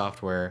add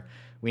software.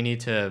 We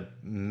need to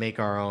make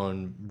our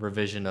own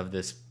revision of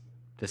this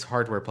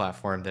hardware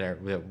platform that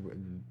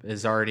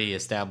is already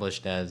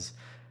established as,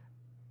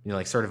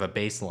 like sort of a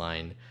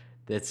baseline.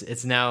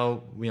 It's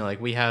now, like,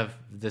 we have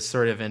this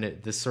sort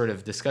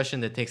of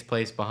discussion that takes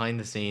place behind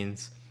the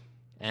scenes,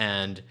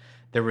 and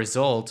the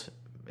result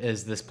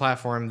is this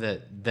platform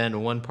that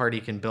then one party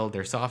can build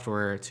their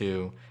software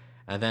to,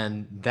 and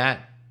then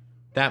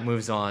that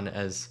moves on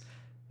as,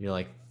 you know,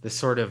 like this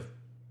sort of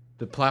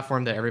the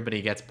platform that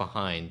everybody gets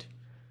behind,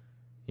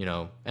 you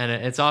know. And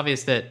it's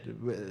obvious that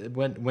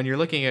when you're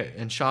looking at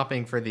and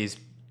shopping for these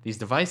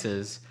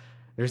devices,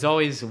 there's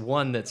always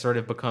one that sort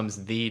of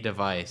becomes the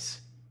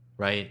device,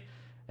 right?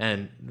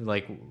 And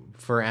like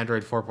for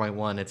Android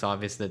 4.1, it's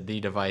obvious that the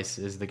device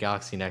is the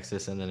Galaxy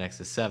Nexus and the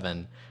Nexus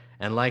 7.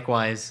 And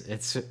likewise,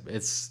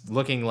 it's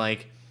looking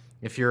like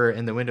if you're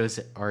in the Windows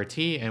RT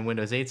and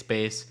Windows 8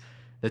 space,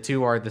 the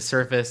two are the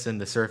Surface and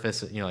the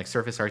Surface, you know, like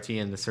Surface RT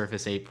and the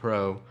Surface 8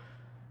 Pro.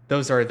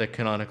 Those are the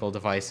canonical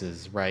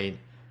devices, right?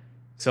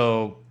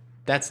 So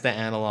that's the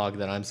analog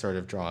that I'm sort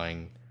of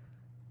drawing.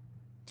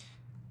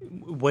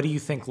 What do you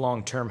think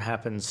long term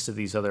happens to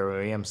these other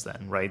OEMs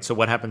then, right? So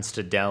what happens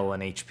to Dell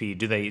and HP?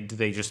 Do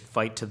they just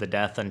fight to the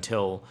death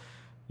until,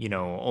 you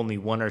know, only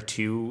one or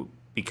two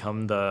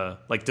become the,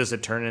 like, does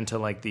it turn into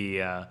like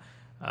the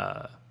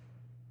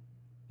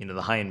you know,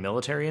 the high-end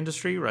military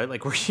industry, right?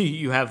 Like where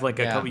you have like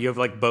a couple, you have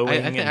like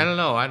Boeing. I don't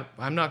know.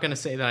 I'm not going to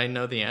say that I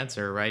know the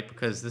answer, right?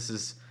 Because this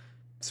is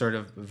sort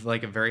of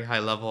like a very high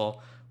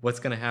level what's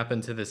going to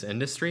happen to this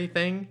industry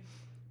thing.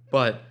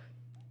 But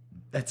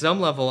at some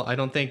level, I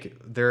don't think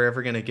they're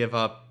ever going to give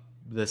up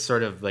this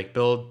sort of like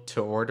build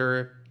to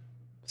order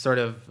sort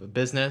of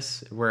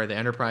business where the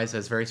enterprise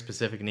has very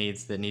specific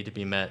needs that need to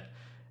be met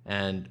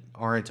and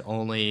aren't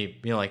only,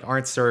 you know, like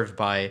aren't served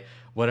by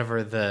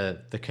whatever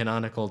the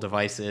canonical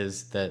device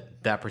is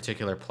that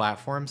particular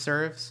platform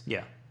serves.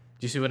 Yeah. Do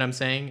you see what I'm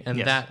saying? And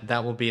yes.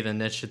 that will be the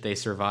niche that they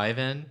survive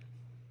in.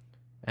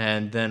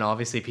 And then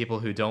obviously people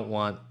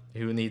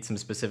who need some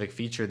specific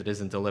feature that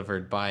isn't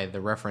delivered by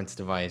the reference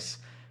device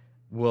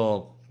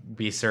will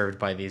be served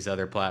by these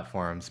other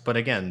platforms. But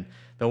again,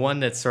 the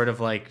one that's sort of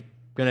like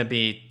going to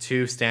be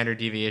 2 standard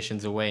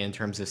deviations away in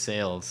terms of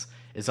sales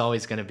is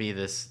always going to be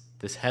this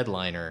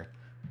headliner,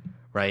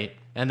 right?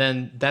 And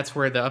then that's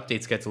where the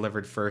updates get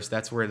delivered first.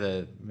 That's where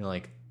the, you know,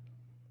 like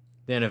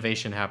the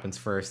innovation happens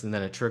first, and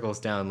then it trickles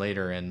down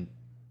later. And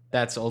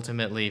that's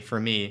ultimately, for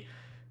me,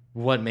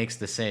 what makes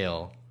the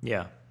sale.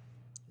 Yeah.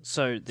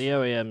 So the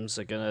OEMs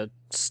are going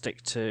to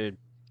stick to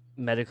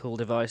medical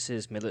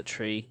devices,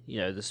 military, you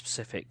know, the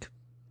specific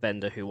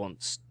vendor who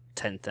wants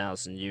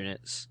 10,000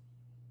 units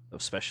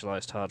of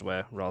specialized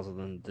hardware rather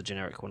than the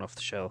generic one off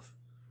the shelf.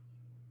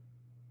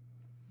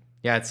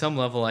 Yeah, at some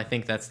level, I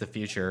think that's the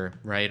future,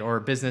 right? Or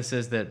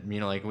businesses that,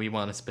 you know, like we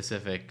want a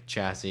specific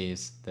chassis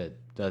that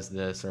does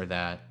this or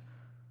that.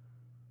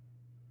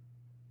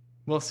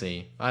 We'll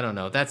see. I don't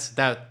know. That's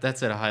at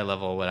a high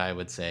level what I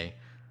would say.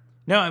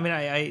 No, I mean,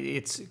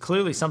 it's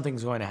clearly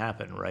something's going to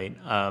happen, right?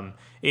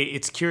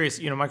 It's curious.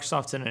 You know,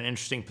 Microsoft's in an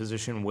interesting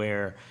position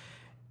where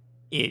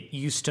it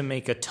used to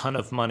make a ton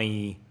of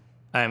money.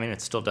 I mean,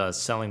 it still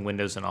does, selling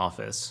Windows and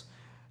Office.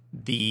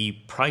 The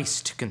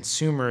price to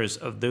consumers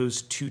of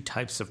those two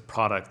types of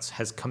products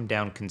has come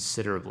down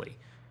considerably,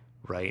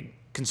 right?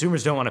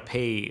 Consumers don't want to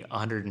pay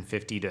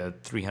 $150 to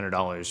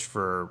 $300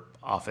 for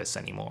Office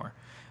anymore,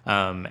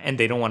 and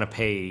they don't want to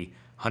pay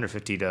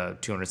 $150 to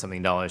 $200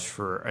 something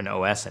for an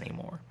OS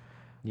anymore.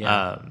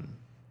 Yeah.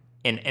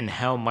 And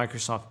how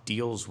Microsoft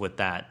deals with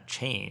that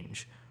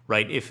change,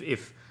 right?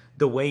 If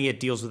the way it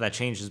deals with that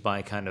change is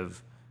by kind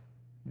of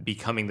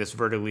becoming this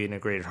vertically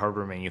integrated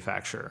hardware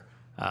manufacturer,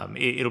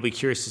 it'll be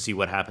curious to see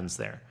what happens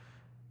there.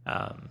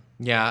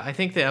 Yeah, I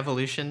think the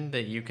evolution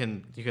that you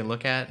can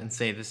look at and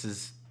say this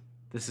is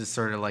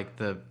sort of like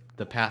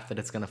the path that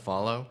it's going to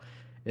follow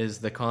is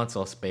the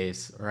console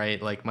space, right?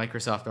 Like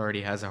Microsoft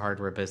already has a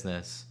hardware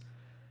business,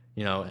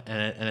 you know,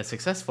 and a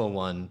successful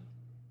one,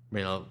 you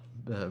know,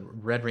 the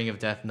Red Ring of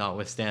Death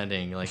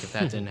notwithstanding. Like if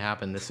that didn't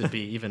happen, this would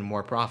be even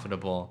more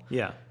profitable.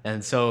 Yeah.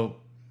 And so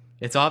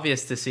it's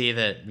obvious to see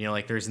that, you know,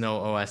 like there's no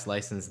OS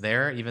license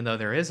there, even though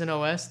there is an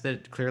OS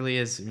that clearly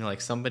is, you know,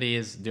 like somebody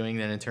is doing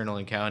that internal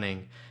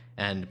accounting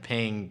and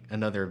paying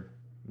another,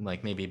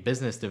 like maybe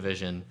business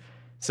division.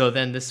 So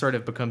then this sort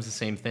of becomes the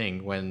same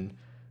thing when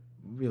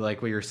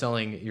you're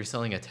selling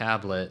a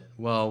tablet.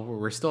 Well,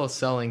 we're still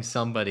selling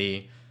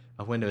somebody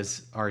a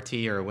Windows RT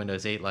or a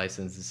Windows 8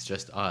 license. It's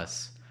just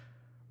us,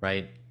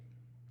 right?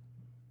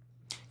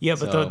 Yeah,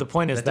 but So the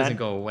point is that doesn't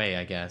go away,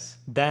 I guess.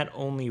 That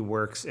only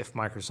works if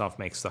Microsoft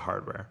makes the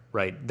hardware,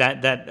 right?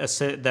 That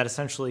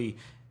essentially,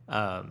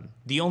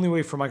 the only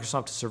way for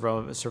Microsoft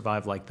to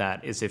survive like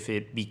that is if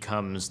it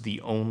becomes the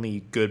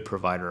only good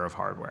provider of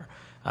hardware,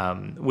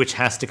 which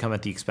has to come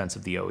at the expense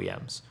of the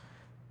OEMs.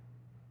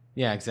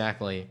 Yeah,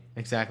 exactly.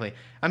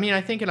 I mean,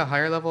 I think at a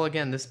higher level,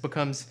 again, this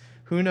becomes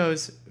who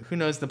knows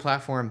the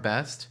platform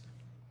best,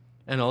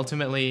 and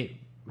ultimately,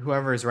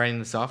 whoever is writing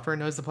the software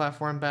knows the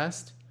platform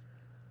best.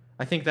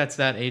 I think that's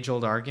that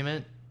age-old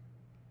argument,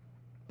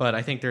 but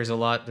I think there's a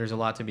lot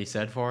to be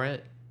said for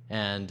it,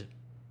 and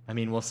I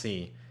mean, we'll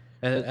see.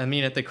 I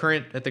mean, at the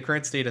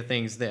current state of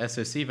things, the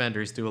SoC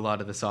vendors do a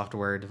lot of the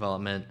software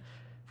development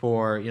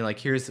for, you know, like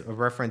here's a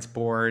reference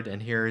board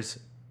and here's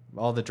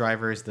all the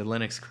drivers, the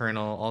Linux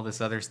kernel, all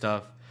this other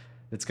stuff.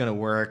 that's going to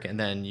work, and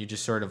then you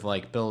just sort of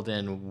like build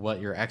in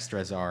what your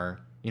extras are.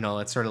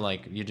 It's sort of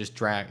like you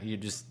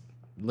just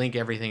link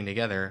everything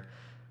together.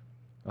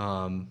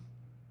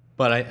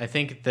 But I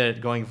think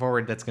that going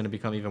forward, that's going to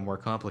become even more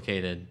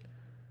complicated.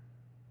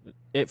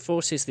 It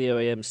forces the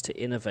OEMs to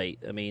innovate.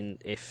 I mean,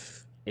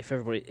 if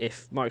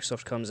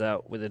Microsoft comes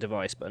out with a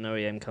device, but an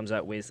OEM comes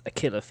out with a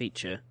killer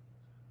feature,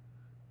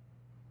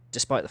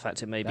 despite the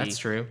fact it may be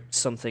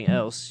something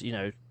else,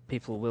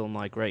 people will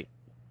migrate.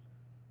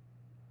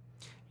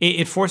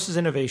 It forces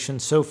innovation.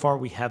 So far,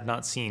 we have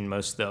not seen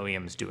most of the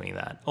OEMs doing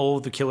that. All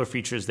of the killer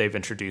features they've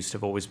introduced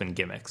have always been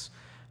gimmicks.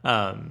 There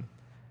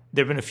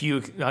have been a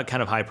few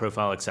kind of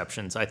high-profile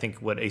exceptions. I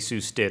think what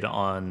Asus did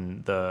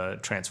on the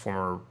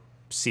Transformer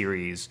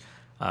series,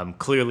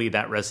 clearly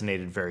that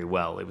resonated very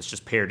well. It was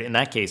just paired. In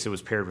that case, it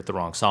was paired with the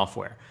wrong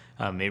software.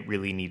 It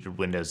really needed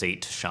Windows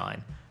 8 to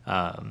shine.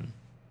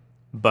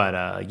 But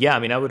I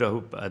mean, I would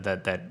hope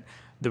that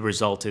the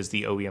result is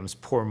the OEMs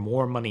pour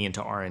more money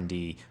into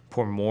R&D,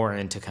 pour more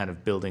into kind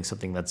of building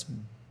something that's,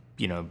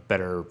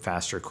 better,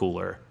 faster,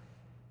 cooler.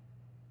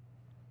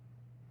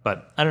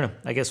 But I don't know.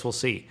 I guess we'll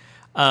see.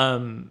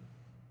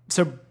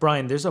 So,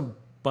 Brian, there's a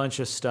bunch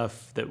of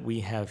stuff that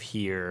we have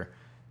here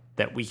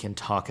that we can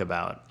talk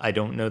about. I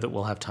don't know that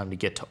we'll have time to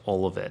get to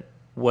all of it.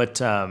 We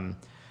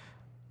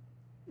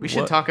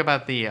should talk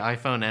about the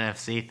iPhone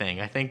NFC thing.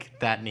 I think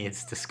that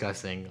needs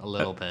discussing a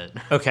little bit.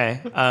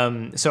 Okay.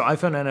 So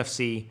iPhone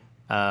NFC,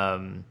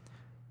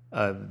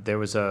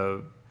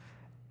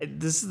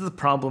 this is the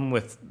problem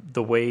with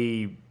the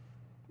way,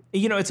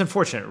 it's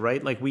unfortunate,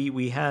 right? Like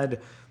we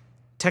had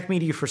tech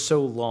media for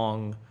so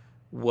long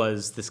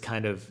was this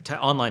kind of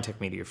online tech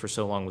media for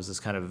so long was this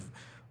kind of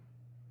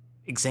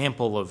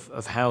example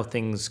of how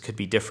things could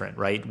be different,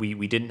 right?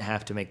 We didn't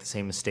have to make the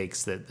same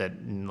mistakes that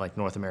like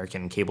North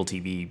American cable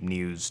TV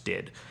news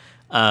did.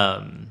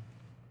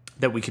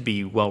 That we could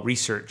be well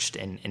researched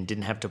and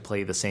didn't have to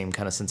play the same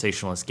kind of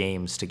sensationalist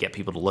games to get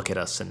people to look at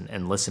us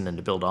and listen and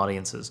to build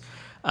audiences.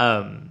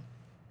 But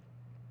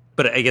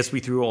I guess we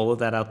threw all of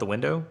that out the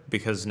window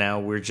because now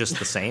we're just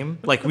the same.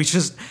 Like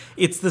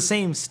it's the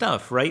same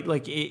stuff, right?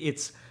 Like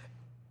it's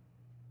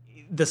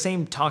the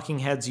same talking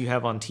heads you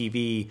have on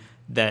TV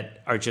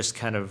that are just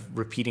kind of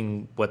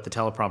repeating what the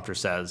teleprompter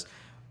says.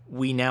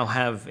 We now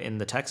have in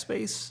the tech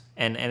space,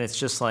 and it's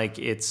just like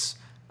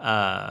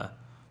I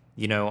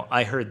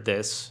heard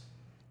this,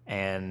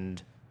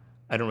 and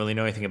I don't really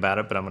know anything about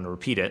it, but I'm going to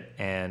repeat it,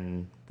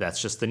 and that's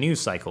just the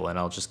news cycle, and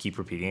I'll just keep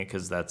repeating it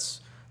because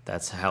that's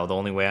how the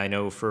only way I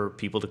know for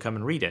people to come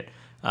and read it.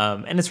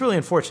 And it's really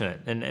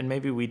unfortunate, and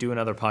maybe we do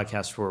another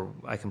podcast where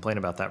I complain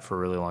about that for a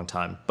really long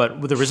time. But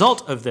with the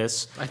result of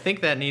this... I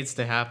think that needs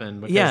to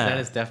happen because that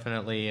is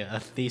definitely a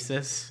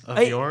thesis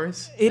of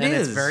yours.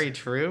 It's very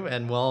true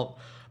and well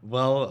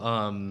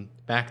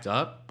backed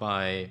up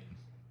by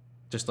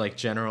just like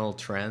general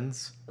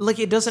trends. Like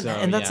it doesn't,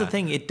 and that's the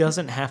thing, it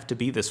doesn't have to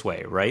be this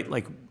way, right?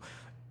 Like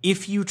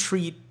if you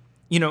treat,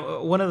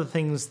 one of the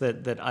things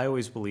that I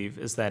always believe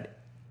is that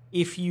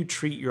if you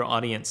treat your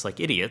audience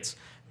like idiots,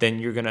 then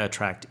you're going to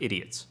attract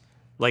idiots.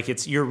 Like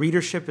your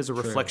readership is a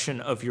reflection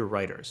of your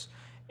writers.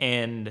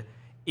 And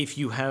if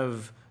you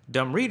have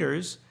dumb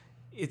readers,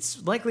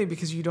 it's likely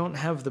because you don't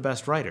have the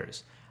best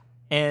writers.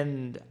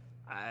 And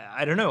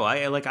I don't know.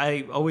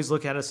 I always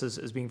look at us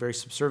as being very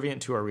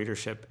subservient to our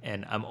readership,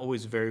 and I'm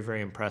always very,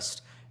 very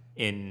impressed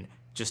in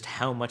just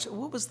how much.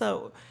 What was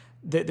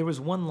there was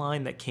one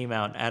line that came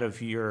out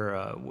of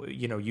your,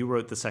 you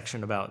wrote the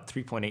section about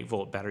 3.8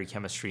 volt battery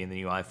chemistry in the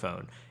new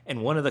iPhone,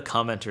 and one of the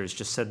commenters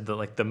just said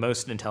the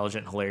most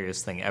intelligent,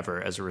 hilarious thing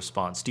ever as a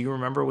response. Do you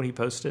remember what he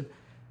posted?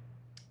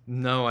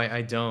 No,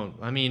 I don't.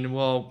 I mean,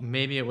 well,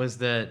 maybe it was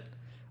that.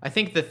 I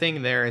think the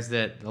thing there is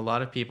that a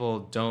lot of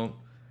people don't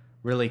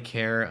really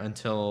care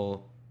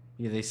until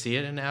they see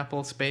it in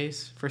Apple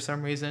space for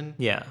some reason.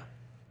 Yeah.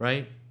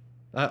 Right?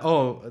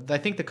 I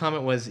think the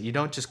comment was you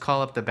don't just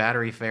call up the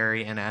battery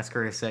fairy and ask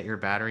her to set your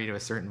battery to a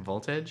certain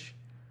voltage.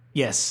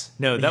 Yes.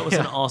 No, that was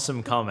an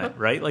awesome comment,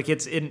 right? Like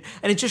and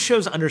it just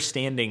shows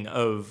understanding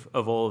of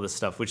all of this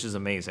stuff, which is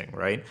amazing,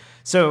 right?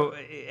 So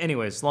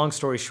anyways, long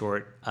story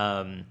short,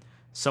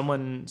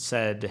 someone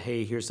said,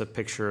 hey, here's a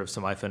picture of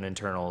some iPhone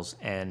internals,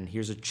 and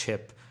here's a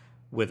chip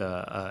with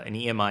an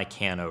EMI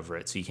can over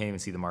it, so you can't even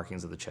see the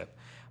markings of the chip.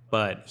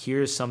 But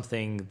here's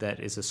something that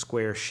is a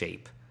square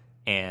shape,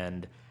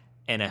 and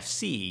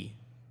NFC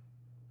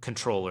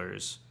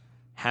controllers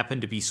happen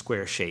to be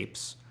square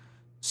shapes,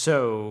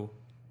 so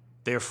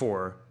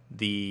therefore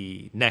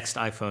the next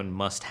iPhone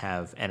must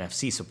have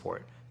NFC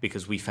support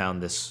because we found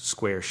this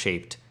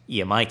square-shaped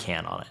EMI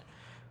can on it.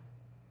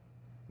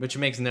 Which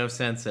makes no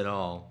sense at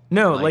all.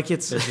 No,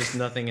 there's just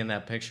nothing in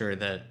that picture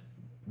that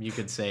you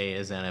could say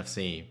is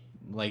NFC.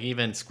 Like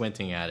even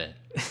squinting at it.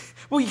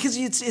 Well, because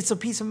it's a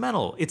piece of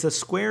metal. It's a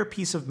square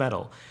piece of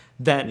metal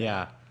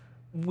that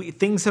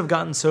things have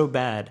gotten so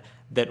bad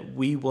that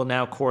we will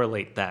now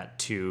correlate that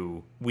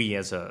to, we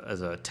as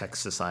a tech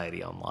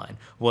society online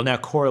will now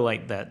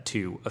correlate that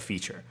to a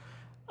feature.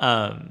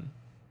 And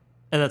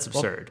that's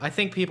absurd. Well, I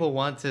think people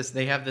want this,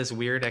 they have this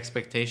weird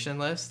expectation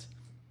list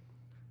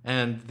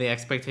and the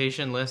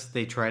expectation list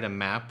they try to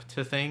map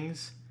to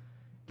things.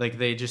 Like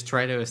they just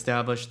try to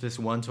establish this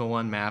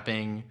one-to-one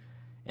mapping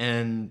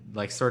in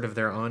like sort of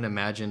their own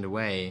imagined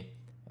way.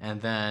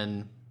 And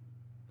then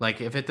like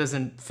if it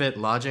doesn't fit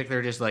logic,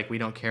 they're just like, we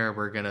don't care,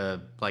 we're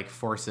gonna like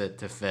force it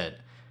to fit.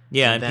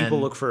 Yeah, and then people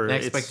look for the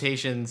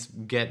expectations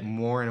get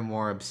more and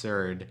more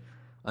absurd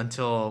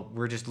until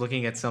we're just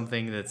looking at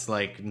something that's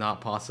like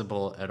not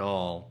possible at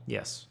all.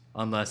 Yes.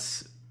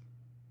 Unless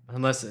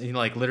you know,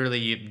 like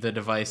literally the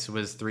device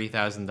was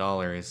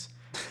 $3,000,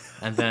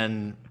 and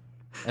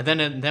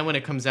then when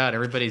it comes out,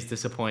 everybody's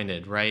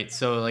disappointed, right?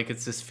 So like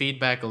it's this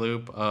feedback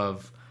loop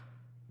of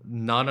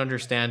not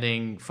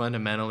understanding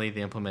fundamentally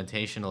the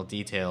implementational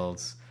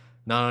details,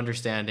 not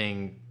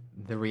understanding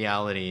the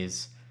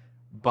realities,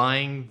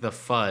 buying the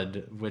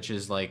FUD, which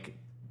is like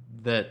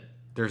that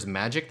there's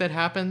magic that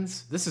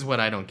happens. This is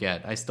what I don't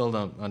get. I still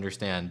don't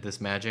understand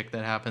this magic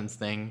that happens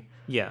thing.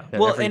 Yeah.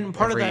 That Well, and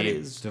part of that every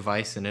is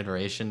device and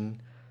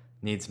iteration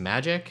needs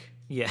magic.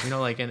 Yeah. You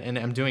know, like, and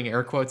I'm doing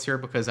air quotes here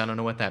because I don't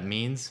know what that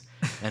means.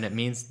 And it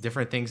means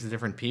different things to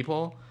different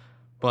people.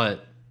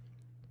 But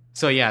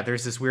so yeah,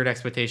 there's this weird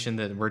expectation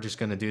that we're just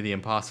going to do the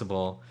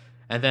impossible.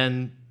 And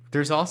then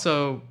there's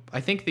also, I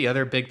think the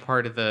other big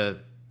part of the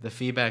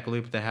feedback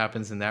loop that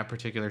happens in that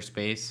particular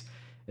space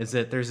is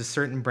that there's a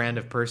certain brand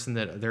of person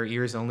that their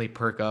ears only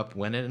perk up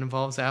when it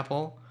involves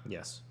Apple.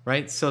 yes.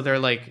 Right? So they're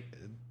like,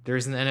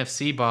 there's an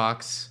NFC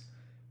box.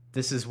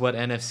 This is what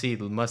NFC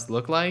must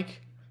look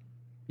like.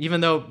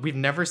 Even though we've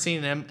never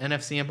seen an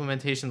NFC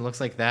implementation that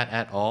looks like that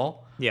at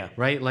all. Yeah.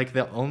 Right? Like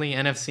the only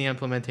NFC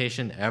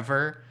implementation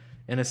ever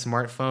in a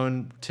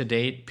smartphone to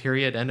date,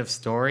 period, end of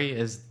story,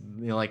 is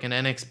like an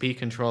NXP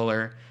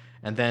controller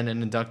and then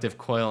an inductive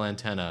coil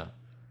antenna.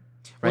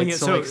 Right? Well, yeah,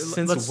 so so like,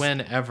 since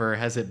whenever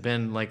has it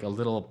been like a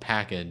little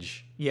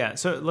package? Yeah.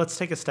 So let's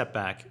take a step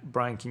back.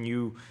 Brian, can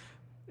you...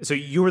 So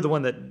you were the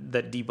one that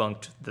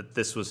debunked that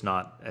this was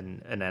not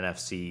an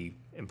NFC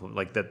implement,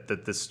 like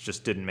that this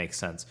just didn't make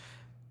sense.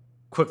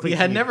 Quickly, it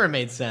had never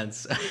made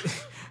sense.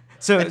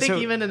 So I think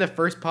even in the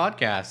first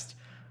podcast.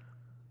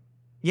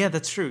 Yeah,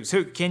 that's true.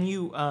 So can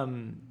you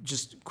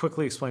just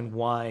quickly explain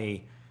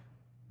why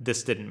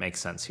this didn't make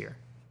sense here?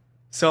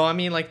 So I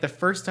mean, like the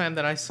first time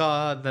that I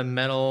saw the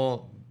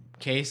metal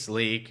case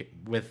leak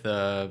with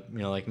the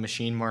like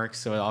machine marks,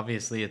 so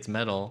obviously it's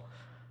metal.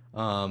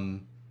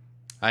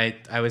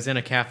 I was in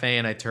a cafe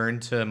and I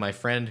turned to my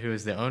friend who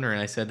is the owner and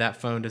I said, that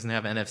phone doesn't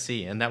have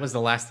NFC. And that was the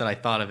last that I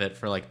thought of it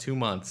for like 2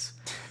 months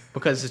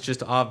because it's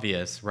just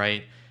obvious,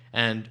 right?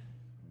 And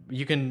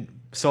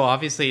so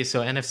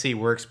NFC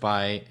works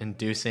by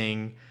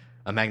inducing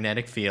a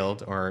magnetic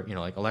field or,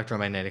 like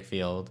electromagnetic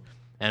field.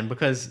 And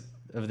because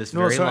of this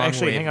very long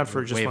actually, hang on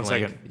for just 1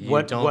 second.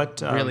 You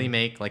don't really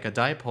make like a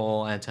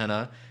dipole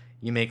antenna.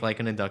 You make like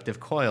an inductive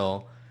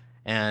coil.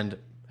 And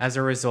as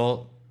a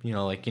result,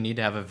 like you need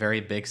to have a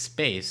very big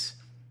space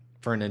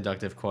for an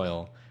inductive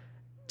coil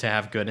to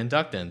have good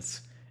inductance.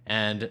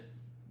 And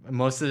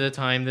most of the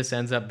time this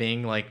ends up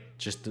being like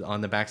just on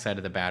the backside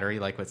of the battery,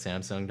 like what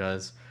Samsung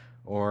does.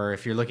 Or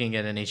if you're looking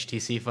at an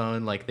HTC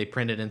phone, like they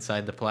print it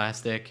inside the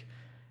plastic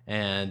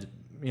and,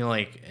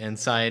 like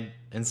inside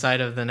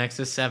of the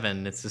Nexus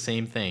 7, it's the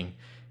same thing.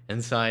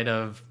 Inside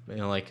of,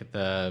 like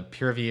the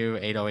PureView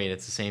 808,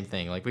 it's the same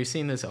thing. Like we've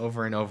seen this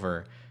over and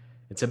over.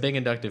 It's a big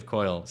inductive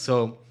coil.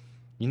 So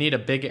you need a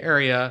big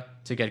area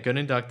to get good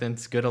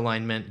inductance, good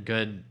alignment,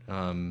 good,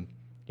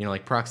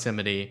 like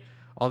proximity,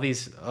 all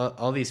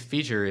these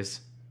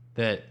features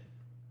that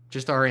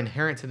just are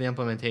inherent to the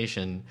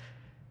implementation.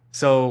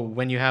 So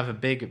when you have a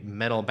big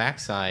metal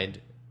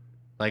backside,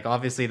 like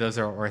obviously those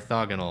are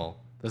orthogonal.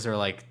 Those are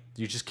like,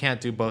 you just can't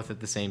do both at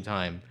the same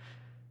time.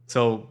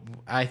 So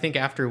I think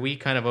after we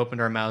kind of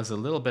opened our mouths a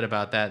little bit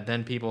about that,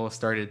 then people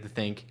started to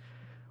think,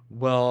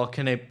 well,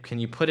 can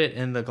you put it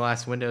in the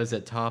glass windows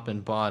at top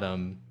and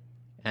bottom?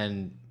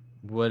 And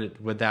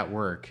would that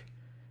work?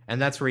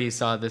 And that's where you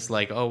saw this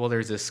like, oh, well,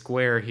 there's a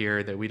square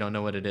here that we don't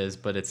know what it is,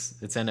 but it's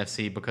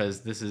NFC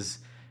because this is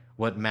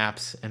what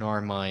maps in our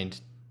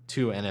mind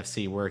to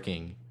NFC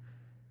working,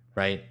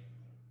 right?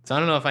 So I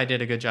don't know if I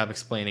did a good job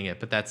explaining it,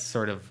 but that's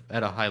sort of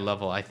at a high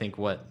level, I think,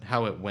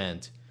 how it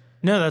went.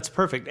 No, that's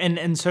perfect.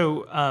 And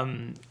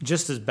so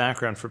just as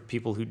background for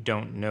people who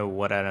don't know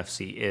what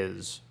NFC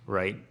is,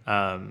 right?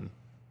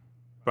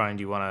 Brian,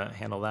 do you want to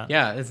handle that?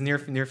 Yeah, it's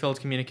near field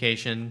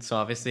communication. So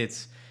obviously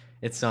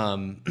it's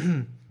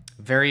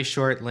very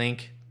short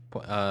link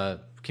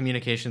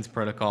communications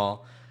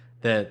protocol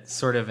that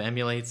sort of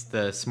emulates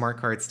the smart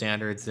card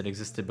standards that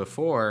existed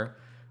before,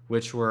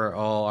 which were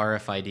all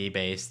RFID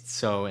based.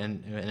 So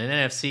in an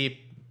NFC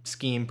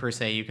scheme per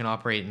se, you can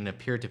operate in a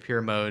peer-to-peer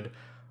mode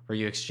where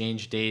you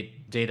exchange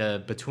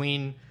data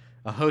between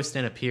a host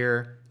and a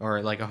peer,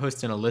 or like a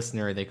host and a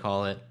listener, they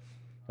call it,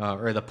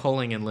 or the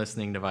polling and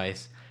listening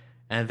device.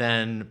 And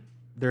then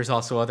there's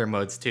also other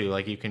modes too,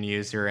 like you can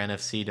use your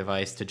NFC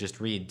device to just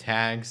read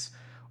tags,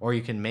 or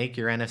you can make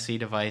your NFC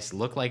device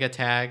look like a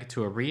tag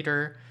to a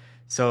reader.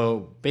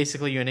 So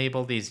basically you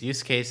enable these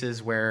use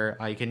cases where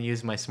I can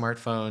use my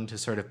smartphone to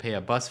sort of pay a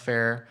bus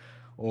fare,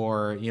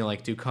 or,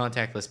 like do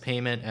contactless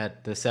payment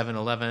at the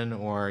 7-Eleven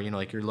or,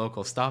 like your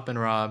local Stop and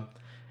Rob.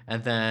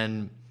 And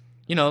then,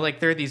 like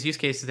there are these use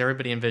cases that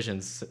everybody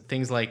envisions.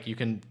 Things like you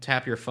can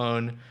tap your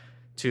phone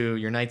to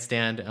your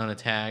nightstand on a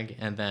tag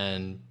and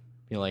then,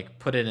 like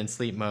put it in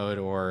sleep mode,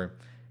 or,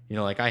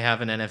 like I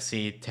have an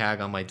NFC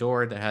tag on my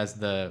door that has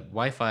the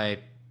Wi-Fi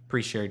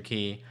pre-shared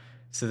key,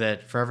 so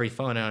that for every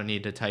phone I don't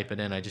need to type it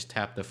in, I just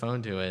tap the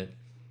phone to it.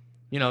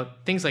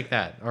 Things like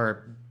that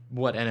are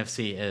what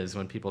NFC is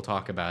when people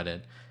talk about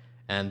it.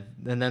 And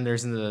then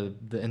there's in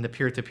the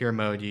peer-to-peer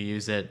mode, you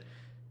use it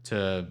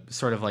to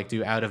sort of like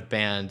do out of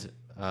band,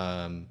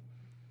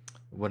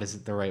 what is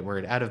it the right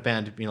word? Out of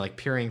band, like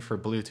peering for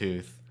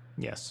Bluetooth.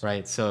 Yes.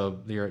 Right. So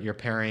your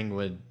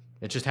pairing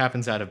it just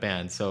happens out of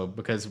band. So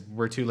because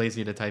we're too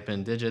lazy to type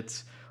in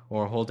digits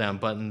or hold down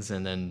buttons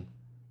and then,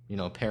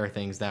 pair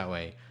things that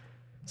way.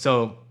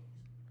 So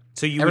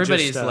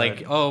everybody's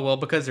like, oh, well,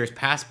 because there's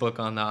Passbook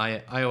on the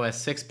iOS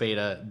 6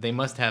 beta, they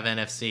must have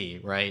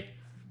NFC, right?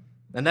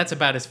 And that's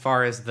about as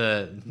far as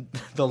the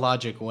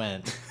logic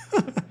went.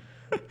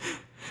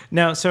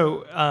 Now,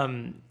 so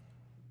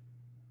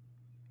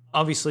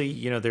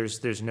obviously,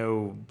 there's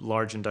no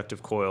large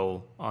inductive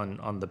coil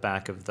on the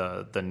back of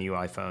the new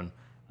iPhone.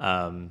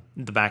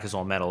 The back is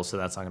all metal, so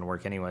that's not going to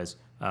work anyways.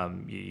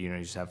 You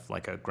just have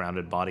like a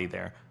grounded body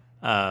there.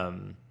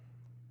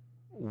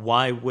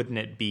 Why wouldn't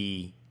it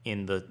be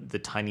in the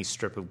tiny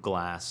strip of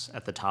glass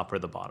at the top or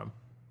the bottom?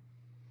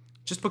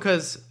 Just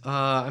because,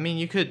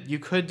 you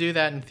could do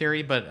that in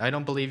theory, but I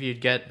don't believe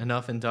you'd get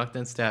enough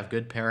inductance to have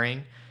good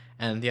pairing.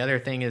 And the other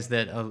thing is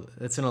that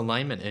it's an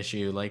alignment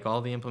issue. Like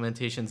all the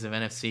implementations of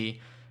NFC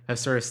have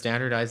sort of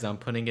standardized on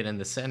putting it in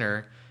the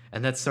center,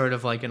 and that's sort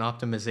of like an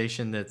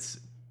optimization that's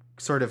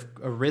sort of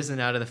arisen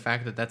out of the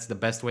fact that that's the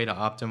best way to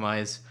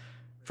optimize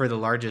for the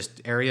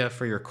largest area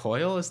for your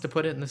coil, is to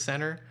put it in the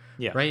center.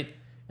 Yeah. Right.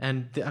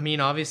 And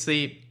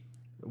obviously,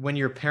 when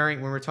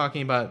we're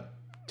talking about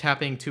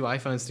tapping two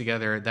iPhones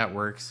together, that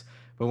works.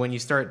 But when you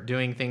start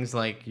doing things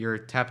like you're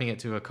tapping it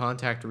to a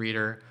contact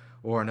reader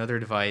or another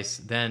device,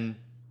 then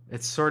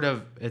it's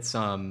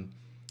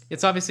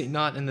obviously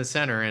not in the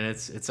center, and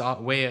it's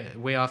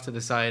way off to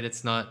the side.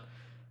 It's not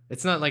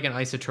like an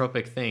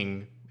isotropic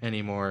thing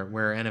anymore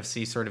where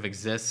NFC sort of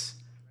exists,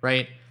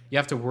 right? You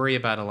have to worry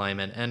about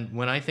alignment. And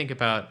when I think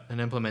about an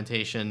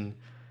implementation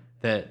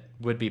that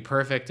would be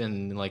perfect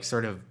and like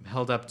sort of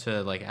held up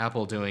to like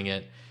Apple doing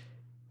it,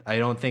 I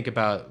don't think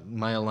about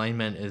my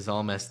alignment is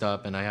all messed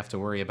up and I have to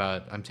worry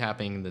about I'm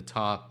tapping the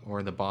top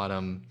or the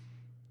bottom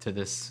to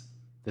this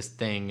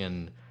thing,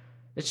 and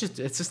it's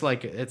just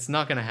like it's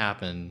not going to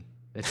happen.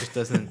 It just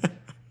doesn't.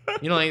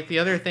 Like the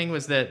other thing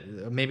was that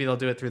maybe they'll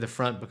do it through the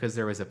front because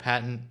there was a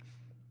patent.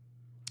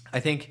 I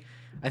think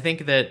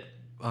that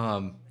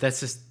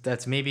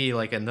that's maybe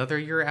like another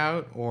year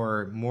out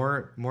or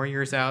more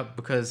years out,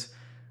 because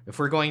if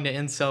we're going to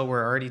incel,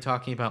 we're already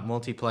talking about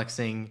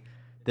multiplexing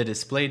the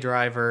display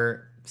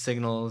driver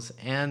signals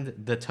and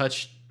the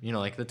touch,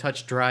 like the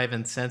touch drive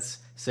and sense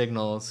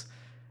signals.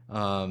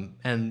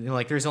 And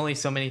like there's only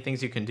so many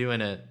things you can do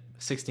in a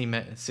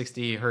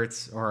 60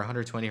 hertz or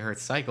 120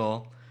 hertz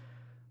cycle.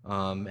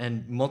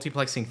 And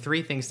multiplexing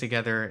three things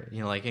together,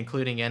 like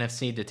including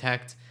NFC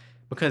detect,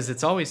 because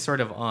it's always sort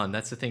of on.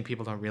 That's the thing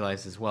people don't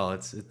realize as well.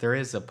 There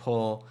is a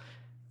pull,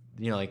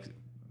 like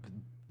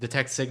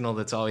detect signal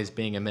that's always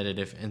being emitted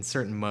if in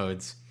certain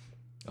modes.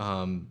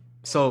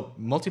 So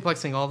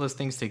multiplexing all those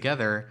things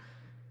together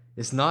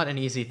is not an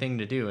easy thing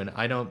to do, and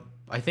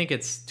I think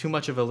it's too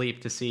much of a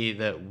leap to see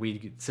that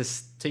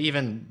to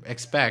even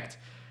expect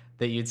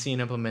that you'd see an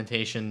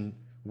implementation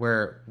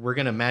where we're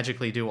going to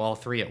magically do all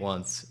three at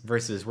once,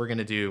 versus we're going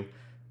to do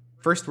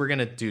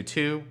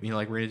two,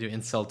 like we're going to do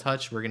incel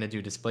touch, we're going to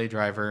do display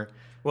driver,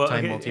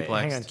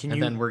 multiplex,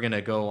 then we're going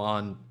to go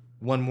on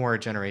one more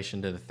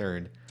generation to the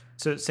third.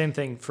 So same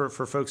thing for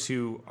folks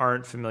who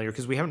aren't familiar,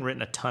 because we haven't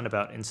written a ton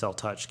about incel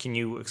touch. Can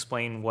you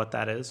explain what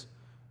that is?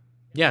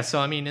 Yeah, so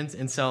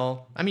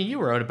incel, you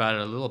wrote about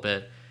it a little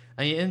bit.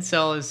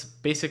 Incel is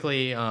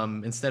basically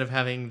instead of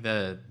having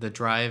the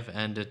drive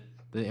and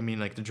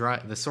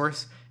the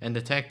source and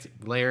detect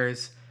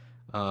layers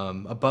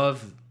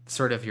above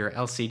sort of your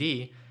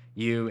LCD,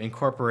 you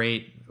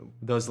incorporate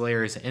those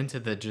layers into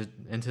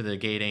the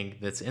gating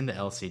that's in the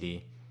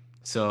LCD.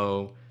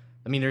 So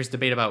there's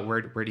debate about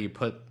where do you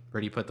put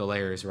the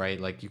layers, right?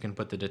 Like you can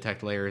put the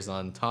detect layers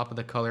on top of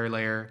the color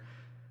layer.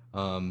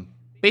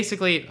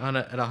 Basically,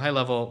 at a high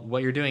level,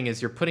 what you're doing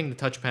is you're putting the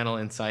touch panel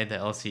inside the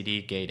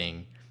LCD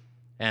gating,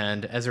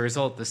 and as a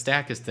result, the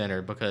stack is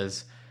thinner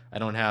because I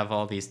don't have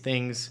all these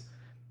things,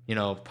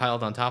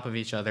 piled on top of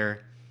each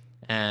other.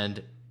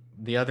 And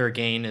the other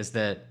gain is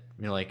that,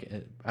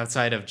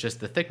 outside of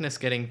just the thickness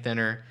getting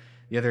thinner,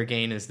 the other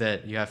gain is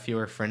that you have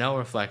fewer Fresnel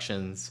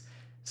reflections.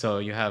 So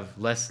you have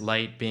less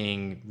light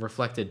being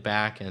reflected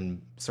back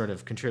and sort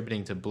of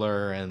contributing to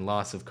blur and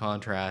loss of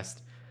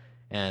contrast.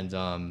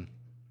 And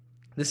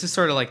this is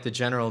sort of like the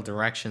general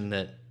direction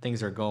that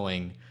things are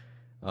going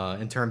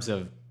in terms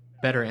of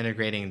better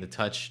integrating the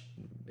touch,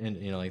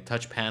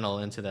 touch panel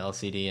into the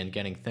LCD and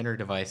getting thinner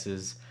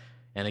devices.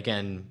 and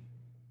again,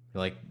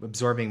 like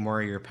absorbing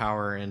more of your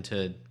power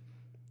into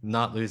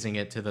not losing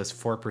it to those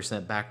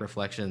 4% back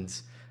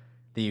reflections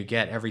that you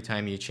get every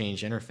time you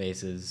change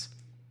interfaces.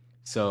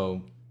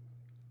 So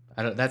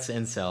that's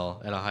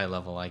incel at a high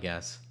level, I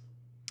guess.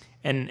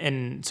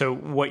 And so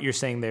what you're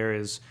saying there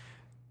is,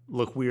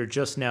 look, we are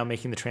just now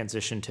making the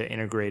transition to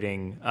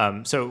integrating.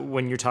 So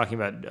when you're talking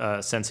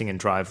about sensing and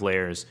drive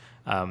layers,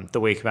 the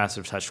way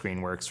capacitive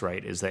touchscreen works,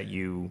 right, is that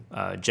you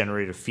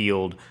generate a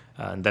field,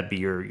 and that'd be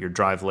your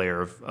drive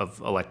layer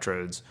of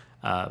electrodes,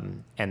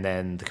 and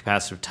then the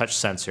capacitive touch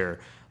sensor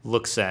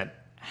looks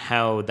at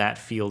how that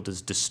field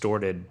is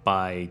distorted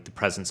by the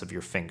presence of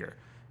your finger,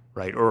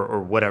 right, or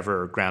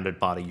whatever grounded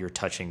body you're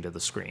touching to the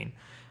screen.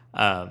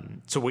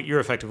 So what you're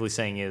effectively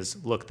saying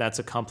is, look, that's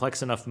a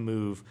complex enough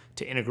move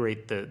to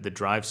integrate the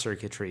drive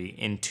circuitry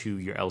into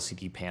your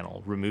LCD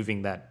panel,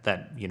 removing that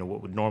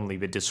what would normally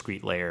be a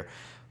discrete layer.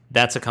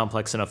 That's a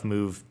complex enough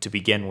move to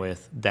begin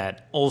with,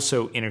 that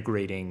also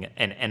integrating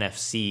an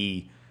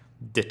NFC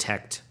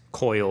detect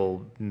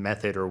coil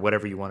method or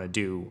whatever you want to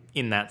do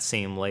in that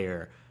same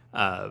layer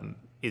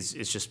is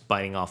just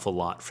biting off a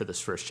lot for this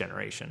first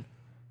generation.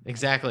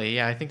 Exactly.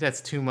 Yeah, I think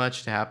that's too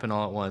much to happen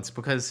all at once,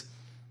 because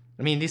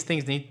I mean, these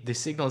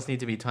signals need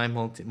to be time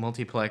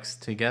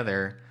multiplexed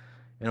together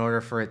in order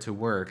for it to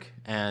work,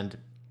 and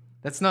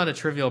that's not a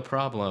trivial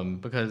problem,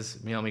 because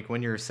like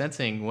when you're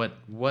sensing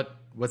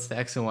what's the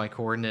X and Y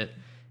coordinate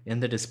in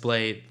the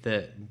display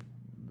that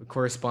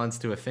corresponds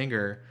to a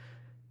finger,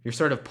 you're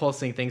sort of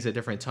pulsing things at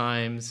different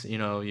times.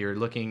 You're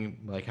looking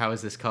like, how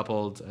is this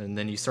coupled, and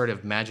then you sort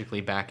of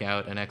magically back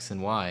out an X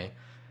and Y.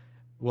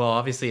 Well,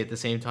 obviously at the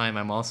same time,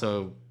 I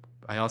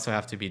also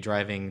have to be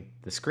driving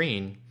the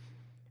screen.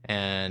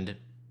 And,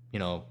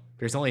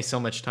 there's only so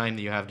much time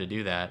that you have to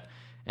do that.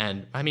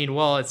 And I mean,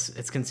 well,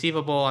 it's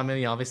conceivable. I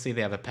mean, obviously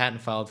they have a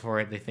patent filed for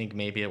it. They think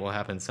maybe it will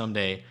happen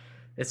someday.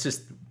 It's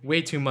just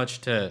way too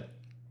much to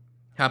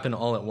happen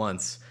all at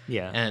once.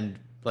 Yeah. And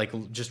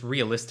like, just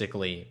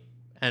realistically.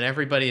 And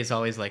everybody is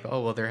always like,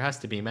 oh, well, there has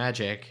to be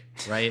magic,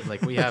 right?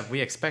 Like we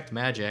expect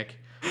magic.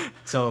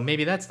 So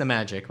maybe that's the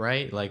magic,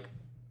 right? Like,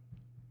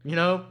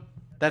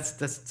 that's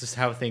just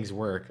how things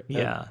work.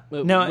 Yeah.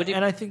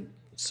 I think...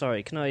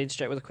 Sorry, can I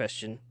interject with a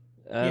question?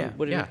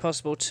 Would it be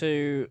possible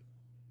to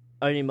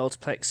only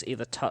multiplex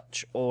either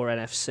touch or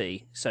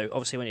NFC? So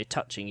obviously when you're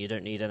touching, you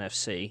don't need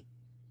NFC.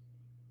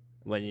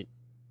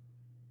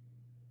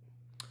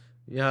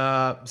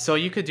 So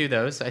you could do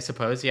those, I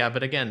suppose. Yeah,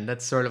 but again,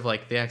 that's sort of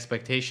like the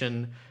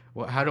expectation.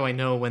 How do I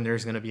know when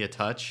there's going to be a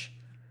touch,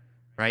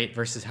 right?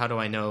 Versus how do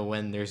I know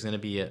when there's going to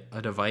be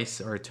a device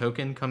or a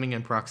token coming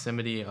in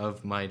proximity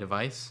of my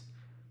device?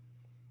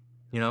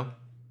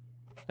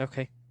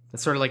 Okay.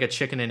 It's sort of like a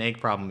chicken and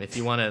egg problem. If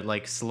you want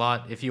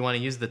to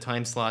use the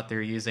time slot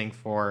they're using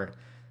for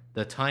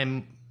the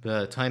time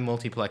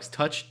multiplex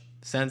touch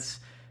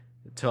sense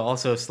to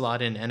also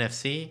slot in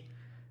NFC,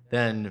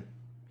 then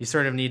you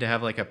sort of need to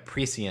have like a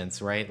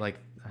prescience, right? Like,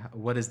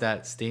 what does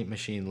that state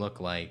machine look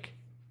like?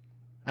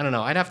 I don't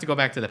know. I'd have to go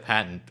back to the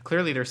patent.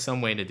 Clearly, there's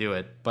some way to do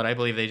it, but I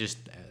believe they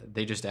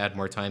just add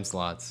more time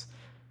slots.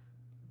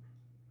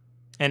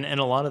 And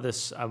a lot of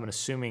this, I'm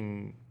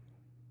assuming,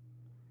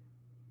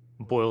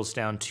 boils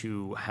down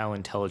to how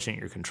intelligent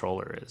your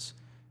controller is,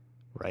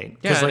 right?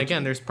 Yeah, and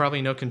again, there's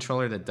probably no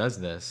controller that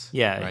does this.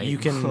 Yeah, right? you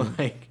can...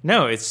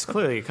 No, it's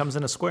clearly, it comes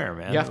in a square,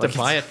 man. You have to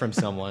buy it from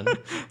someone,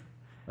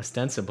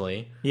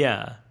 ostensibly.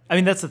 Yeah. I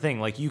mean, that's the thing.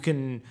 Like, you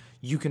can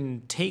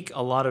take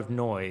a lot of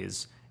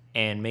noise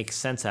and make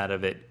sense out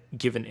of it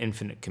given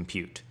infinite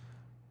compute.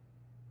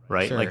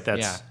 Right? Sure, like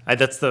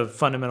that's the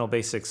fundamental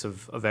basics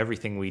of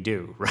everything we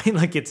do, right?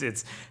 Like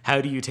it's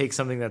how do you take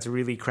something that's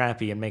really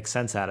crappy and make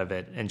sense out of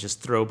it and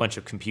just throw a bunch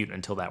of compute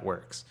until that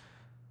works.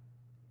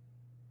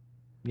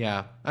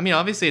 Yeah. I mean,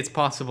 obviously it's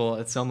possible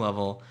at some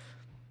level.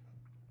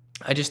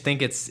 I just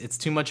think it's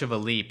too much of a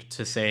leap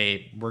to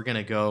say we're going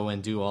to go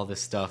and do all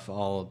this stuff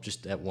all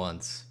just at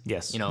once.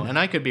 Yes. And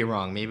I could be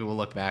wrong. Maybe we'll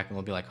look back and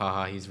we'll be like,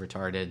 haha, he's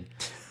retarded.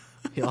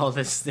 All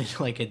this,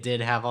 like, it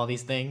did have all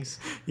these things.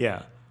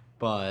 Yeah.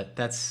 But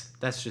that's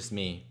just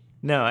me.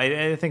 No,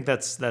 I think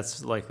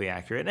that's likely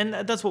accurate. And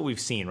that's what we've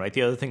seen, right?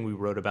 The other thing we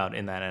wrote about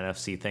in that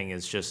NFC thing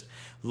is just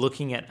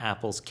looking at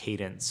Apple's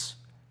cadence.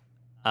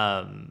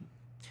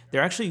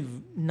 They're actually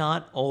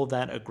not all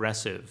that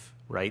aggressive,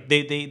 right?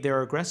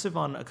 They're aggressive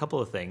on a couple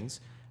of things,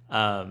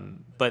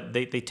 but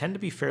they tend to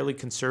be fairly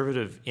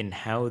conservative in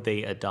how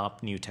they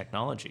adopt new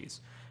technologies.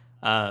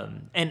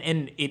 And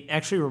it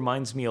actually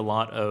reminds me a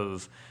lot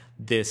of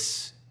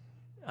this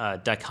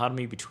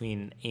dichotomy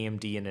between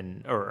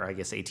AMD or I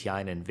guess ATI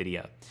and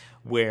NVIDIA,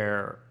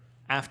 where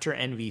after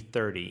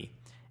NV30,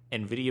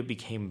 NVIDIA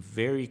became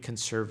very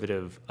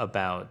conservative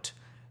about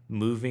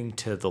moving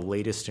to the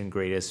latest and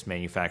greatest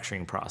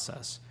manufacturing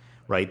process,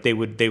 right? They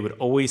would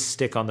always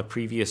stick on the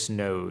previous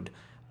node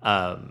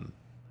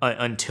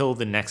until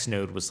the next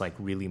node was like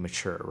really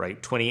mature,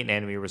 right? 28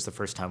 nanometer was the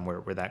first time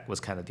where that was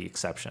kind of the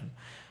exception.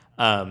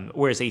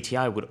 Whereas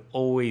ATI would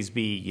always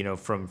be,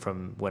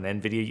 from when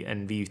NVIDIA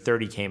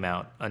NV30 came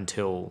out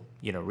until,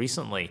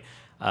 recently,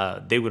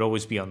 they would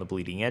always be on the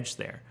bleeding edge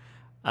there.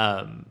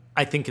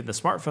 I think in the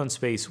smartphone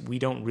space, we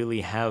don't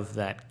really have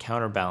that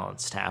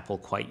counterbalance to Apple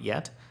quite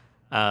yet.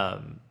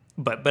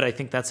 But I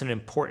think that's an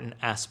important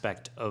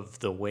aspect of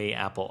the way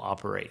Apple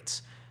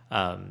operates.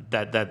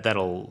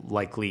 That'll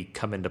likely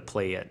come into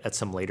play at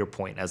some later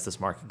point as this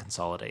market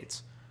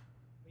consolidates.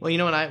 Well, you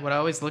know what I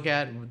always look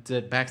at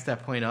to backs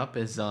that point up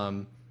is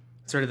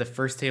sort of the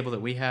first table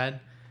that we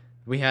had.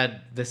 We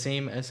had the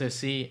same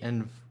SoC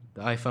and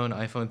the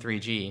iPhone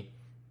 3G.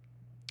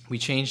 We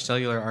changed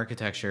cellular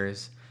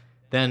architectures.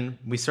 Then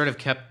we sort of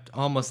kept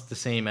almost the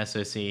same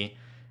SoC,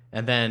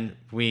 and then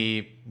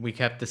we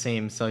kept the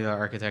same cellular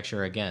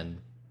architecture again,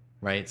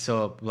 right?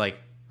 So, like,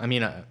 I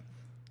mean,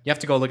 you have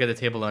to go look at the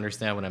table to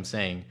understand what I'm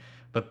saying.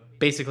 But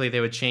basically, they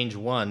would change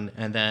one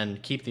and then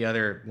keep the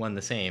other one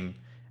the same,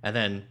 and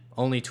then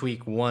only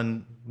tweak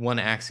one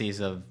axis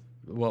of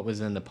what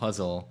was in the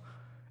puzzle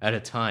at a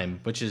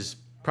time, which is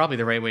probably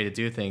the right way to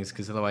do things,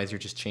 because otherwise you're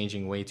just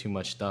changing way too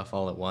much stuff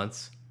all at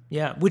once.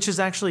 Yeah, which is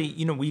actually,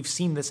 we've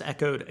seen this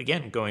echoed,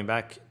 again, going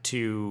back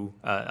to,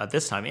 at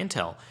this time,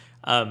 Intel.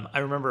 I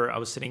remember I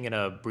was sitting in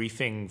a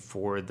briefing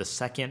for the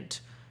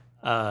second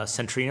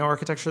Centrino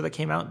architecture that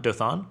came out,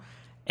 Dothan,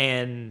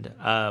 and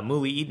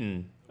Muli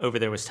Eden over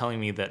there was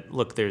telling me that,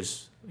 look,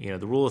 there's, the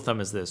rule of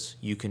thumb is this: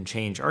 you can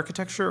change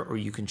architecture or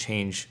you can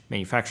change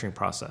manufacturing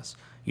process.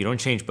 You don't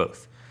change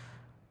both.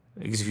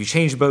 Because if you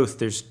change both,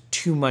 there's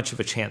too much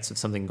of a chance of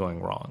something going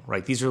wrong,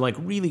 right? These are like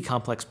really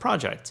complex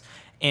projects.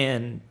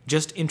 And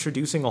just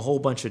introducing a whole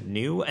bunch of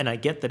new, and I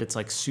get that it's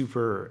like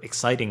super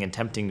exciting and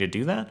tempting to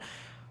do that,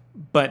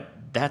 but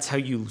that's how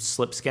you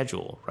slip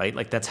schedule, right?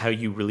 Like that's how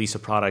you release a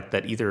product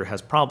that either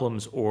has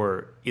problems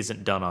or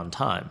isn't done on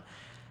time.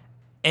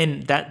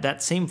 And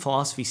that same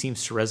philosophy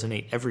seems to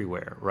resonate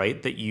everywhere,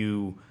 right? That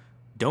you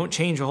don't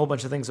change a whole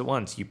bunch of things at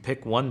once. You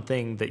pick one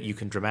thing that you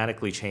can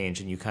dramatically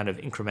change and you kind of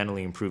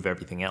incrementally improve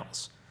everything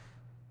else.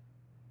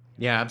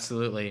 Yeah,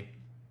 absolutely.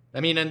 I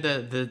mean, and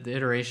the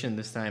iteration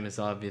this time is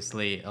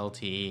obviously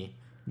LTE.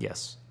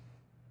 Yes.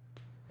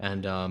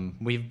 And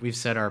we've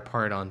set our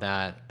part on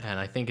that, and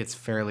I think it's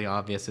fairly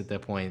obvious at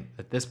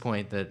this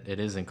point that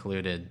it is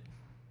included.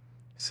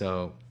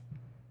 So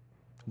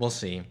we'll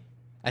see.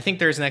 I think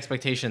there's an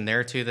expectation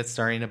there too that's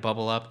starting to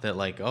bubble up that,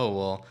 like, oh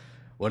well,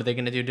 what are they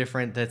going to do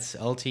different that's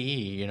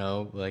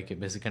LTE? Like,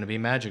 is it going to be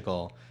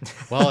magical?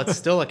 Well, it's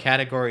still a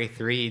Category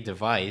 3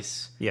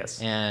 device. Yes.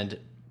 And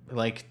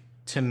like,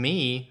 to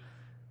me,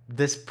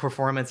 this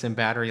performance and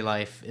battery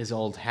life is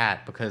old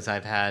hat, because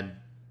I've had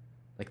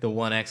like the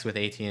 1X with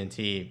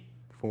AT&T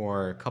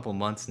for a couple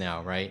months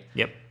now, right?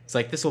 Yep. It's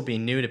like, this will be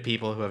new to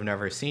people who have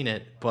never seen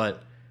it,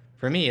 but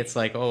for me, it's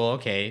like, oh,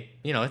 okay,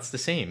 it's the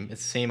same.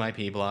 It's the same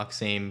IP block,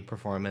 same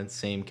performance,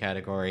 same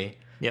category.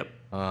 Yep.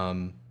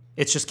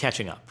 It's just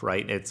catching up,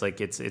 right? It's like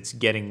it's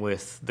getting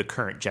with the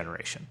current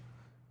generation.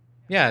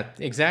 Yeah,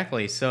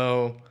 exactly.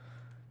 So,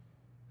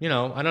 I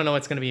don't know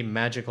what's going to be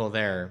magical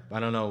there. I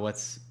don't know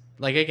what's,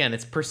 like, again,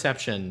 it's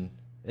perception.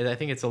 I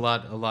think it's a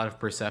lot of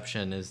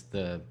perception is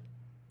the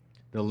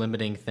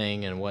limiting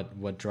thing, and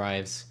what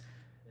drives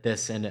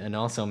this, and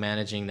also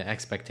managing the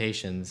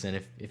expectations.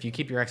 And if you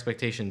keep your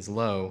expectations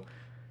low,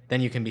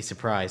 then you can be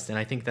surprised. And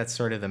I think that's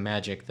sort of the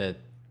magic that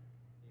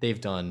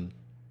they've done,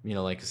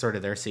 like sort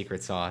of their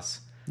secret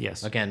sauce.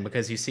 Yes. Again,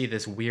 because you see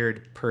this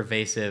weird,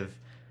 pervasive,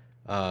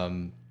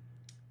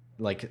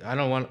 like, I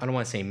don't want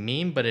to say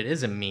meme, but it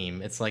is a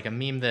meme. It's like a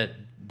meme that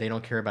they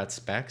don't care about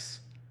specs.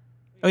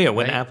 Oh yeah,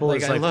 when right? Apple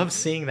is I love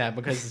seeing that,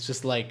 because it's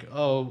just like,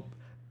 oh,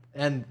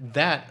 and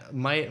that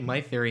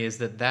my theory is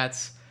that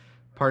that's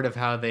part of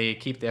how they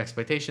keep the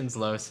expectations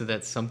low, so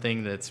that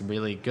something that's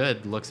really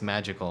good looks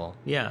magical.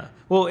 Yeah.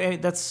 Well,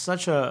 that's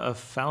such a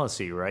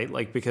fallacy, right?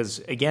 Like, because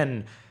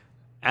again,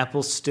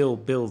 Apple still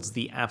builds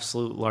the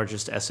absolute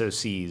largest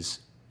SoCs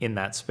in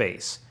that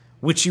space,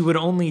 which you would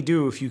only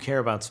do if you care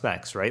about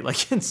specs, right?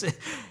 Like it's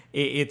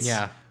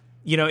yeah.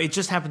 It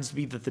just happens to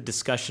be that the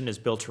discussion is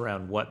built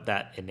around what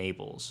that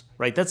enables,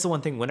 right? That's the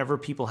one thing whenever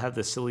people have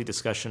this silly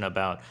discussion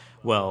about,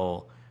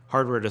 well,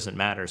 hardware doesn't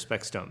matter,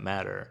 specs don't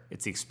matter,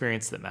 it's the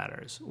experience that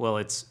matters. Well,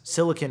 it's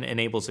silicon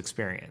enables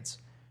experience,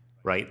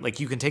 right? Like,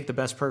 you can take the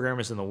best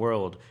programmers in the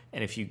world,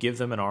 and if you give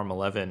them an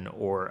ARM11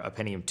 or a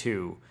Pentium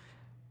 2,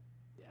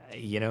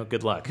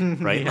 good luck,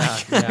 right?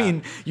 I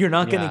mean, you're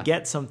not going to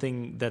get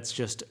something that's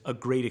just a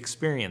great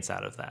experience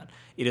out of that.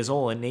 It is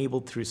all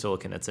enabled through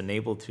silicon. It's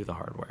enabled through the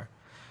hardware.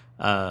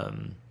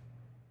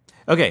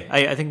 Okay,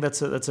 I think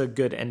that's a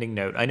good ending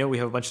note. I know we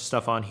have a bunch of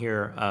stuff on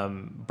here.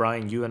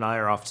 Brian, you and I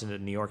are off to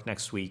New York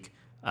next week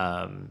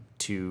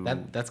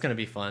to that's going to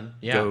be fun.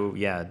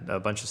 Yeah.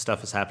 A bunch of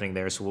stuff is happening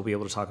there, so we'll be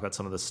able to talk about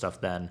some of this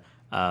stuff then.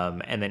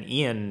 And then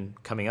Ian,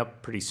 coming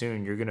up pretty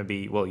soon, you're going to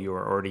be, well, you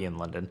are already in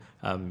London.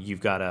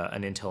 You've got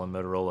an Intel and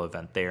Motorola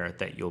event there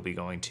that you'll be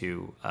going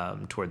to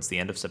towards the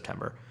end of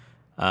September.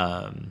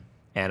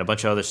 And a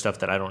bunch of other stuff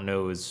that I don't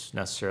know is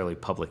necessarily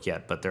public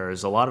yet, but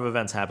there's a lot of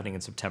events happening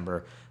in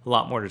September, a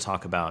lot more to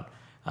talk about.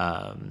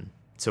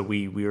 So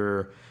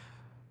we're,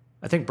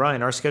 I think,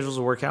 Brian, our schedules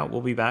will work out. We'll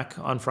be back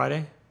on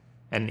Friday.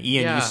 And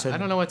Ian, Yeah, you said I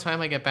don't know what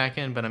time I get back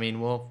in, but I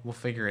mean, we'll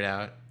figure it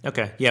out.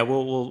 okay. Yeah,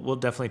 we'll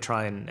definitely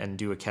try and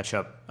do a catch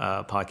up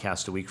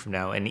podcast a week from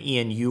now. And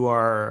Ian, you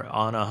are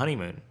on a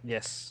honeymoon.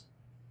 Yes.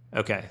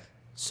 Okay.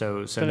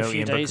 So Spent no a few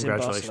Ian, but days in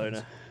congratulations.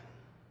 Barcelona.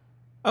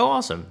 Oh,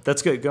 awesome.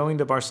 That's good. Going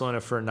to Barcelona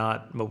for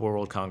not Mobile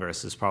World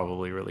Congress is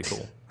probably really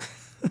cool.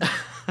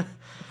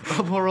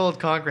 Mobile World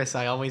Congress,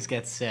 I always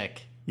get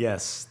sick.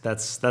 Yes,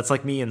 that's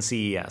like me and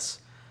CES.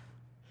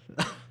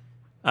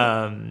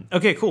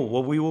 Okay, cool.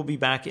 Well, we will be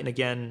back in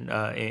again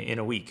in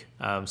a week.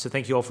 So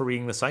thank you all for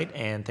reading the site,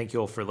 and thank you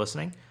all for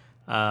listening.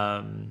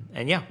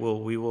 And yeah,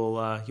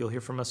 you'll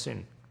hear from us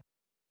soon.